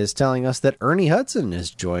is telling us that Ernie Hudson has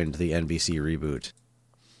joined the NBC reboot.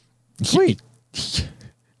 Sweet.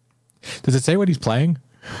 Does it say what he's playing?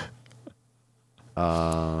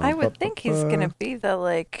 I would think he's going to be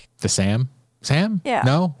the, The Sam? Sam? Yeah.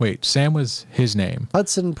 No? Wait, Sam was his name.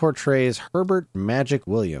 Hudson portrays Herbert Magic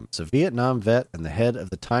Williams, a Vietnam vet and the head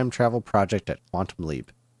of the time travel project at Quantum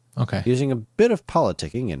Leap. Okay. Using a bit of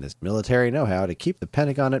politicking and his military know-how to keep the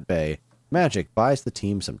Pentagon at bay, Magic buys the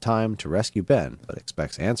team some time to rescue Ben, but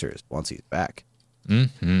expects answers once he's back.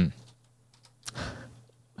 Mm-hmm.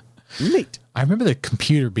 Neat. I remember the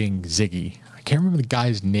computer being Ziggy. I can't remember the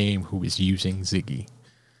guy's name who was using Ziggy.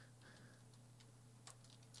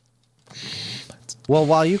 Well,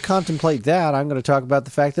 while you contemplate that, I'm going to talk about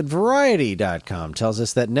the fact that Variety.com tells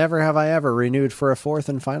us that Never Have I Ever renewed for a fourth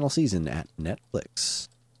and final season at Netflix.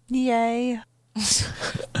 Yay.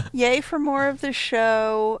 Yay for more of the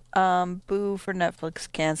show. Boo for Netflix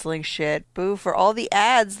canceling shit. Boo for all the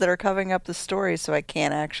ads that are covering up the story so I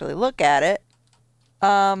can't actually look at it.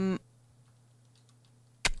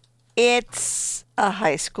 It's a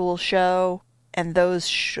high school show, and those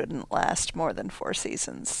shouldn't last more than 4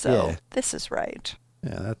 seasons. So Yeah. this is right.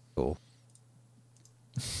 Yeah, that's cool.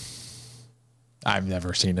 I've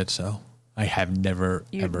never seen it, so I have never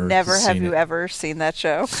You ever never seen have you it. ever seen that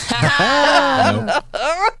show? Nope.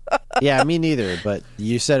 Yeah, me neither, but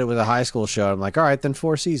you said it was a high school show. I'm like, all right, then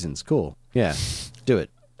 4 seasons. Cool. Yeah, do it.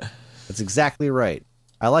 That's exactly right.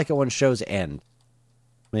 I like it when shows end.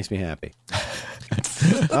 Makes me happy.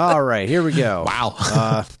 All right, here we go.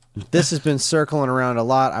 Wow. This has been circling around a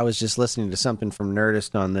lot. I was just listening to something from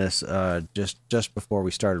Nerdist on this just before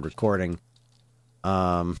we started recording.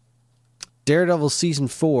 Daredevil Season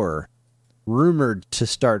 4, rumored to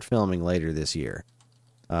start filming later this year.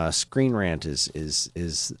 Screen Rant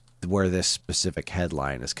is where this specific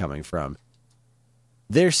headline is coming from.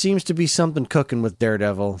 There seems to be something cooking with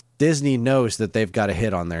Daredevil. Disney knows that they've got a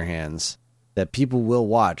hit on their hands, that people will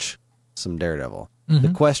watch some Daredevil.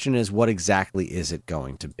 The question is, what exactly is it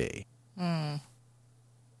going to be? I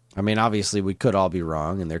mean, obviously, we could all be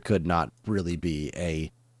wrong, and there could not really be a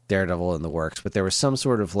Daredevil in the works, but there was some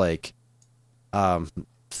sort of,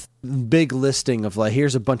 big listing of,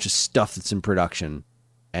 here's a bunch of stuff that's in production,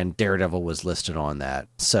 and Daredevil was listed on that.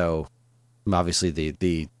 So, obviously,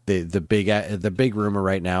 the big rumor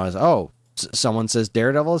right now is, someone says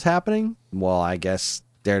Daredevil is happening? Well, I guess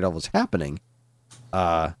Daredevil's happening.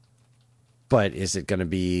 But is it going to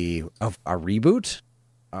be a reboot?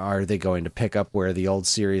 Are they going to pick up where the old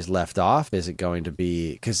series left off? Is it going to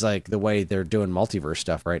be... Because, the way they're doing multiverse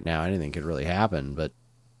stuff right now, anything could really happen, but...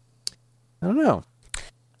 I don't know.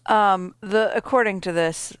 According to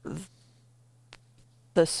this,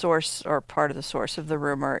 the source, or part of the source of the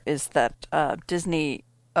rumor, is that Disney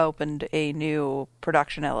opened a new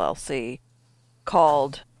production LLC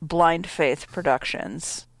called Blind Faith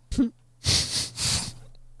Productions.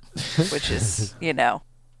 Which is,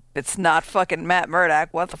 it's not fucking Matt Murdock.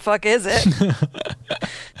 What the fuck is it?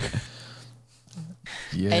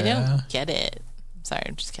 Yeah. I don't get it. Sorry,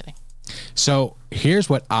 I'm just kidding. So here's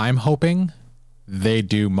what I'm hoping they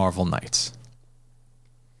do: Marvel Knights,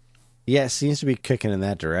 Yeah, it seems to be kicking in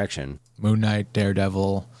that direction. Moon Knight,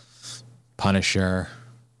 Daredevil, Punisher.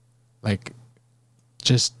 Like,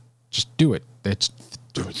 just do it. It's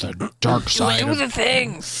the dark side. Do Of, the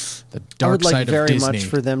things. the I dark would like side of very Disney. much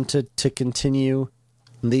for them to continue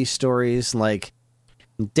these stories. Like,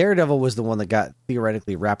 Daredevil was the one that got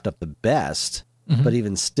theoretically wrapped up the best, but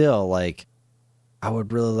even still, like, I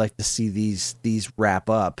would really like to see these wrap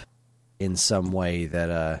up in some way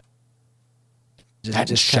that That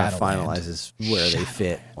just kind of Shadowland. finalizes where they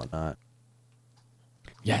fit, and whatnot.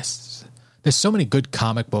 Yes. There's so many good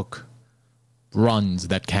comic book runs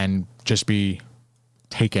that can just be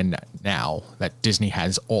taken now that Disney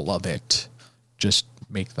has all of it. Just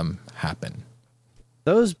make them happen.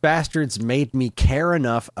 Those bastards made me care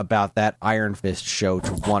enough about that Iron Fist show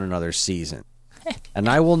to want another season. And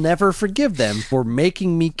I will never forgive them for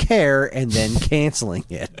making me care and then canceling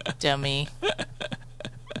it. Dummy.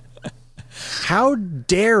 How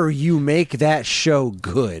dare you make that show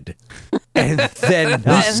good and then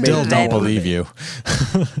not Still make don't it? believe you.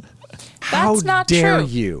 How That's not dare true.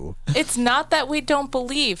 you? It's not that we don't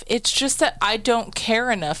believe. It's just that I don't care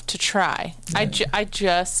enough to try. I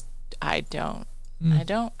don't. I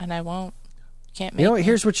don't, and I won't. Can't make You know what? me.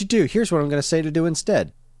 Here's what you do. Here's what I'm going to say to do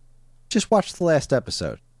instead. Just watch the last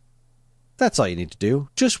episode. That's all you need to do.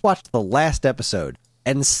 Just watch the last episode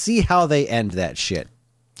and see how they end that shit.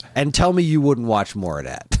 And tell me you wouldn't watch more of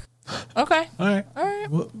that. Okay. All right.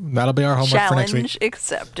 Well, that'll be our homework for next Challenge week.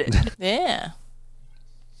 accepted. Yeah.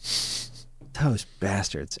 Those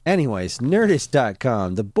bastards. Anyways,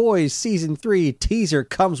 Nerdist.com. The Boys Season 3 teaser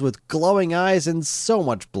comes with glowing eyes and so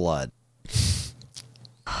much blood.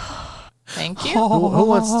 Thank you. Who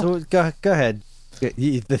wants to... Go ahead.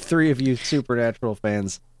 The three of you Supernatural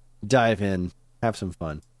fans, dive in. Have some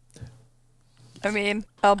fun. I mean,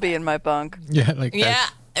 I'll be in my bunk. Yeah, like Yeah.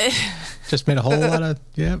 that. Just made a whole lot of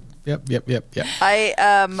yep.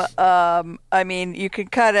 I mean, you could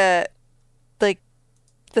kind of like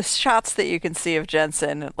the shots that you can see of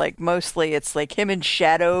Jensen. Like mostly, it's like him in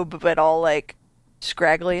shadow, but all like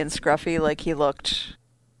scraggly and scruffy, like he looked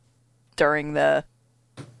during the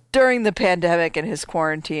pandemic and his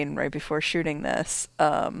quarantine right before shooting this.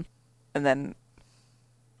 And then,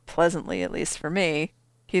 pleasantly, at least for me,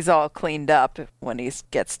 he's all cleaned up when he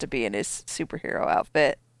gets to be in his superhero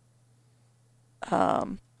outfit.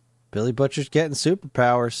 Billy Butcher's getting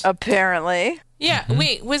superpowers. Apparently. Yeah.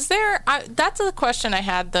 Wait, was there... that's a question I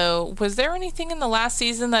had, though. Was there anything in the last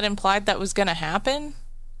season that implied that was going to happen?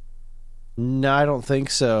 No, I don't think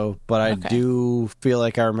so. But I Okay. do feel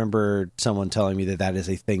like I remember someone telling me that is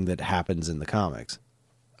a thing that happens in the comics.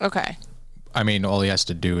 Okay. I mean, all he has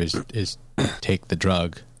to do is take the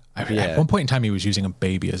drug. I mean, Yeah. At one point in time, he was using a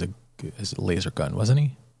baby as a laser gun, wasn't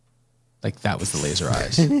he? Like that was the laser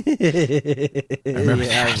eyes. I remember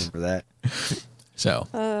yeah, I that. remember that. So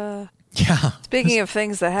yeah, Speaking of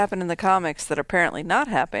things that happen in the comics that are apparently not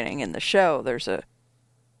happening in the show, there's a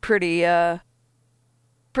pretty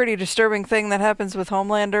disturbing thing that happens with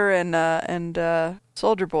Homelander and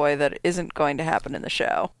Soldier Boy that isn't going to happen in the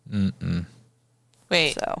show.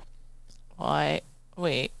 Wait. So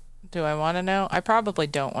Wait. Do I want to know? I probably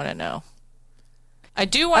don't want to know. I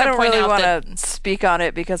do I want to don't point really out want that... to speak on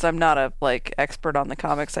it because I'm not a expert on the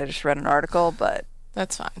comics. I just read an article, but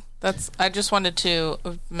That's fine. I just wanted to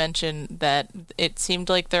mention that it seemed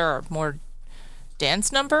like there are more dance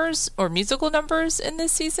numbers or musical numbers in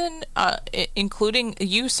this season, including...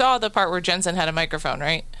 You saw the part where Jensen had a microphone,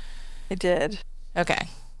 right? I did. Okay.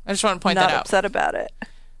 I just want to point Not that out. upset about it.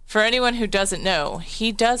 For anyone who doesn't know,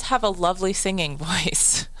 he does have a lovely singing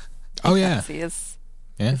voice. oh yeah, He is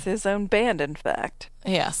yeah. it's his own band, in fact.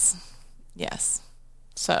 Yes.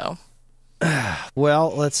 So,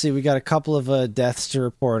 Well, let's see. We got a couple of deaths to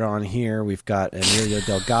report on here. We've got Emilio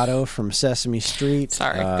Delgado from Sesame Street.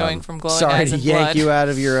 sorry, going from glowing Sorry eyes to and yank blood. you out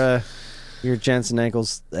of your Jensen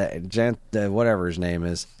ankles, whatever his name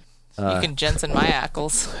is. You can Jensen my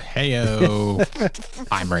ackles. Heyo,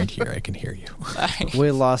 I'm right here. I can hear you. Sorry. We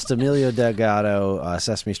lost Emilio Delgado,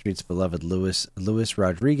 Sesame Street's beloved Luis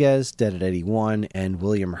Rodriguez, dead at 81, and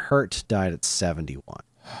William Hurt died at 71.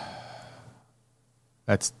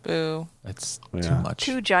 That's Boo. too Yeah. much.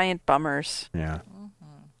 Two giant bummers Yeah,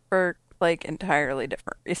 for entirely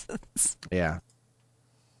different reasons. yeah.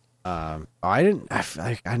 I didn't.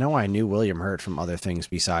 I know I knew William Hurt from other things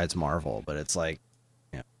besides Marvel, but it's like,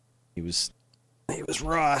 yeah, he was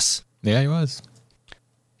Ross. Yeah, he was.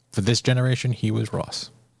 For this generation, he was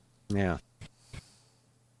Ross. Yeah.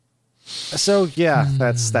 So yeah,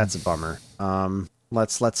 that's a bummer.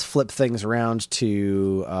 Let's flip things around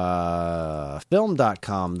to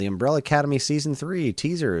film.com. The Umbrella Academy season 3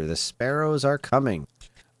 teaser. The Sparrows are coming.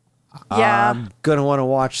 Yeah. I'm gonna want to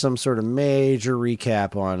watch some sort of major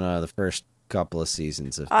recap on the first couple of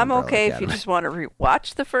seasons of I'm Umbrella okay Academy. if you just want to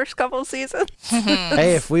rewatch the first couple of seasons.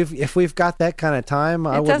 Hey, if we've got that kind of time,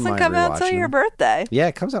 I It wouldn't doesn't mind come out till rewatching your them. birthday. Yeah,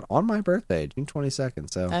 it comes out on my birthday, June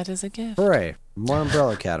 22nd. So That is a gift. hooray! More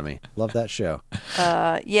Umbrella Academy. Love that show.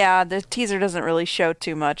 Yeah, the teaser doesn't really show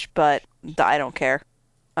too much, but I don't care.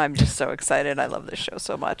 I'm just so excited. I love this show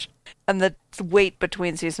so much. And the wait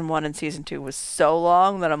between season 1 and season 2 was so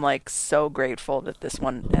long that I'm like so grateful that this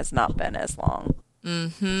one has not been as long.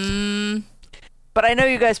 Mm-hmm. But I know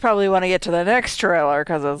you guys probably want to get to the next trailer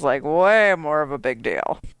because it's like way more of a big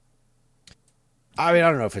deal. I mean, I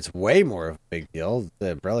don't know if it's way more of a big deal.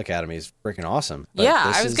 The Umbrella Academy is freaking awesome. But Yeah,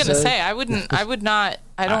 this I was is, gonna say I would not.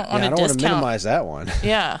 I don't want I to don't want to discount. minimize that one.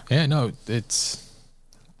 Yeah. Yeah, no, it's.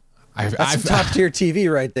 That's some top tier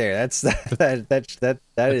TV right there.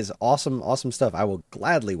 That is awesome stuff. I will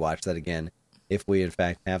gladly watch that again if we in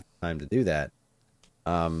fact have the time to do that.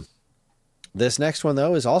 This next one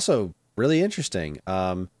though is also really interesting.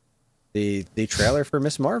 The trailer for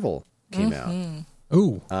Miss Marvel came out.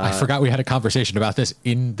 Ooh, I forgot we had a conversation about this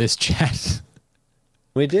in this chat.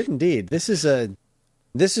 We did indeed. This is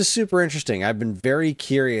super interesting. I've been very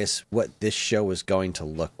curious what this show is going to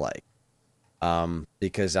look like.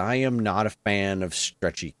 Because I am not a fan of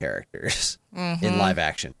stretchy characters in live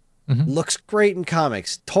action. Looks great in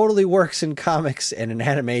comics, totally works in comics and in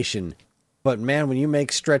animation. But man, when you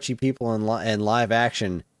make stretchy people in live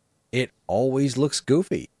action, it always looks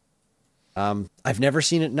goofy. I've never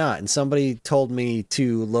seen it not. And somebody told me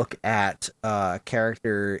to look at a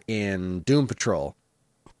character in Doom Patrol.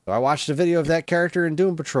 So I watched a video of that character in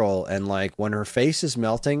Doom Patrol, and like when her face is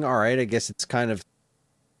melting, all right, I guess it's kind of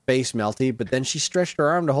face melty, but then she stretched her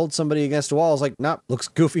arm to hold somebody against a wall. I was like, nah, looks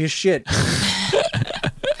goofy as shit.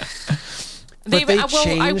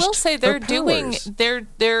 I will say her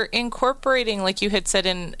they're incorporating, like you had said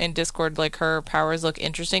in Discord, like her powers look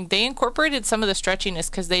interesting. They incorporated some of the stretchiness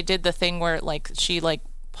because they did the thing where like she like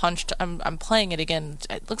punched. I'm playing it again.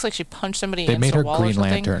 It looks like she punched somebody. They against made her a wall Green or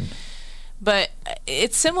something. Lantern. But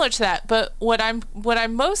it's similar to that. But what I'm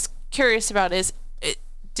most curious about is,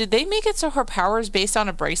 did they make it so her power is based on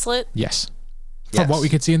a bracelet? Yes. From what we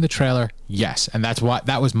could see in the trailer, yes. And that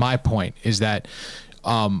was my point, is that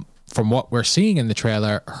from what we're seeing in the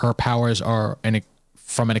trailer, her powers are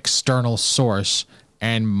from an external source.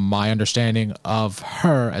 And my understanding of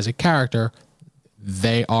her as a character,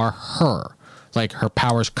 they are her. Like her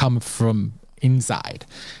powers come from inside.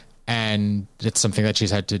 And it's something that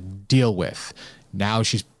she's had to deal with. Now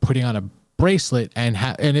she's putting on a bracelet and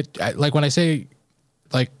it like when I say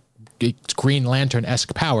like it's Green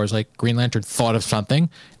Lantern-esque powers, like Green Lantern thought of something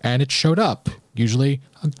and it showed up, usually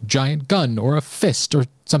a giant gun or a fist or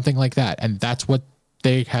something like that, and that's what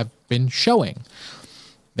they have been showing.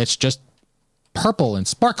 It's just purple and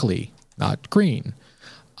sparkly, not green.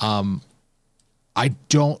 I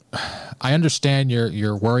understand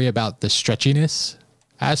your worry about the stretchiness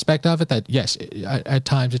aspect of it, that yes, at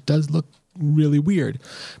times it does look really weird,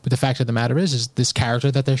 but the fact of the matter is this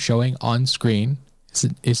character that they're showing on screen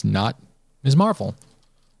is not Ms. Marvel.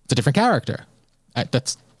 It's a different character. I'm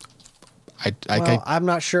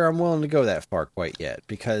not sure I'm willing to go that far quite yet,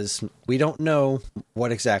 because we don't know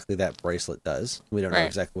what exactly that bracelet does. We don't know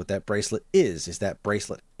exactly what that bracelet is. Is that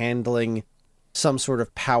bracelet handling some sort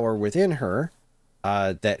of power within her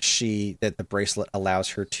that the bracelet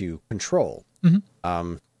allows her to control?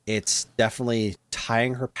 It's definitely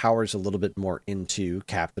tying her powers a little bit more into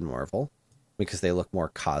Captain Marvel because they look more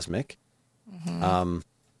cosmic.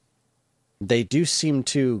 They do seem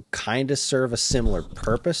to kind of serve a similar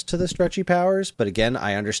purpose to the stretchy powers, but again,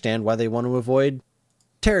 I understand why they want to avoid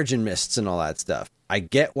Terrigen mists and all that stuff. I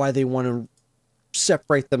get why they want to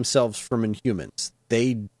separate themselves from Inhumans.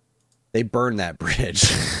 They burn that bridge.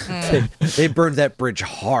 They burned that bridge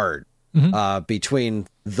hard between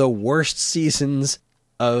the worst seasons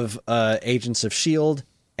of Agents of S.H.I.E.L.D.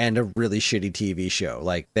 and a really shitty TV show.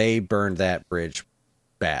 Like, they burned that bridge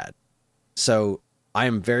bad. So I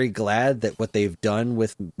am very glad that what they've done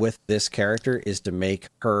with this character is to make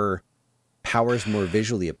her powers more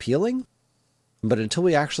visually appealing. But until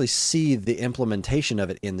we actually see the implementation of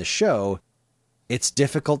it in the show, it's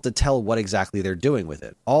difficult to tell what exactly they're doing with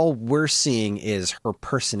it. All we're seeing is her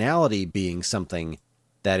personality being something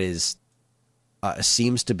that is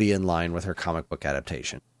seems to be in line with her comic book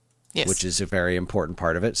adaptation, Yes. which is a very important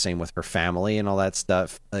part of it. Same with her family and all that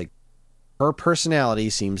stuff. Like, her personality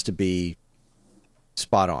seems to be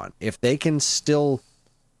spot on. If they can still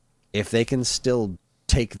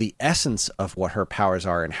take the essence of what her powers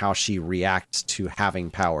are and how she reacts to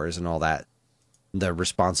having powers and all that, the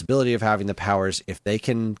responsibility of having the powers, if they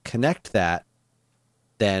can connect that,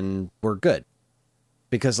 then we're good.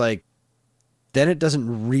 Because, like, then it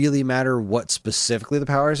doesn't really matter what specifically the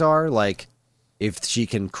powers are. Like, if she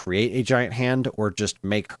can create a giant hand or just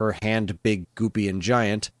make her hand big, goopy, and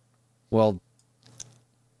giant, well,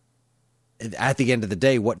 at the end of the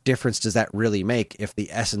day, what difference does that really make if the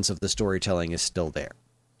essence of the storytelling is still there?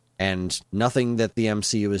 And nothing that the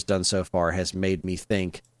MCU has done so far has made me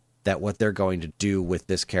think that what they're going to do with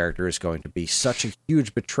this character is going to be such a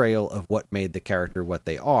huge betrayal of what made the character what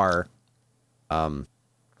they are,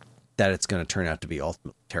 that it's going to turn out to be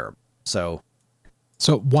ultimately terrible. So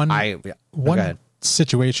one go ahead.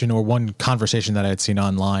 situation or one conversation that I had seen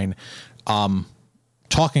online,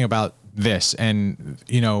 talking about this, and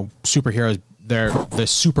superheroes, they're the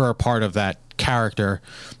super part of that character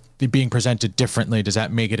being presented differently. Does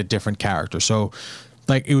that make it a different character? So,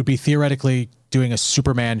 like, it would be theoretically doing a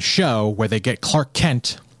Superman show where they get Clark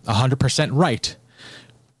Kent 100% right,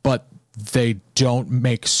 but they don't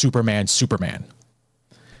make Superman.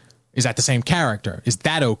 Is that the same character? Is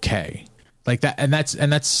that okay? Like that, and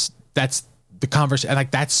that's the conversation.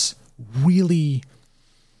 Like, that's really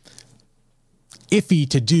iffy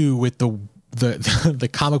to do with the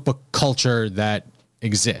comic book culture that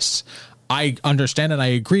exists. I understand and I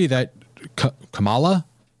agree that Kamala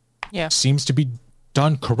seems to be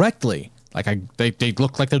done correctly. Like, they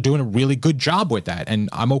look like they're doing a really good job with that, and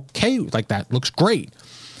I'm okay. Like, that looks great.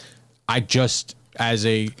 I just,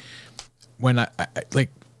 when I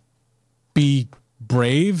be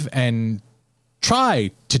brave and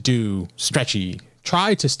try to do stretchy,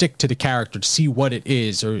 try to stick to the character to see what it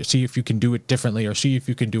is, or see if you can do it differently, or see if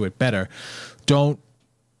you can do it better. Don't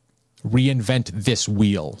reinvent this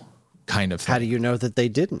wheel, kind of thing. How do you know that they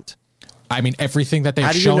didn't? I mean, everything that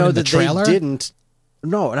they've shown in the trailer. They didn't?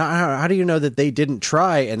 No, how do you know that they didn't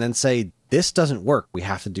try and then say, this doesn't work, we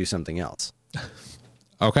have to do something else?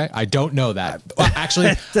 Okay, I don't know that. Well,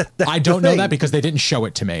 actually, I don't know that because they didn't show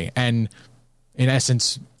it to me. And in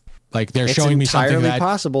essence, like, they're showing me something that... It's entirely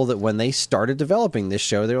possible that when they started developing this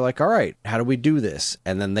show, they were like, all right, how do we do this?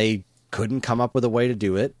 And then they couldn't come up with a way to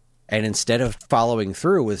do it. And instead of following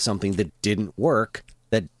through with something that didn't work,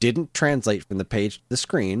 that didn't translate from the page to the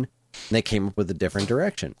screen, they came up with a different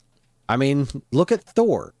direction. I mean, look at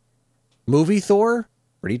Thor. Movie Thor,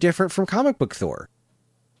 pretty different from comic book Thor.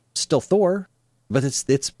 Still Thor, but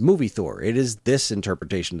it's movie Thor. It is this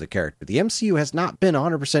interpretation of the character. The MCU has not been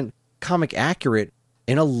 100% comic accurate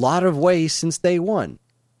in a lot of ways since day one.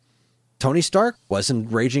 Tony Stark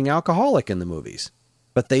wasn't raging alcoholic in the movies,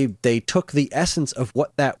 but they took the essence of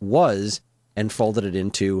what that was and folded it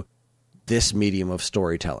into this medium of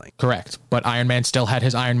storytelling. Correct. But Iron Man still had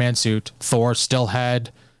his Iron Man suit. Thor still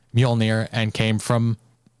had Mjolnir and came from...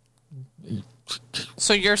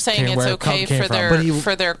 So you're saying it's okay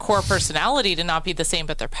for their core personality to not be the same,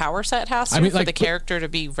 but their power set has to, for the character to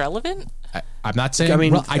be relevant? I'm not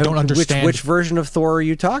saying... I don't understand... Which version of Thor are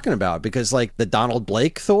you talking about? Because, like, the Donald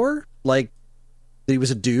Blake Thor? Like, he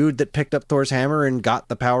was a dude that picked up Thor's hammer and got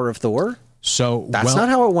the power of Thor? So that's not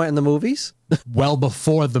how it went in the movies. Well,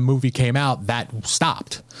 before the movie came out, that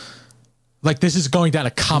stopped. Like, this is going down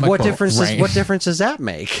a comic book range. What difference does that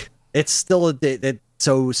make? It's still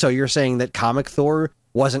so you're saying that comic Thor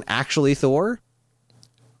wasn't actually Thor?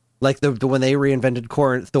 Like, when they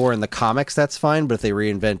reinvented Thor in the comics, that's fine, but if they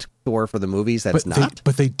reinvent Thor for the movies, that's not.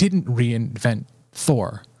 But they didn't reinvent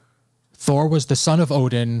Thor. Thor was the son of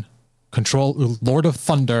Odin, Lord of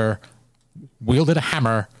Thunder, wielded a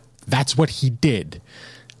hammer. That's what he did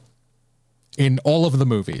in all of the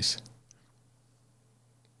movies.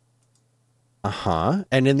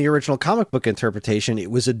 And in the original comic book interpretation,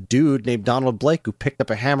 it was a dude named Donald Blake who picked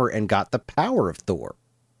up a hammer and got the power of Thor.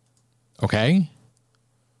 Okay.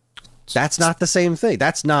 That's not the same thing.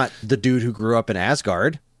 That's not the dude who grew up in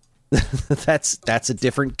Asgard. That's a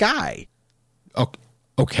different guy.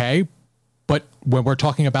 Okay. But when we're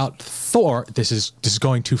talking about Thor, this is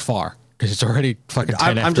going too far. Because it's already fucking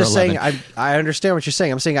 10 after I'm just 11. saying, I understand what you're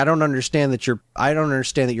saying. I'm saying I don't understand that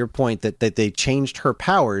your point that they changed her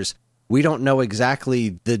powers. We don't know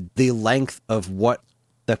exactly the length of what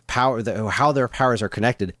the power, how their powers are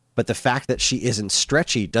connected. But the fact that she isn't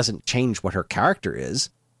stretchy doesn't change what her character is.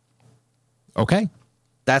 Okay.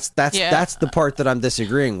 That's the part that I'm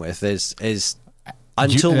disagreeing with is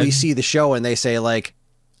until we see the show and they say like,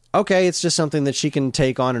 okay, it's just something that she can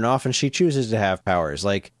take on and off and she chooses to have powers.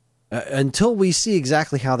 Like, until we see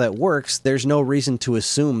exactly how that works, there's no reason to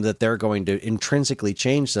assume that they're going to intrinsically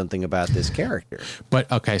change something about this character. But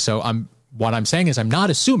okay, so what I'm saying is I'm not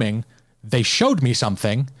assuming. They showed me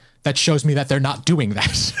something that shows me that they're not doing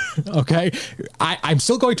that. Okay? I'm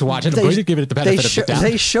still going to watch it. I'm going to give it the benefit of the doubt.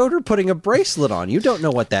 They showed her putting a bracelet on. You don't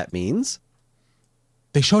know what that means.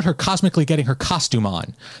 They showed her cosmically getting her costume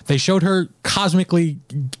on. They showed her cosmically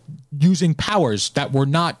using powers that were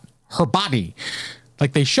not her body.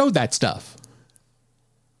 Like, they showed that stuff.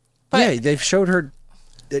 Yeah, they've showed her...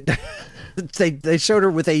 They showed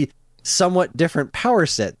her with a somewhat different power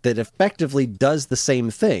set that effectively does the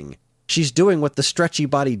same thing. She's doing what the stretchy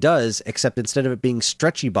body does, except instead of it being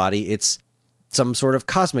stretchy body, it's some sort of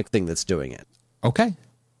cosmic thing that's doing it. Okay.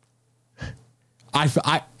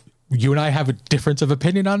 You and I have a difference of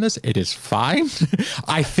opinion on this. It is fine.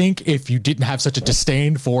 I think if you didn't have such a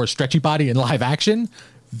disdain for stretchy body in live action,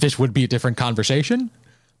 this would be a different conversation.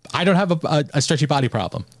 I don't have a stretchy body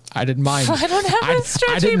problem. I didn't mind. I don't have a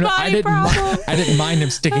stretchy body problem. I didn't mind him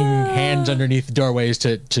sticking hands underneath doorways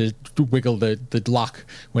to wiggle the lock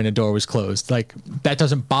when a door was closed. Like, that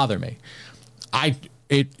doesn't bother me. I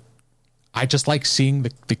just like seeing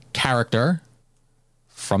the character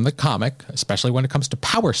from the comic, especially when it comes to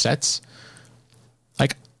power sets.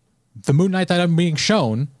 Like, the Moon Knight that I'm being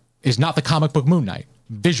shown is not the comic book Moon Knight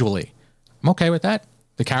visually. I'm okay with that.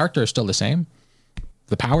 The character is still the same.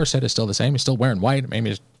 The power set is still the same. He's still wearing white. Maybe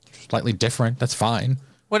it's slightly different. That's fine.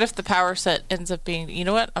 What if the power set ends up being? You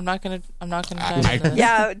know what? I'm not gonna dive into this.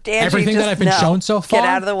 Yeah, Angie, everything that I've been shown so far. Get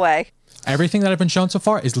out of the way. Everything that I've been shown so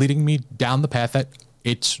far is leading me down the path that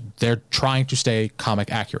they're trying to stay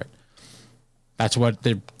comic accurate. That's what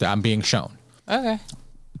I'm being shown. Okay.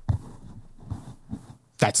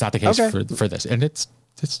 That's not the case for this, and it's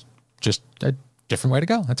just a different way to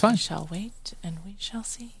go. That's fine. We shall wait and we shall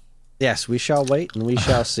see. Yes, we shall wait and we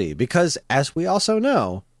shall see. Because, as we also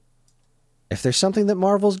know, if there's something that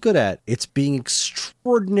Marvel's good at, it's being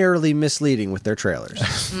extraordinarily misleading with their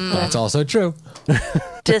trailers. That's also true.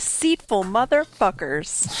 Deceitful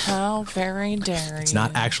motherfuckers. How very daring. It's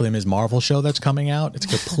not actually a Ms. Marvel show that's coming out. It's a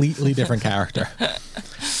completely different character.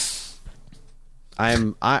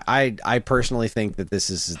 I personally think that this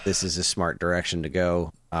is a smart direction to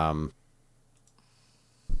go.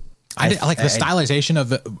 I like the stylization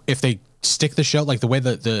of if they stick the show, like the way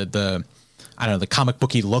the I don't know, the comic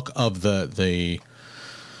booky look of the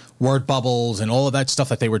word bubbles and all of that stuff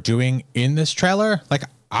that they were doing in this trailer. Like,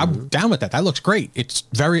 I'm down with that. That looks great. It's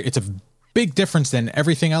a big difference than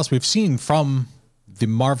everything else we've seen from the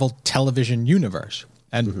Marvel television universe.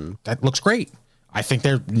 And that looks great. I think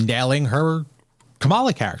they're nailing her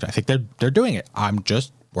Kamala character. I think they're doing it. I'm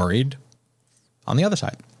just worried on the other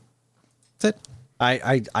side. That's it.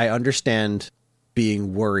 I understand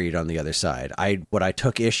being worried on the other side. What I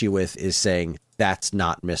took issue with is saying that's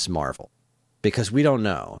not Miss Marvel, because we don't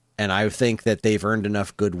know. And I think that they've earned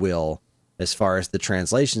enough goodwill as far as the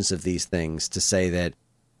translations of these things to say that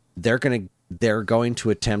they're going to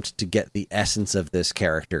attempt to get the essence of this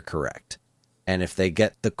character correct. And if they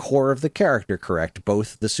get the core of the character correct,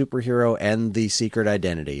 both the superhero and the secret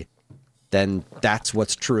identity, then that's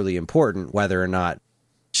what's truly important, whether or not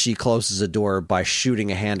she closes a door by shooting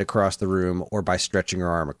a hand across the room or by stretching her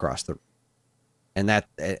arm across the room. And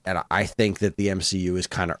I think that the MCU has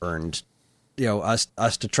kind of earned,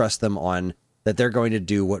 us to trust them on that they're going to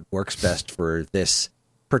do what works best for this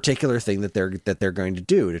particular thing that they're going to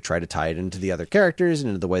do, to try to tie it into the other characters and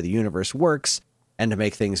into the way the universe works, and to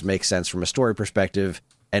make things make sense from a story perspective,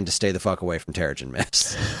 and to stay the fuck away from Terrigen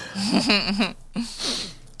Mist.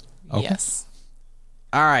 Okay. Yes.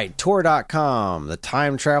 All right, Tor.com. The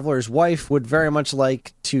time traveler's wife would very much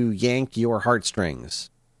like to yank your heartstrings.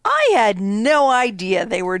 I had no idea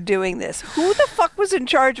they were doing this. Who the fuck was in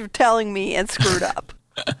charge of telling me and screwed up?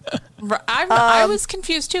 I was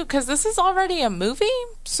confused too, because this is already a movie.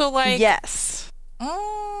 So, like, yes,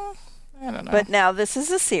 I don't know. but now this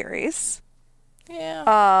is a series.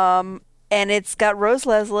 Yeah, And it's got Rose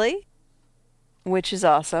Leslie, which is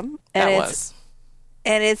awesome, and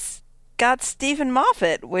it's got Stephen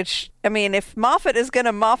Moffat, which, I mean, if Moffat is going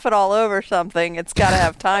to Moffat all over something, it's got to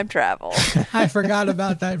have time travel. I forgot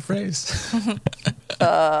about that phrase.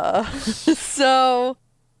 So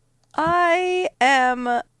I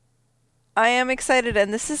am excited,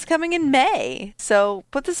 and this is coming in May. So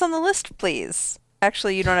put this on the list, please.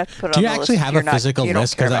 Actually, you don't have to put it on the list. Do you actually have a physical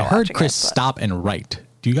list? Because I heard Chris stop. stop and write.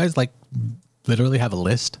 Do you guys, like, literally have a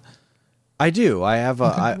list? I do. I have a.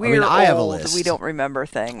 I We're mean, I have a old. list. We don't remember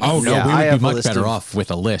things. Oh no, Yeah, we I would have be a much list better of- off with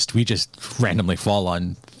a list. We just randomly fall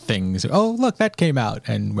on things. Oh, look, that came out,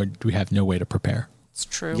 and we have no way to prepare. It's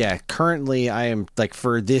true. Yeah, currently I am like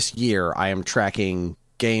for this year I am tracking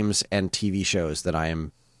games and TV shows that I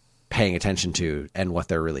am paying attention to and what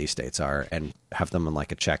their release dates are and have them on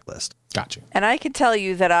like a checklist. Got you. And I can tell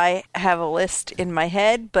you that I have a list in my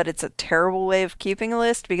head, but it's a terrible way of keeping a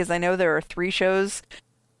list because I know there are 3 shows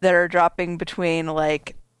that are dropping between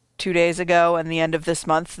like 2 days ago and the end of this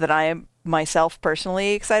month that I am myself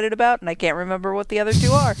personally excited about, and I can't remember what the other 2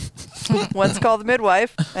 are. One's called The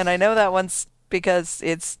Midwife, and I know that one's because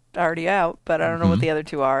it's already out, but I don't know what the other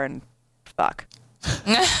 2 are, and fuck.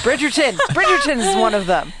 Bridgerton! Bridgerton is one of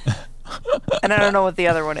them. And I don't know what the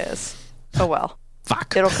other one is. Oh well.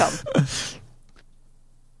 Fuck. It'll come.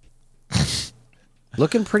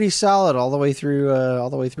 Looking pretty solid all the way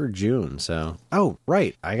through June. So, oh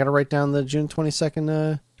right, I got to write down the June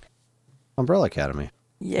 22nd Umbrella Academy.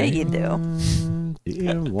 Yeah, you do.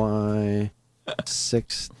 DY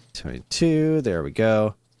 622. There we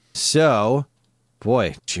go. So,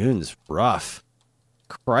 boy, June's rough.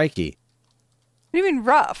 Crikey. What do you mean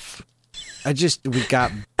rough? We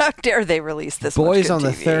got How dare they release this Boys much on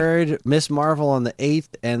good the TV? 3rd, Miss Marvel on the 8th,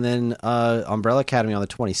 and then Umbrella Academy on the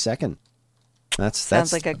 22nd.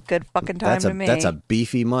 Sounds like a good fucking time to me. That's a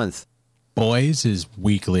beefy month. Boys is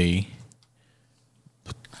weekly.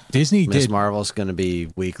 Disney Miss did. Marvel's going to be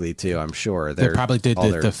weekly too, I'm sure. They probably did all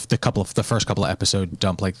the first couple of episode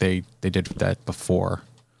dump like they did that before.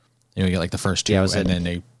 You get like the first 2, Yeah, was and it- then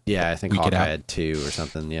they Yeah, I think week it Hawkeye out. had 2 or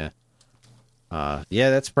something. Yeah, yeah,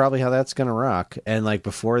 that's probably how that's gonna rock. And like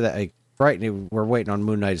before that, we're waiting on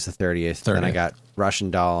Moon Knight is the 30th. Then I 30th. got Russian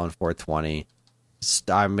Doll on 420.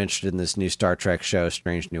 I'm interested in this new Star Trek show,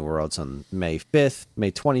 Strange New Worlds, on May 5th.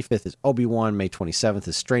 May 25th is Obi-Wan. May 27th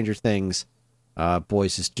is Stranger Things.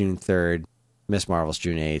 Boys is June 3rd. Miss Marvel's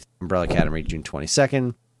June 8th. Umbrella Academy June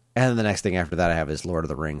 22nd. And then the next thing after that I have is Lord of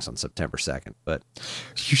the Rings on September 2nd. But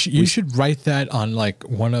You should write that on like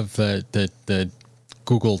one of the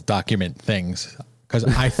Google document things, because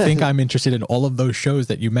I think I'm interested in all of those shows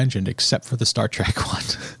that you mentioned except for the Star Trek one.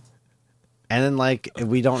 And then, like,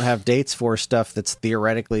 we don't have dates for stuff that's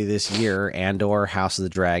theoretically this year. Andor, House of the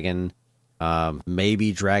Dragon,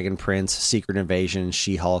 maybe Dragon Prince, Secret Invasion,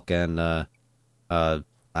 She-Hulk, and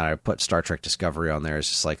I put Star Trek Discovery on there as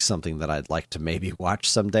just, like, something that I'd like to maybe watch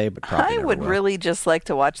someday, but probably I never would will. really just like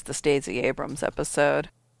to watch the Stacey Abrams episode.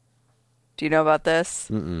 Do you know about this?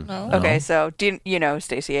 No. Okay, so do you know who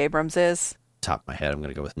Stacey Abrams is? Top of my head, I'm going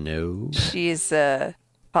to go with no. She's a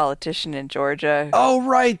politician in Georgia. Oh,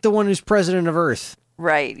 right, the one who's president of Earth.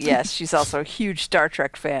 Right, yes. She's also a huge Star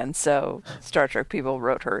Trek fan, so Star Trek people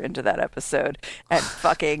wrote her into that episode. And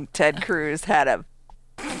fucking Ted Cruz had a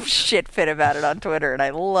shit fit about it on Twitter, and I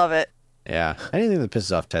love it. Yeah, anything that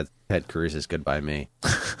pisses off Ted Cruz is good by me.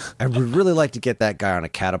 I would really like to get that guy on a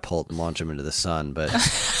catapult and launch him into the sun, but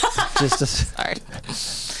Sorry.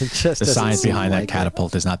 The science behind that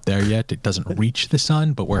catapult is not there yet. It doesn't reach the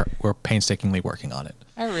sun, but we're painstakingly working on it.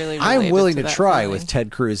 I really I'm related willing to that try feeling. with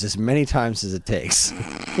Ted Cruz as many times as it takes.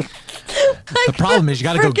 The problem is you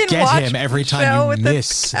got to go freaking get watch him every the show time you with the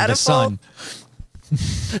miss the catapult. sun.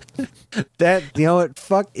 That, you know what?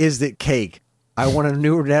 Fuck is it cake? I want a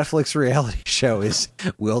new Netflix reality show. Is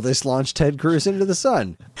will this launch Ted Cruz into the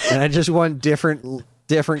sun? And I just want different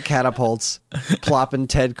catapults plopping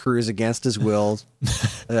Ted Cruz against his will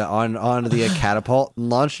onto the catapult and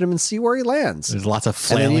launching him and see where he lands. There's lots of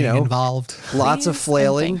And then, flailing involved. Lots of Please and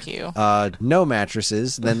flailing. thank you. No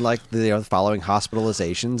mattresses. Then like the following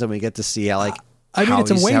hospitalizations, and we get to see how like I mean, how,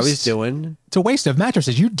 it's a he's, how waste. he's doing. It's a waste of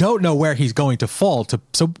mattresses. You don't know where he's going to fall to,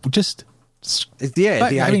 so just Yeah, But,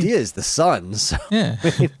 the I mean- idea is the sun. So. yeah.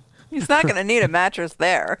 He's not going to need a mattress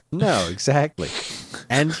there. No, exactly.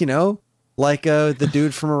 And, you know, like the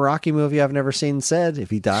dude from a Rocky movie I've never seen said, if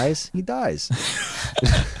he dies, he dies.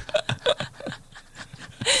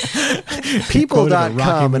 Quoted a Rocky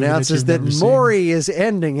People.com movie that announces you've that never seen. Maury is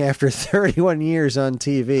ending after 31 years on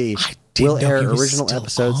TV. didn't Will know air he was original still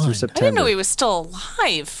episodes on. through I September. didn't know he was still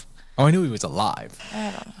alive. Oh, I knew he was alive.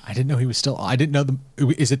 I didn't know he was still. I didn't know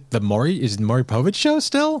Is it the Maury? Is it the Maury Povich show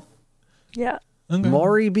still? Yeah.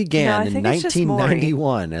 Maury began No, I in think it's just Maury.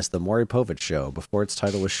 1991 as the Maury Povich Show before its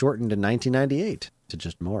title was shortened in 1998 to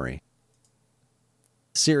just Maury.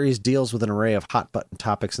 The series deals with an array of hot-button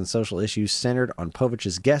topics and social issues centered on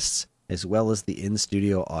Povich's guests as well as the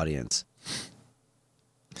in-studio audience.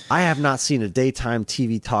 I have not seen a daytime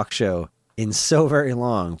TV talk show in so very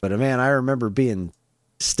long, but man, I remember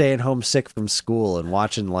staying home sick from school and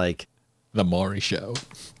watching like The Maury show.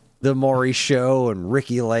 The Maury Show and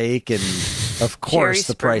Ricky Lake and, of course,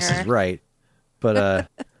 The Price is Right. But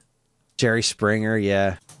Jerry Springer,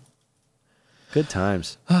 yeah. Good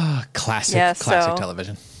times. Classic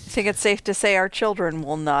television. I think it's safe to say our children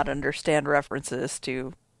will not understand references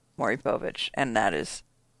to Maury Povich, and that is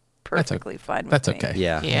perfectly fine with me. That's okay.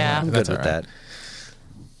 Yeah. Yeah. I'm good That's with all right. that.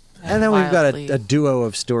 And then we've got Wildly. a duo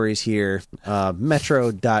of stories here.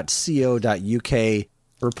 Metro.co.uk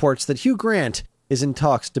reports that Hugh Grant is in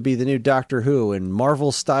talks to be the new Doctor Who in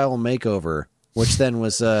Marvel-style makeover, which then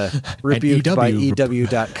was rebuked by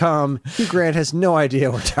EW.com. Hugh Grant has no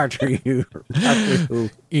idea what Doctor Who.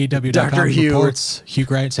 EW.com Dr. Hugh. reports Hugh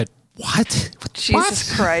Grant said, "What?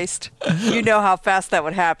 Jesus Christ. You know how fast that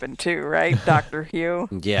would happen, too, right, Dr. Hugh?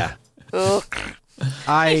 Yeah. Ugh.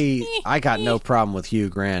 I got no problem with Hugh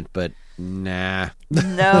Grant, but nah.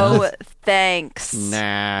 No thanks.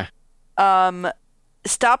 Nah.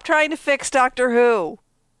 Stop trying to fix Doctor Who.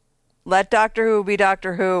 Let Doctor Who be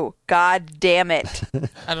Doctor Who. God damn it.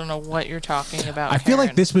 I don't know what you're talking about. I feel like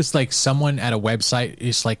Karen. this was like someone at a website.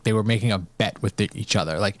 It's like they were making a bet with each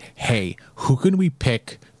other. Like, hey, who can we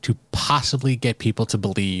pick to possibly get people to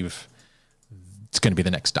believe it's going to be the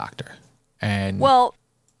next Doctor? And Well,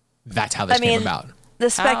 that's how this came about. the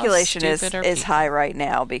speculation stupid are is people? high right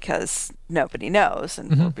now because nobody knows, and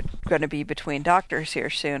we're going to be between doctors here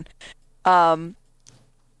soon.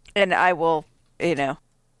 And I will,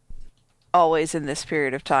 always in this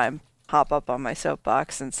period of time, hop up on my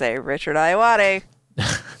soapbox and say Richard Ayoade.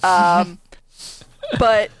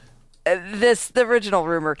 But the original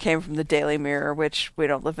rumor came from the Daily Mirror, which we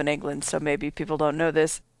don't live in England, so maybe people don't know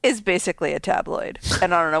this, is basically a tabloid.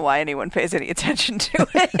 And I don't know why anyone pays any attention to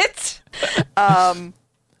it.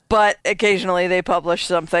 But occasionally they publish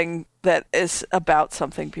something that is about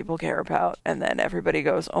something people care about, and then everybody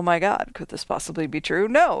goes, oh my God, could this possibly be true?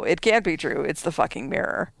 No, it can't be true. It's the fucking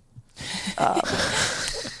Mirror.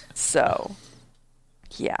 So,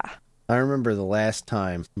 yeah. I remember the last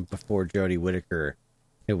time before Jodie Whittaker,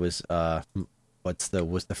 it was was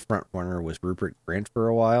the front runner was Rupert Grint for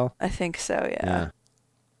a while. I think so, yeah.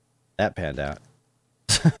 That panned out.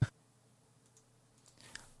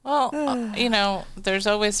 Well, there's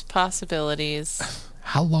always possibilities.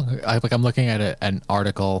 How long? I'm looking at an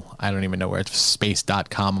article. I don't even know where it's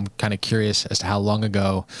space.com. I'm kind of curious as to how long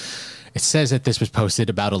ago. It says that this was posted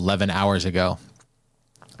about 11 hours ago.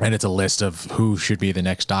 And it's a list of who should be the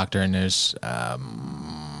next Doctor. And there's,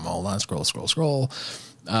 hold on, scroll.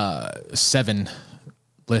 7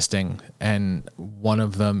 listing. And one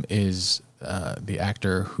of them is the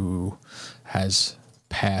actor who has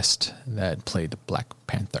passed that played Black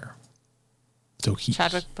Panther. So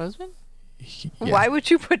Chadwick Boseman? Yeah. Why would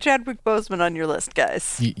you put Chadwick Boseman on your list,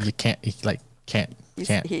 guys? You can't. Can't. He's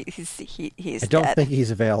I don't dead. think he's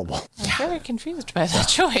available. I'm very confused by that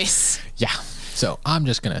choice. Yeah. So I'm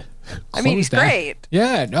just gonna. I mean, he's close that. great.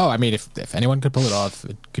 Yeah. No. I mean, if anyone could pull it off,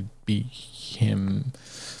 it could be him.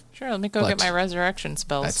 Sure, let me go But get my resurrection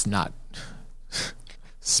spells. That's not.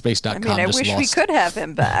 Space.com I mean, I just wish we lost, could have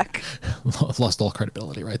him back. lost all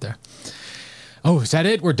credibility right there. Oh, is that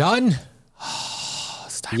it? We're done.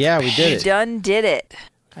 It's time Yeah, for we bed. did it. Done did it.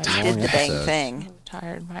 I Did the dang episode. thing. I'm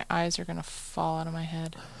tired. My eyes are gonna fall out of my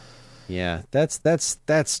head. Yeah, that's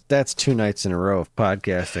 2 nights in a row of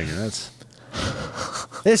podcasting.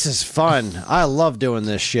 This is fun. I love doing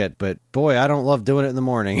this shit, but boy, I don't love doing it in the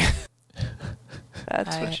morning.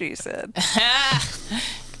 That's what she said.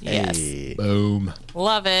 Yes, Hey. Boom.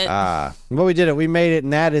 love it. Well, we did it. We made it,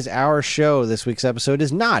 and that is our show. This week's episode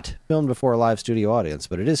is not filmed before a live studio audience,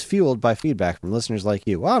 but it is fueled by feedback from listeners like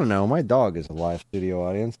you. Well, I don't know. My dog is a live studio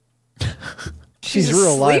audience. She's a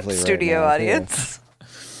real sleep lively studio right now, too. audience.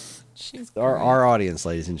 She's Our audience,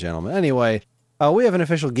 ladies and gentlemen. Anyway, we have an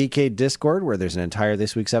official Geekade Discord where there's an entire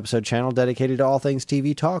This Week's Episode channel dedicated to all things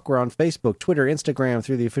TV talk. We're on Facebook, Twitter, Instagram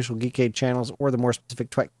through the official Geekade channels or the more specific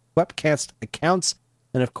Webcast accounts.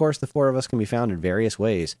 And of course, the 4 of us can be found in various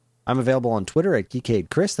ways. I'm available on Twitter at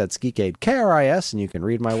GeekAdeChris, that's Geekade KRIS, and you can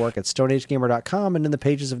read my work at StoneAgeGamer.com and in the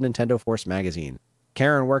pages of Nintendo Force magazine.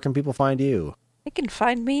 Karen, where can people find you? You can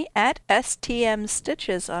find me at STM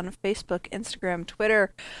Stitches on Facebook, Instagram,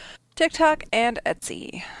 Twitter, TikTok, and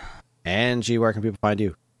Etsy. Angie, where can people find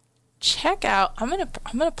you? check out. I'm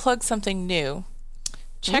gonna plug something new.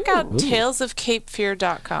 Check out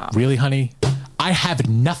talesofcapefear.com. Really, honey? I have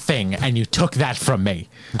nothing, and you took that from me.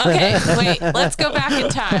 Okay, wait, let's go back in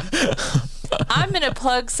time. I'm going to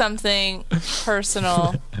plug something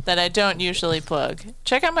personal that I don't usually plug.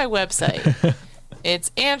 Check out my website. It's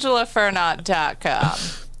angelafernot.com.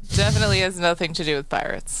 Definitely has nothing to do with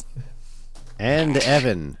pirates. And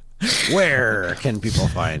Evan. Where can people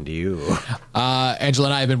find you? Angela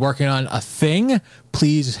and I have been working on a thing.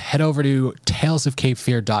 Please head over to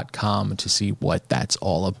talesofcapefear.com to see what that's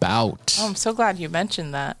all about. Oh, I'm so glad you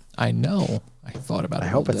mentioned that. I know. I thought about it. I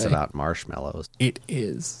hope all it's day. about marshmallows. It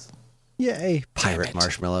is. Yay. Pirate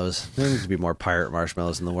marshmallows. There needs to be more pirate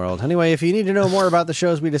marshmallows in the world. Anyway, if you need to know more about the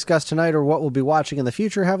shows we discussed tonight or what we'll be watching in the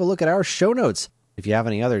future, have a look at our show notes. If you have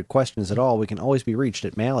any other questions at all, we can always be reached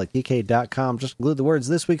at mail@geekade.com. Just include the words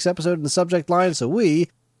 "this week's episode" in the subject line so we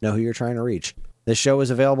know who you're trying to reach. This show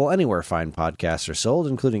is available anywhere fine podcasts are sold,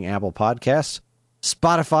 including Apple Podcasts,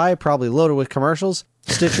 Spotify, probably loaded with commercials,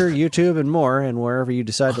 Stitcher, YouTube, and more. And wherever you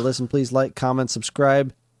decide to listen, please like, comment,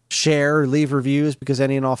 subscribe, share, leave reviews, because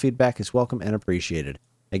any and all feedback is welcome and appreciated.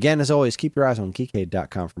 Again, as always, keep your eyes on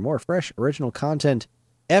geekade.com for more fresh, original content.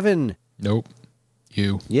 Evan. Nope.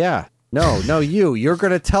 You. Yeah. No, you. You're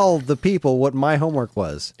going to tell the people what my homework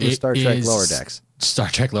was for It Star Trek is Lower Decks. Star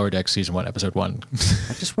Trek Lower Decks Season 1, Episode 1.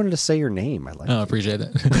 I just wanted to say your name. I like I appreciate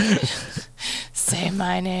that. Say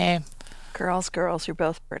my name. Girls, you're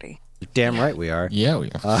both pretty. it. Damn right we are. Yeah,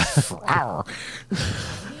 we are.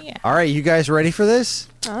 All right, you guys ready for this?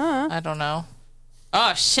 I don't know.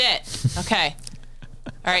 Oh, shit. Okay.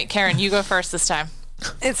 All right, Karen, you go first this time.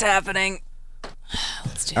 It's happening.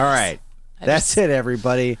 Let's do All this. right. That's it,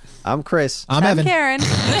 everybody. I'm Chris. I'm Evan. Karen.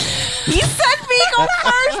 You said me go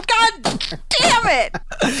first. God damn it.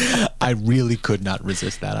 I really could not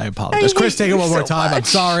resist that. I apologize. Chris, take it one more time. I'm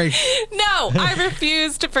sorry. No, I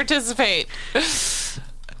refuse to participate.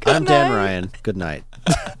 I'm Dan Ryan. Good night.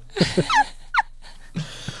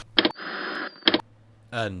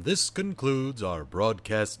 And this concludes our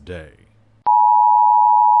broadcast day.